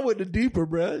that? So I went to Deeper,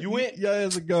 bro. You went? Your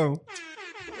ass a gone.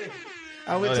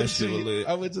 I went to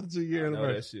the 2 year I know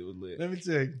anniversary. that shit was lit. Let me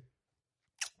tell you.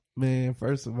 Man,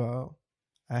 first of all,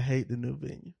 I hate the new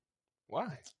venue.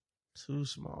 Why? Too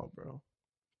small, bro.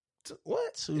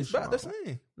 What? Too It's small. about the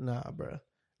same. Nah, bro.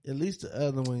 At least the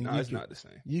other one. No, it's not the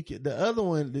same. The other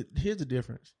one, here's the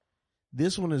difference.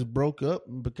 This one is broke up,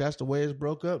 and because the way it's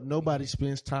broke up, nobody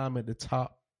spends time at the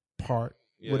top part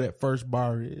where that first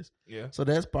bar is. Yeah. So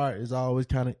that part is always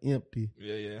kind of empty.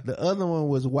 Yeah, yeah. The other one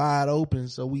was wide open,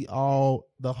 so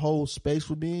the whole space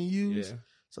was being used. Yeah.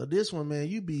 So this one, man,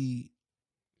 you be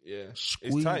Yeah.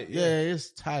 squeezed. It's tight. Yeah,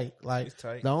 it's tight. Like It's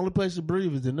tight. the only place to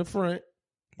breathe is in the front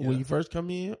when Yeah. you first come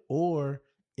in, or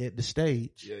at the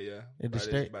stage. Yeah, yeah. At the By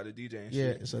stage, by the DJ and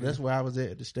yeah. shit. So that's where I was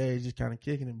at the stage, just kind of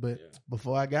kicking it. But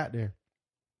before I got there,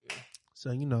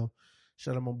 so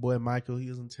shout out my boy Michael. He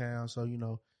was in town, so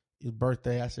his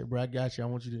birthday. I said, bro, I got you. I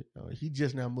want you to. He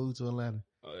just now moved to Atlanta.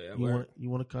 Oh yeah, you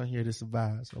want to come here to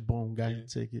survive? So boom, got your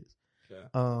tickets.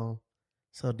 Yeah.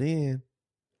 So then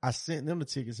I sent them the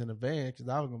tickets in the van because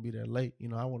I was gonna be there late. You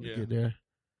know, I wanted to get there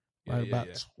about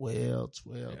 12,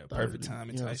 30, perfect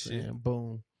timing type shit.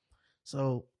 Boom.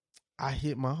 So I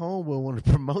hit my homeboy, one of the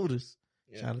promoters,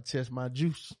 trying to test my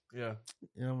juice. Yeah.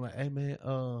 And I'm like, hey man,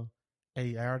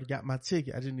 hey, I already got my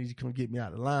ticket. I just need you to come get me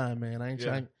out of the line, man. I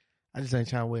just ain't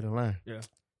trying to wait in line. Yeah.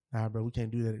 Nah, bro, we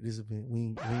can't do that at this event. We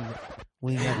ain't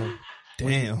got no.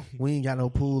 Damn. We ain't got no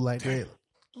pool like that.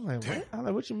 I'm like, what? I'm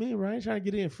like, what you mean, bro? I ain't trying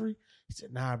to get in free. He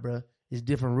said, nah, bro, it's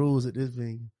different rules at this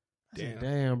venue. I said,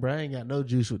 damn, bro, I ain't got no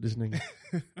juice with this nigga.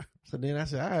 So then I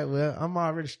said, all right, well, I'm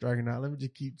already striking out. Let me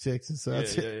just keep texting. So I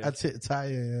text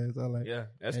Taya ass. I'm like, yeah,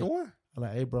 that's hey, the one. I'm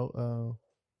like, hey, bro,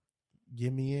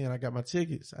 get me in. I got my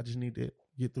tickets. I just need to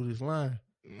get through this line.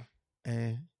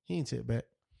 And he ain't text back.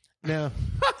 Now,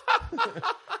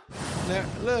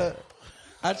 look,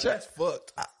 I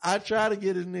try to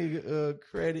get his nigga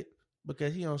credit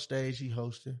because he on stage, he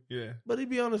hosting. Yeah. But he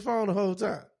be on his phone the whole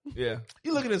time. Yeah.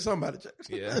 You looking at somebody,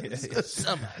 Jackson. Yeah.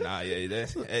 Somebody. Nah, yeah,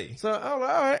 that's hey. So I'm like,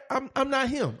 all right, I'm not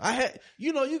him.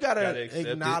 You gotta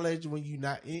acknowledge when you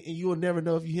not, and you will never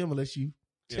know if you him unless you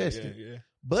test it. Yeah.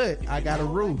 But I got a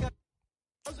rule.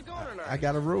 I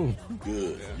got a rule.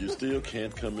 Good. You still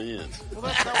can't come in. Well,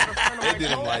 that's not what a friend of mine They did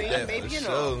him told like me. that Maybe for you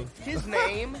know. sure. His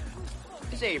name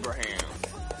is Abraham.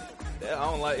 I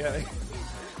don't like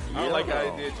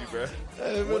how he did you, bro.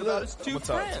 What about his two What's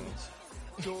up? friends?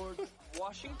 George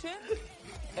Washington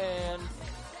and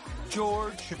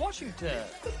George Washington.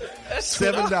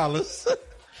 $7.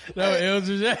 No,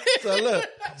 Eldridge. So look,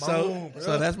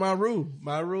 so that's my rule.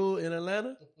 My rule in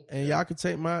Atlanta, and y'all can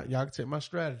take my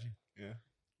strategy. Yeah.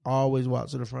 Always walk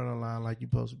to the front of the line like you're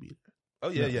supposed to be there. Oh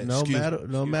yeah.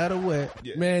 No matter what.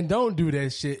 Yeah. Man, don't do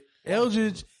that shit.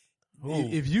 Eldridge,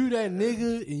 if you that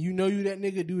nigga and you know you that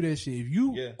nigga, do that shit. If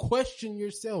you question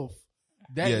yourself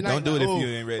that night, don't do it if you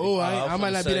ain't ready. I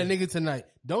might not be that nigga tonight.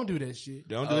 Don't do that shit.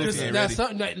 Don't do it if you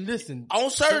ain't ready. Listen. On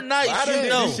certain nights, I done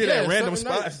did this shit at random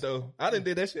certain nights. spots though. I done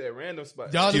did that shit at random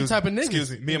spots. Y'all them type of niggas.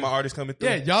 Excuse me. Me and my artist coming through.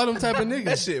 Yeah, y'all them type of niggas.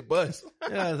 That shit bust.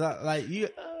 Yeah, like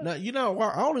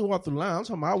I only walk through the line. I'm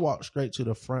talking about I walk straight to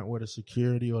the front where the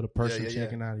security or the person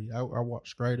checking out of you. I walk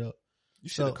straight up. You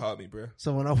should have called me, bro.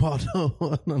 So when I walked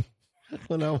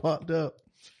up,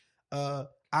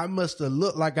 I must have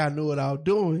looked like I knew what I was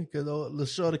doing because the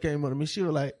shorty came up to me. She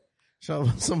was like,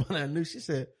 somebody I knew. She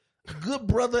said, "Good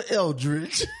brother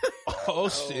Eldridge." Oh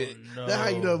shit! No. That's how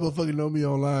you know motherfucker know me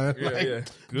online. Yeah, like, yeah.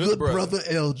 Good brother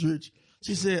Eldridge.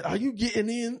 She said, "Are you getting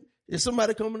in? Is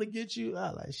somebody coming to get you?"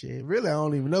 I like, shit. Really, I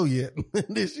don't even know yet.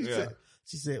 Then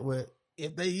she said, "Well,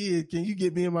 if they is, can you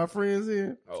get me and my friends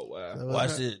in?" Oh wow! So,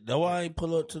 Watch it. That's why I ain't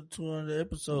pull up to 200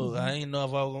 episodes. I ain't know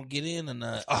if I was gonna get in or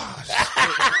not.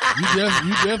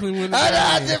 You definitely wouldn't.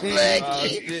 I just played.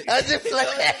 I just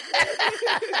played.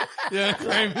 Yeah,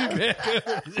 crazy man.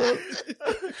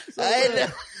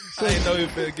 I ain't know you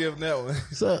finna give him that one.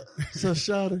 So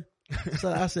Shawty, so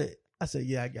I said,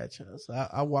 yeah, I got you. So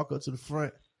I walk up to the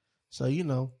front. So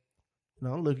I'm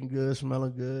looking good,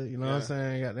 smelling good. You know what I'm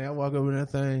saying? I walk over that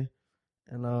thing,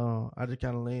 and I just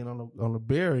kind of lean on the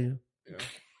barrier. Yeah.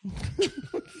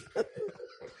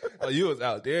 Oh, you was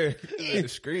out there in the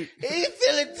street. He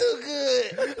feeling too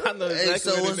good. I know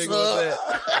exactly where the nigga was at.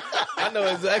 I know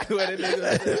exactly where the nigga was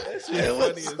at. That shit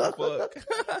funny as fuck.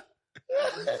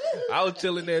 I was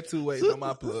chilling there too, waiting on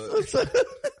my plug.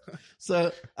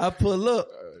 So I pull up.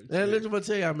 And let me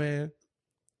tell y'all, man.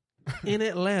 In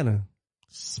Atlanta,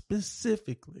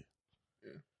 specifically,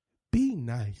 be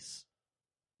nice.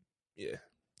 Yeah.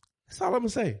 That's all I'm going to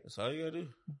say. That's all you gotta do.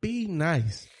 Be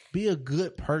nice. Be a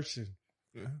good person.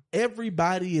 Yeah.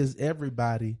 Everybody is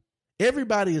everybody.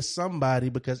 Everybody is somebody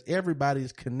because everybody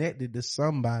is connected to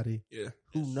somebody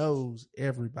who knows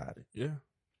everybody. Yeah.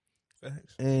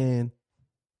 Thanks. And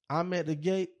I'm at the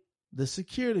gate. The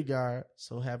security guard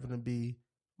so happened to be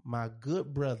my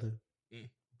good brother,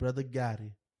 Brother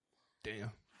Gotti.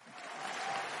 Damn.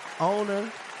 Owner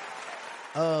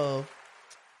of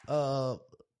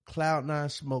Cloud9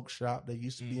 Smoke Shop that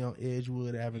used to be on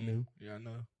Edgewood Avenue. Yeah, I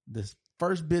know. The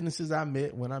first businesses I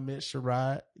met when I met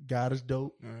Sherrod, God is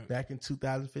Dope, back in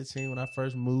 2015 when I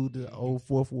first moved to the old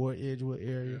 4th Ward Edgewood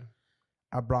area.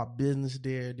 I brought business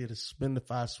there, did a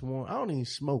Spendify Swarm. I don't even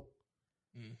smoke.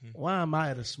 Why am I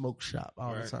at a smoke shop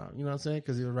all the time? You know what I'm saying?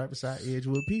 Because it was right beside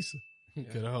Edgewood Pizza.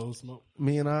 Could have whole smoke.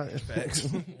 Me and I. Facts.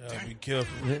 Be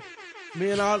careful.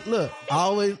 Me and I, look,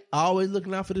 always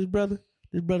looking out for this brother.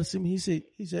 This brother see me, he said,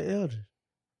 Eldridge,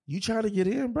 you trying to get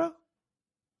in, bro?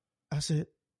 I said,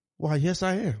 Why, yes,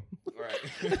 I am.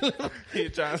 Right. He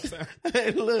trying to sound.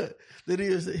 Hey, look. Then he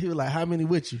was like, how many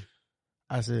with you?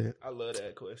 I said, I love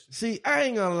that question. see, I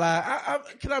ain't gonna lie.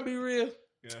 Can I be real?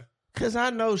 Yeah. Cause I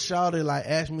know Shawty like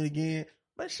asked me again,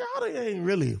 but Shawty ain't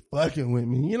really fucking with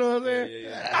me. You know what I'm saying?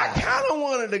 Yeah. I kind of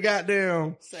wanted to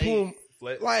goddamn pull,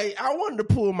 like I wanted to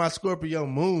pull my Scorpio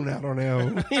moon out on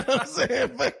them. You know what I'm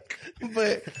saying?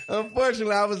 But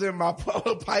unfortunately, I was in my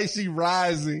Pisces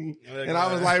rising, and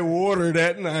I was like water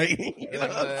that night. You know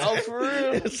what I'm saying? For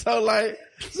real? So like.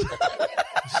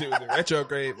 Shit was in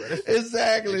retrograde, bro.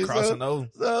 Exactly. Crossing over.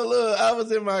 So look, I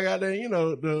was in my goddamn,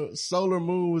 the solar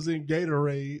moon was in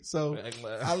Gatorade. So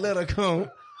I let her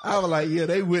come. I was like, yeah,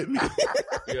 they with me.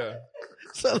 Yeah.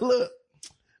 So look,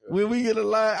 when we get a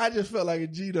line, I just felt like a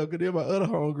G though, cause then my other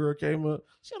homegirl came up.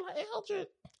 She was like, Eldred,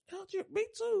 me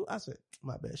too. I said,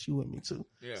 my bad, she with me too.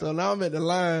 Yeah. So now I'm at the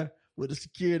line with the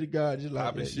security guard, just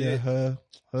like, yeah, her.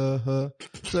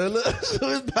 So look,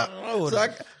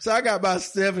 so I got about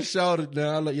 7 shoulders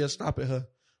now. I'm like, yeah, stop at her.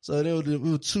 So there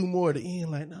was 2 more at the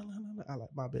end, like, no. I like,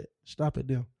 my bad, stop at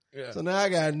them. Yeah. So now I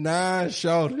got 9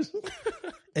 shoulders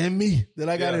and me that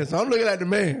I got in. So I'm looking at the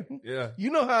man. Yeah.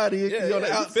 You know how it is. Yeah, You're on the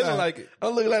you outside. feeling like it.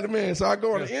 I'm looking at the man. So I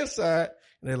go on the inside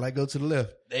and they like, go to the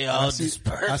left. They all I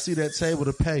see that table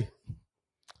to pay.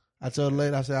 I told the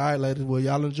lady, I said, all right, ladies, well,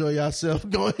 y'all enjoy yourself.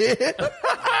 Go ahead.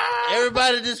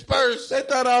 Everybody disperse. They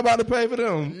thought I was about to pay for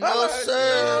them. No,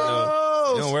 sir.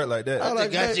 It don't work like that. I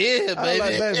like, got you in, baby.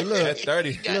 Like, baby, look, That's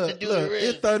 30. look,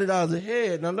 it's $30 a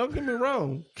head. Now, don't get me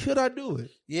wrong. Could I do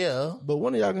it? Yeah. But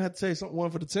one of y'all gonna have to take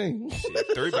one for the team.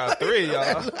 Shit, 3 by 3,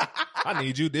 y'all. I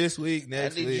need you this week,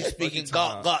 next I need week. you speaking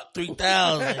Got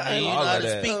 3000. Man. You know how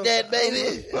to speak that,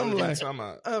 baby?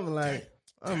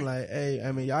 I'm like, hey,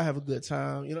 I mean, y'all have a good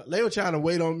time. You know, they were trying to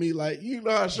wait on me, like, you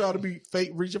know how Shaw to be fake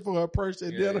reaching for her purse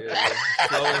at dinner.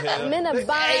 I'm in a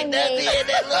bind.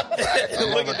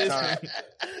 Look at this man.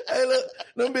 Hey, look,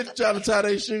 them bitches trying to tie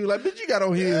their shoes. Like, bitch, you got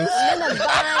on heels. I'm in a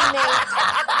bind, mate.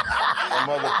 Some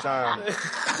other time.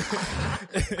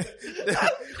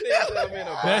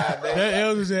 That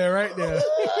Elder's there right there.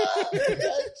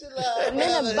 I'm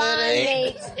in a bind,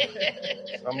 mate.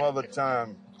 Some other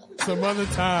time. Some other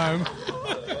time.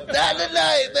 Not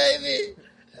tonight, baby.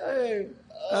 Hey,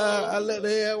 I let the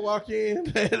head walk in.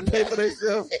 They had to pay for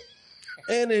themselves.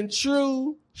 And in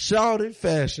true shouted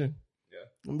fashion,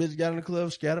 them bitches got in the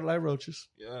club scattered like roaches.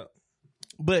 Yeah.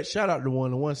 But shout out to the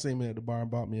one seen me at the bar and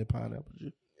bought me a pineapple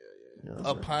juice. You know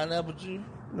A pineapple juice?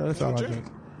 No, that's all I drink.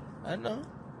 I know.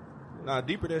 Nah,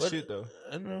 deeper that shit though.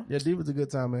 I know. Yeah, Deep was a good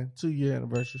time, man. 2-year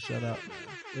anniversary. Shout out.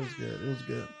 It was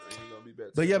good.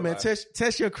 But yeah, man,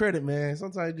 test your credit, man.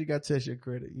 Sometimes you gotta test your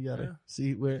credit. You gotta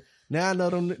see where. Now I know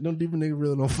them deeper niggas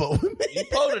really don't fuck with me. You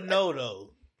supposed to know though.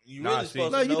 You really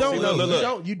supposed to know. You don't know.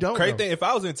 Look. You don't. Crazy know. thing, if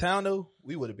I was in town though,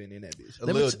 we would have been in that bitch.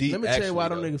 Let me tell you why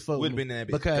them niggas fuck with me. We'd have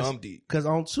been in that bitch dumb deep. Because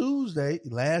on Tuesday,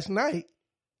 last night,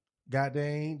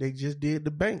 goddamn, they just did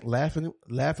the bank, laughing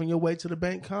your way to the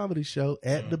bank comedy show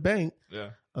at the bank. Yeah.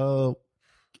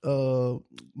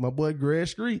 My boy Greg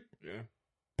Street. Yeah.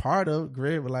 Part of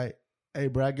Greg was like, hey,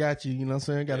 bro, I got you. You know what I'm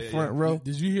saying? Got a front row.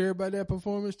 Did you hear about that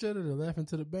performance, Cheddar? The laughing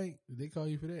to the bank? Did they call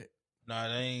you for that? Nah,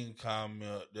 they ain't call me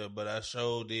up there, but I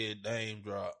sure did name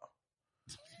drop.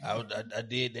 I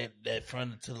did that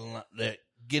front to the line, that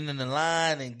get in the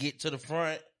line and get to the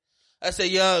front. I said,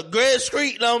 y'all, Greg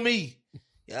Street on me.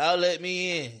 Y'all let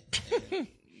me in. And,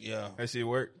 yeah. That shit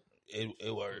worked.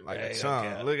 It worked. Like a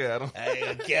charm. Look at him.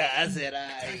 I said, all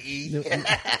right, E.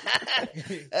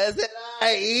 I said, all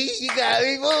right, E. You got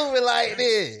me moving like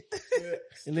this.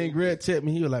 And then Greg tipped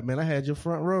me. He was like, man, I had your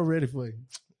front row ready for you.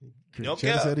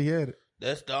 Cheddar said he had it.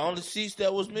 That's the only seats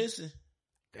that was missing.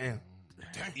 Damn.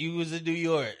 You was in New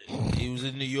York. He was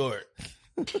in New York.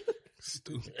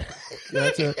 Stupid.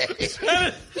 Yeah,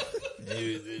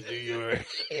 he was in New York.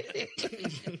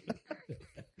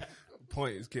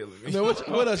 Point is killing me. Man,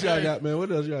 what else y'all got, man? What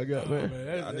else y'all got, man?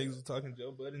 Y'all niggas was talking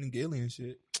Joe Budden and Gilly and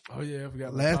shit. Oh yeah, I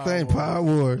forgot. Last thing, Power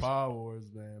Wars. Power Wars,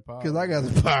 man. Because I got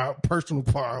some personal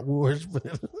Power Wars.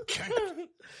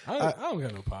 I don't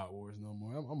got no Power Wars no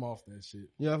more. I'm off that shit.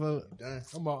 Yeah, I'm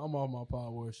off my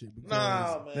Power Wars shit.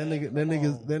 Nah, man.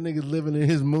 That nigga's living in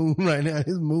his moon right now.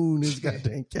 His moon is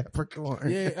goddamn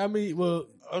Capricorn. Yeah, I mean, well,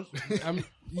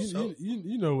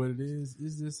 you know what it is.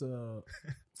 It's just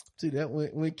See that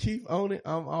when Keith on it,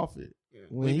 I'm off it. Yeah.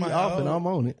 When he off it, I'm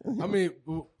on it. I mean,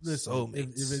 listen, if a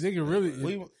nigga really,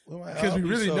 because we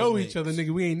really soulmates. know each other, nigga,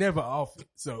 we ain't never off it.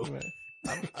 So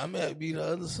I might be the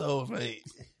other soulmate.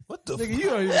 What the nigga, fuck? you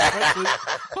don't even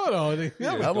hold on,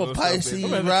 nigga. I'm a Pisces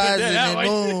rising and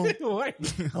moon.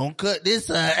 Don't cut this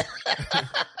side.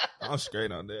 I'm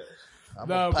straight on that.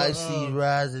 I'm a Pisces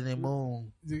rising and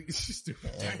moon. And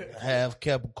half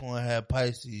Capricorn, half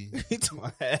Pisces.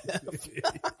 That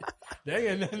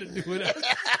ain't got nothing to do with us.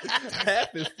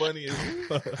 Half is funny as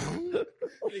fuck.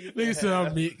 Nigga said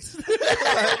I'm mixed.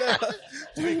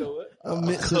 I'm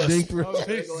mixed with Dinker. I'm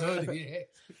mixed zodiac.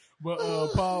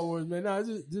 But Power Wars, man, no,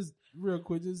 just real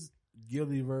quick, just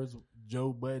Gilly versus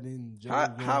Joe Budden.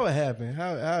 How it happened?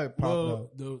 How it popped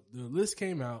up? The list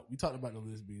came out. We talked about the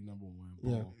list being number one.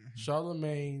 Yeah.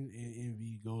 Charlamagne and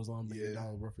Envy goes on $1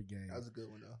 million worth of game. That was a good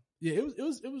one though. Yeah, it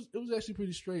was actually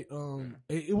pretty straight.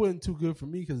 It wasn't too good for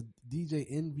me because DJ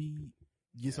Envy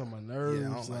gets on my nerves. Yeah,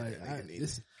 I don't like that nigga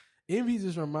neither. Envy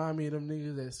just remind me of them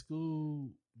niggas at school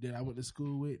that I went to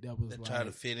school with. That was try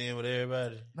to fit in with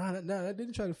everybody. Nah, I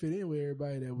didn't try to fit in with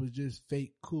everybody. That was just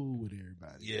fake cool with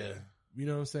everybody. Yeah. You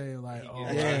know what I'm saying? Like,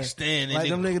 understand. Like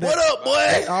them niggas what up, boy?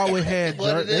 They always had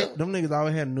them niggas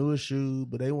always had newer shoes,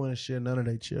 but they wouldn't share none of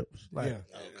their chips. Like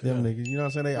them niggas, you know what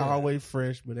I'm saying? They always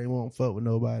fresh, but they won't fuck with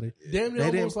nobody. Damn, they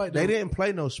they didn't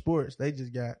play no sports. They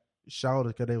just got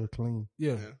shoulders because they were clean.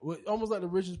 Yeah. Well, almost like the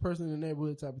richest person in the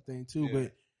neighborhood type of thing too.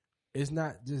 But it's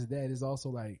not just that. It's also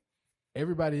like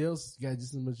everybody else got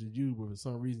just as much as you, but for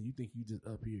some reason you think you just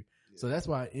up here. So that's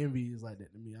why Envy is like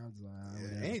that to me. I was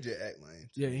like, he just act lame.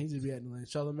 Yeah, he just be acting lame.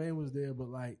 Charlamagne was there, but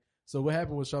like, so what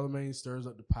happened was Charlamagne stirs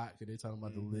up the pot because they talking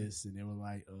about the list, and they were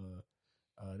like,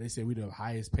 they said we the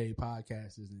highest paid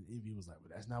podcasters, and Envy was like,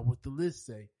 well, that's not what the list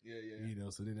say. Yeah. You know,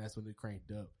 so then that's when they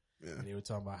cranked up. Yeah. And they were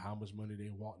talking about how much money they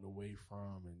walked away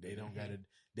from, and they don't got it.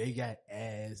 They got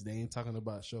ads. They ain't talking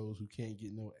about shows who can't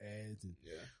get no ads, and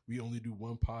we only do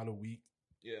one pod a week.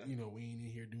 Yeah, you know, we ain't in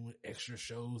here doing extra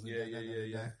shows. And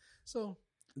yeah. So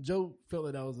Joe felt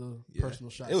like that was a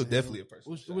personal shot. It was definitely a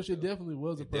personal shot. Which it definitely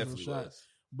was a personal shot.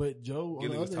 But Joe on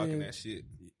the was other talking end, that shit.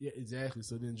 Yeah, exactly.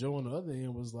 So then Joe on the other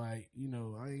end was like, you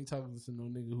know, I ain't talking to no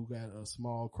nigga who got a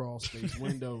small crawl space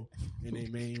window in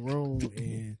their main room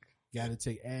and got to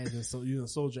take ads, and so you know,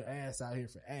 sold your ass out here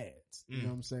for ads. You know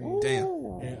what I'm saying?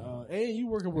 Damn. And you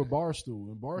working with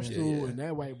Barstool, and Barstool and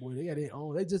that white boy, they got their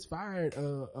own. They just fired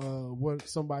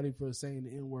somebody for saying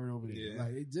the N-word over there. Yeah.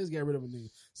 Like they just got rid of a nigga.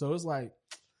 So it's like,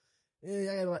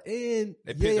 they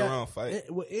picked the wrong fight.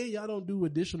 And y'all don't do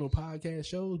additional podcast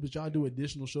shows, but y'all do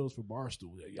additional shows for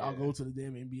Barstool. Y'all go to the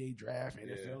damn NBA draft,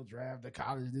 NFL draft, the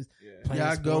college.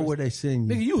 Y'all go where they send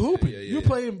you. Nigga, you hooping. You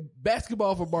playing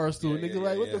basketball for Barstool. Nigga,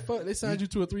 like what the fuck? They signed you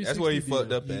to a 360. That's where you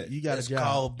fucked up at. You got a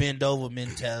called bend over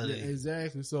mentality. Yeah,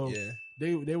 exactly. So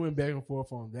they went back and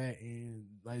forth on that, and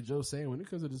like Joe's saying, when it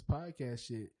comes to this podcast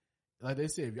shit, like they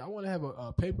said, if y'all want to have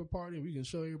a paper party, we can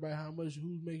show everybody how much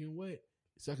who's making what.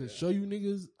 So I can show you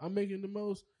niggas I'm making the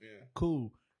most. Yeah.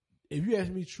 Cool. If you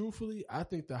ask me truthfully, I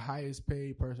think the highest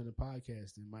paid person in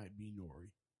podcasting might be Nori.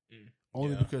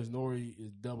 Only because Nori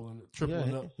is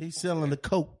tripling up. He's selling the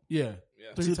coke. Yeah.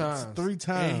 3 times. 3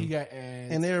 times. And he got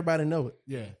ads. And everybody know it.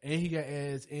 Yeah. And he got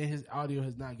ads, and his audio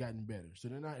has not gotten better. So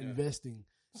they're not investing.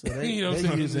 So they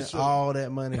using all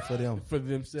that money for them. For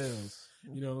themselves.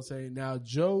 You know what I'm saying? Now,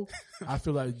 Joe, I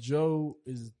feel like Joe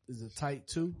is a tight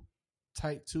two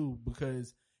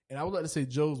because, and I would like to say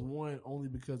Joe's one only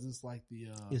because it's like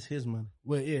it's his money.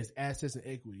 Well, it is assets and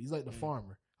equity. He's like the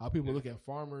farmer. How people look at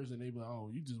farmers and they be like, oh,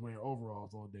 you just wearing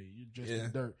overalls all day. You dress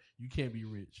in dirt. You can't be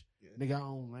rich. Nigga, I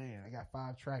own land. I got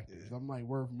 5 tractors. I'm like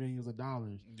worth millions of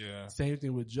dollars. Yeah. Same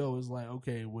thing with Joe. It's like,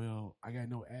 okay, well, I got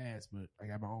no ads, but I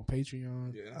got my own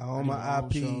Patreon. Yeah. I own my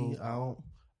IP. I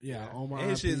own my IP.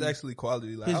 And shit is actually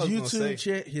quality. Like, his YouTube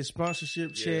check, his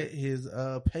sponsorship check, his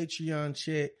Patreon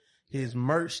check, his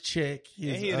merch check.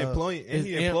 And he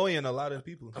employing a lot of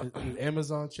people. His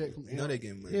Amazon check from they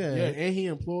getting money. Yeah, and he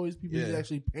employs people. He's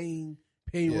actually paying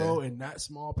payroll and not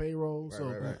small payroll.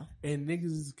 Right. And niggas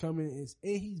is coming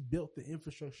and he's built the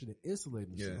infrastructure to insulate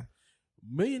himself.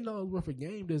 $1 million worth of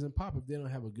game doesn't pop if they don't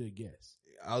have a good guest.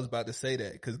 I was about to say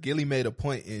that because Gilly made a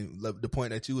point, and the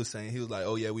point that you were saying, he was like,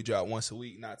 oh yeah, we drop once a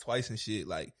week, not twice and shit.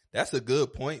 Like, that's a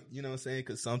good point, you know what I'm saying?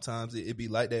 Because sometimes it be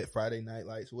like that, Friday Night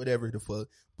Lights, whatever the fuck.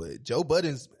 But Joe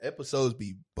Budden's episodes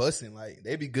be busting. Like,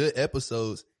 they be good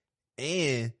episodes,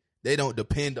 and they don't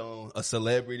depend on a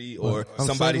celebrity or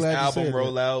somebody's album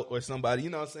roll out or somebody, you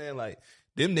know what I'm saying? Like,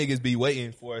 them niggas be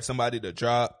waiting for somebody to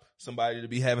drop, somebody to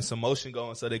be having some motion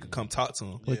going so they could come talk to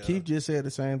them. But Keith just said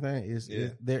the same thing.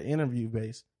 They're interview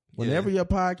based. Whenever your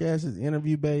podcast is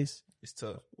interview based, it's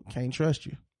tough. Can't trust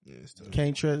you. Yeah, it's tough.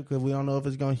 Can't trust because we don't know if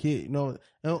it's gonna hit. You know,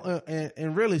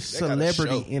 and really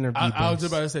celebrity interview. I was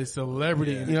just about to say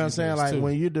celebrity. You know what I'm saying? Like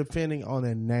when you're defending on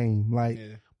a name, like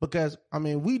because I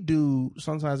mean we do.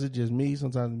 Sometimes it's just me.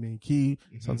 Sometimes it's me and Keith.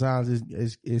 Sometimes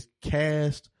it's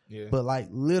cast. Yeah. But like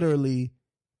literally.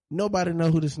 nobody know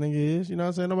who this nigga is. You know what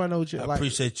I'm saying? Nobody know what you I like.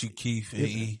 appreciate you, Keith and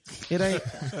E.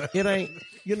 It ain't,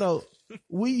 you know,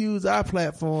 we use our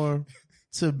platform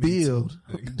to build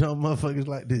dumb motherfuckers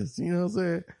like this. You know what I'm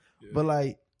saying? Yeah. But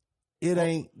like, it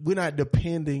ain't, we're not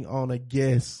depending on a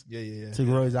guest to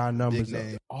raise our numbers up.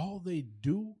 All they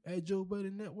do at Joe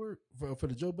Budden Network for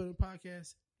the Joe Budden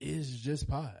podcast is just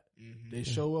pod. Mm-hmm. They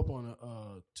show up on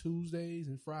Tuesdays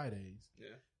and Fridays. Yeah.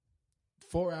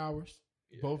 4 hours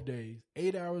both days,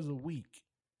 8 hours a week.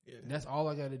 Yeah. That's all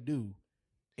I got to do.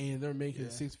 And they're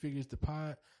making 6 figures to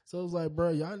pod. So it's like, bro,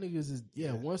 y'all niggas is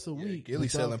once a week. Gilly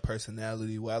selling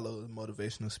personality. Wallow is a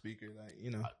motivational speaker. Like, you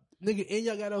know. Nigga, and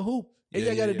y'all got to hoop. And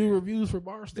y'all got to do reviews for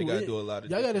Barstool. They got to do a lot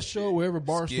of y'all got to show wherever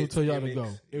Barstool tell y'all to go.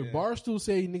 If Barstool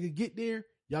say, nigga, get there,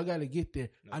 y'all got to get there.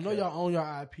 I know y'all own your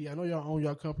IP. I know y'all own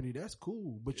your company. That's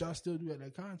cool. But y'all still do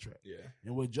that contract. Yeah.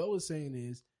 And what Joe is saying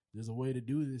is, there's a way to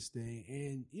do this thing.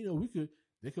 And, you know,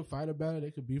 they could fight about it.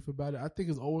 They could beef about it. I think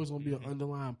it's always going to be an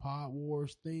underlying Pod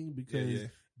Wars thing because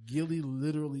Gilly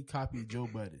literally copied Joe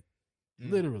Budden.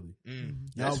 Literally.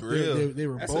 That's real. They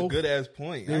were That's both, a good ass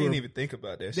point. I didn't even think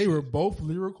about that. They were both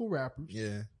lyrical rappers.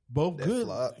 Yeah. Both that good.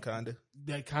 Flop, kinda.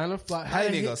 That kind of flop. I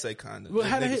ain't even gonna say kinda. Well,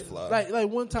 how hit, like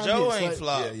one time. Joe ain't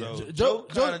flop, though. Joe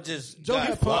kind of just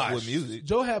got flopped with music.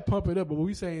 Joe had Pump It Up, but what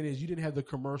we saying is you didn't have the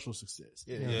commercial success.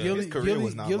 His career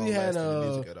was not Gilly had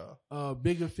music at all.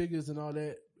 Bigger Figures and all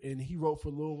that, and he wrote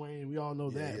for Lil Wayne. We all know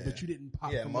that, but you didn't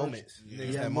pop. Moments.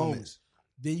 Yeah, moments.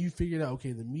 Then you figured out,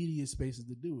 okay, the media spaces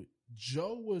to do it.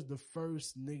 Joe was the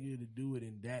first nigga to do it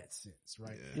in that sense,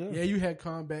 right? Yeah, you had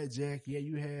Combat Jack. Yeah,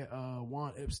 you had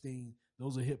Juan Epstein.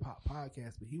 Those are hip hop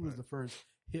podcasts, but he was the first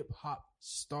hip hop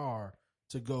star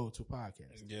to go to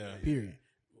podcast. Yeah. Period.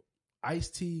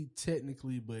 Ice-T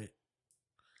technically, but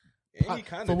and he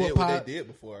kind of did what they did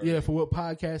before. Yeah, for what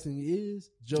podcasting is,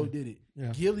 Joe did it.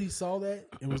 Yeah. Gilly saw that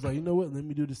and was like, you know what? Let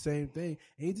me do the same thing.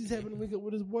 And he just happened to link up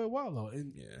with his boy Wallow.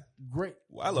 And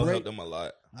Wallow helped him a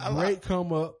lot. Great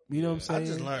come up. You know what I'm saying? I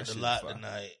just learned a lot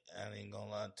tonight. I ain't gonna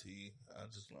lie to you. I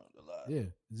just learned a lot. Yeah,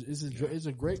 it's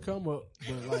a great come up,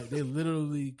 but like they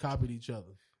literally copied each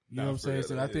other. You know what I'm saying?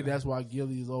 So I think that's why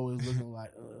Gilly is always looking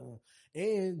like.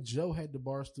 And Joe had the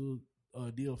Barstool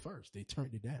deal first. They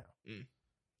turned it down.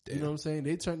 You know what I'm saying?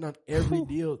 They turned down every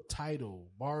deal, title,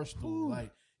 Barstool.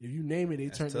 Like if you name it, they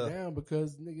turned it down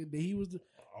because nigga, he was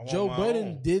Joe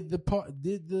Budden did the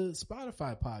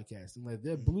Spotify podcast and like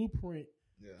their blueprint.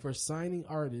 For signing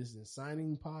artists and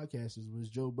signing podcasters was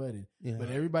Joe Budden. Yeah.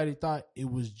 But everybody thought it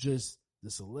was just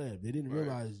the celeb. They didn't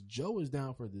realize Joe is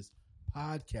down for this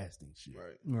podcasting shit.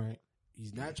 Right.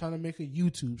 He's not trying to make a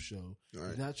YouTube show.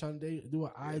 He's not trying to do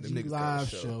an IG live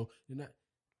show. They're not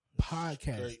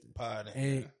podcasting.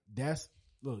 And that's,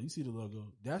 look, you see the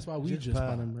logo. That's why we just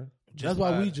pod. Bro. That's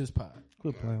why we just pod.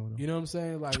 Quit playing with him. You know what I'm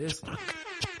saying? Like it's...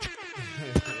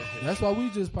 That's why we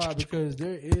just pod because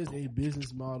there is a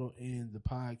business model in the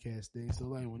podcast thing. So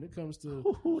like when it comes to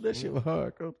that shit was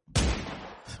hard.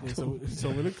 So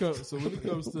when it comes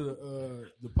to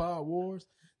the Pod Wars,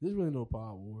 there's really no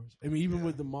Pod Wars. I mean, even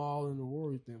with the Maul and the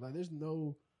Rory thing, like there's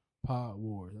no Pod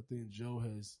Wars. I think Joe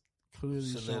has clearly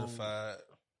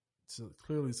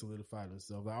solidified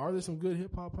himself. Like, are there some good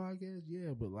hip hop podcasts?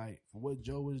 Yeah, but like for what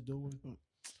Joe is doing.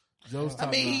 Joe's I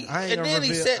mean, and then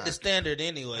he set the standard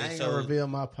anyway. I ain't gonna reveal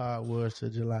my Pod Wars till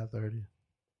July 30th.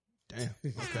 Damn.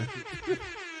 Okay.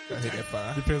 I hit that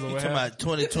fire. Depends on what happens. About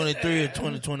 2023 or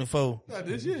 2024. Not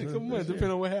this year. Come on. Depending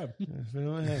on what happens. Depending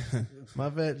on what happens. My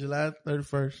vet, July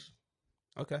 31st.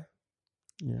 Okay.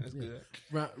 Yeah. That's good.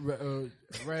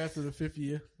 Right after the 5th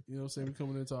year. You know what I'm saying? We're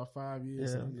coming into our 5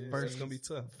 years. Yeah. First, it's going to be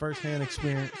tough. First-hand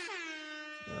experience.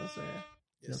 You know what I'm saying?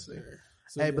 Yes, sir.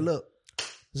 So, hey, but look.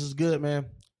 This is good, man.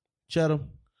 Cheddar,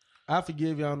 I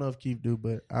forgive you. I don't know if Keith do,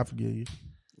 but I forgive you.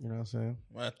 You know what I'm saying?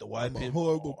 I'm gonna have to wipe him.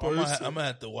 I'm gonna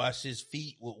have to wash his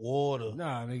feet with water.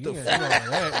 Nah, nigga, you can't do all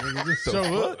that. Nigga, just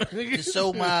show up. Just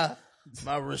show my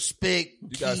respect.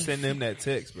 You gotta send them that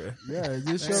text, bro. Yeah,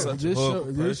 just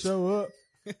show up.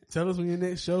 Tell us when your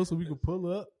next show so we can pull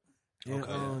up.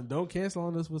 And don't cancel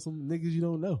on us with some niggas you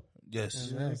don't know. Yes.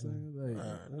 You know what I'm saying?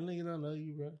 Like, them niggas don't know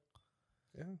you, bro.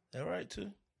 Yeah, that right too.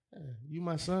 Yeah, you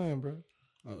my son, bro.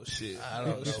 Oh shit! I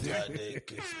don't know about that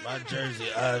because my jersey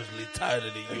obviously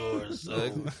tighter than yours. So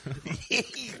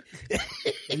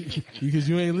because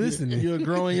you ain't listening, you're a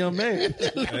growing young man.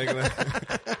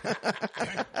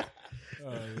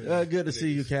 Good to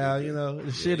see you, Cal. You know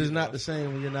the shit is not the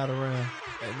same when you're not around.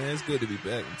 Hey man, it's good to be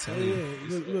back. I'm telling you. You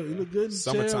look good in the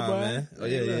summertime, chair, man. Oh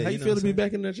yeah. How you feel to be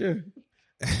back in that chair?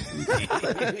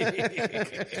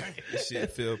 This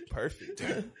shit feel perfect.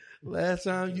 Last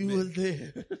time you was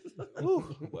there.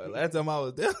 Well, last time I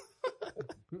was there.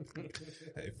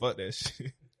 Hey, fuck that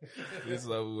shit. It's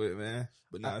over with, man.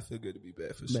 But nah, I feel good to be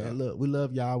back for sure. Man, look, we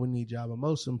love y'all. We need y'all. But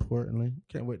most importantly,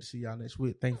 can't wait to see y'all next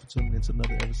week. Thanks for tuning in to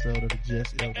another episode of the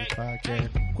Just Elder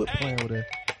Podcast. Quit playing with it.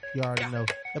 You already know.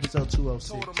 Episode 206.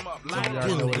 So you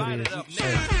already know what it is.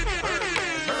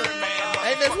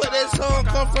 Ain't that where that song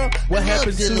come from? What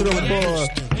happened to the boy?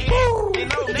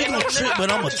 They gonna trick, but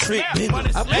I'm a trick, baby.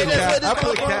 I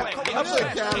put Cal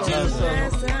on the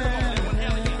song.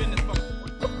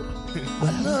 I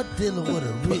love dealing with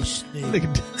a rich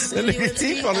nigga. That nigga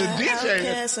Teeth on the DJ.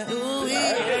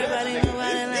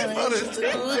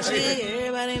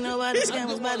 Everybody know about the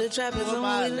scammers, about the trappers, and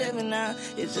what we living now.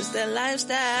 It's just that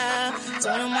lifestyle.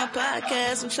 Turn on my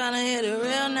podcast, I'm trying to hear the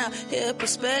real now. Hear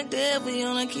perspective, we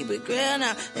wanna keep it real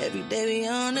now. Every day we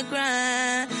on the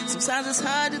grind. Sometimes it's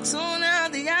hard to tune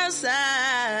out the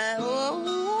outside.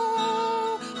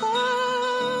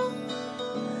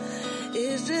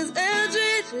 It's just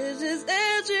Eldridge, it's just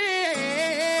Eldridge.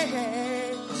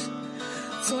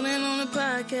 Tune in on the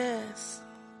podcast.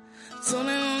 Tune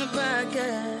in on the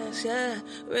podcast, yeah.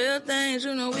 Real things,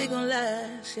 you know we gon'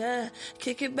 last, yeah.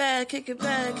 Kick it back, kick it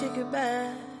back, kick it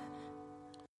back.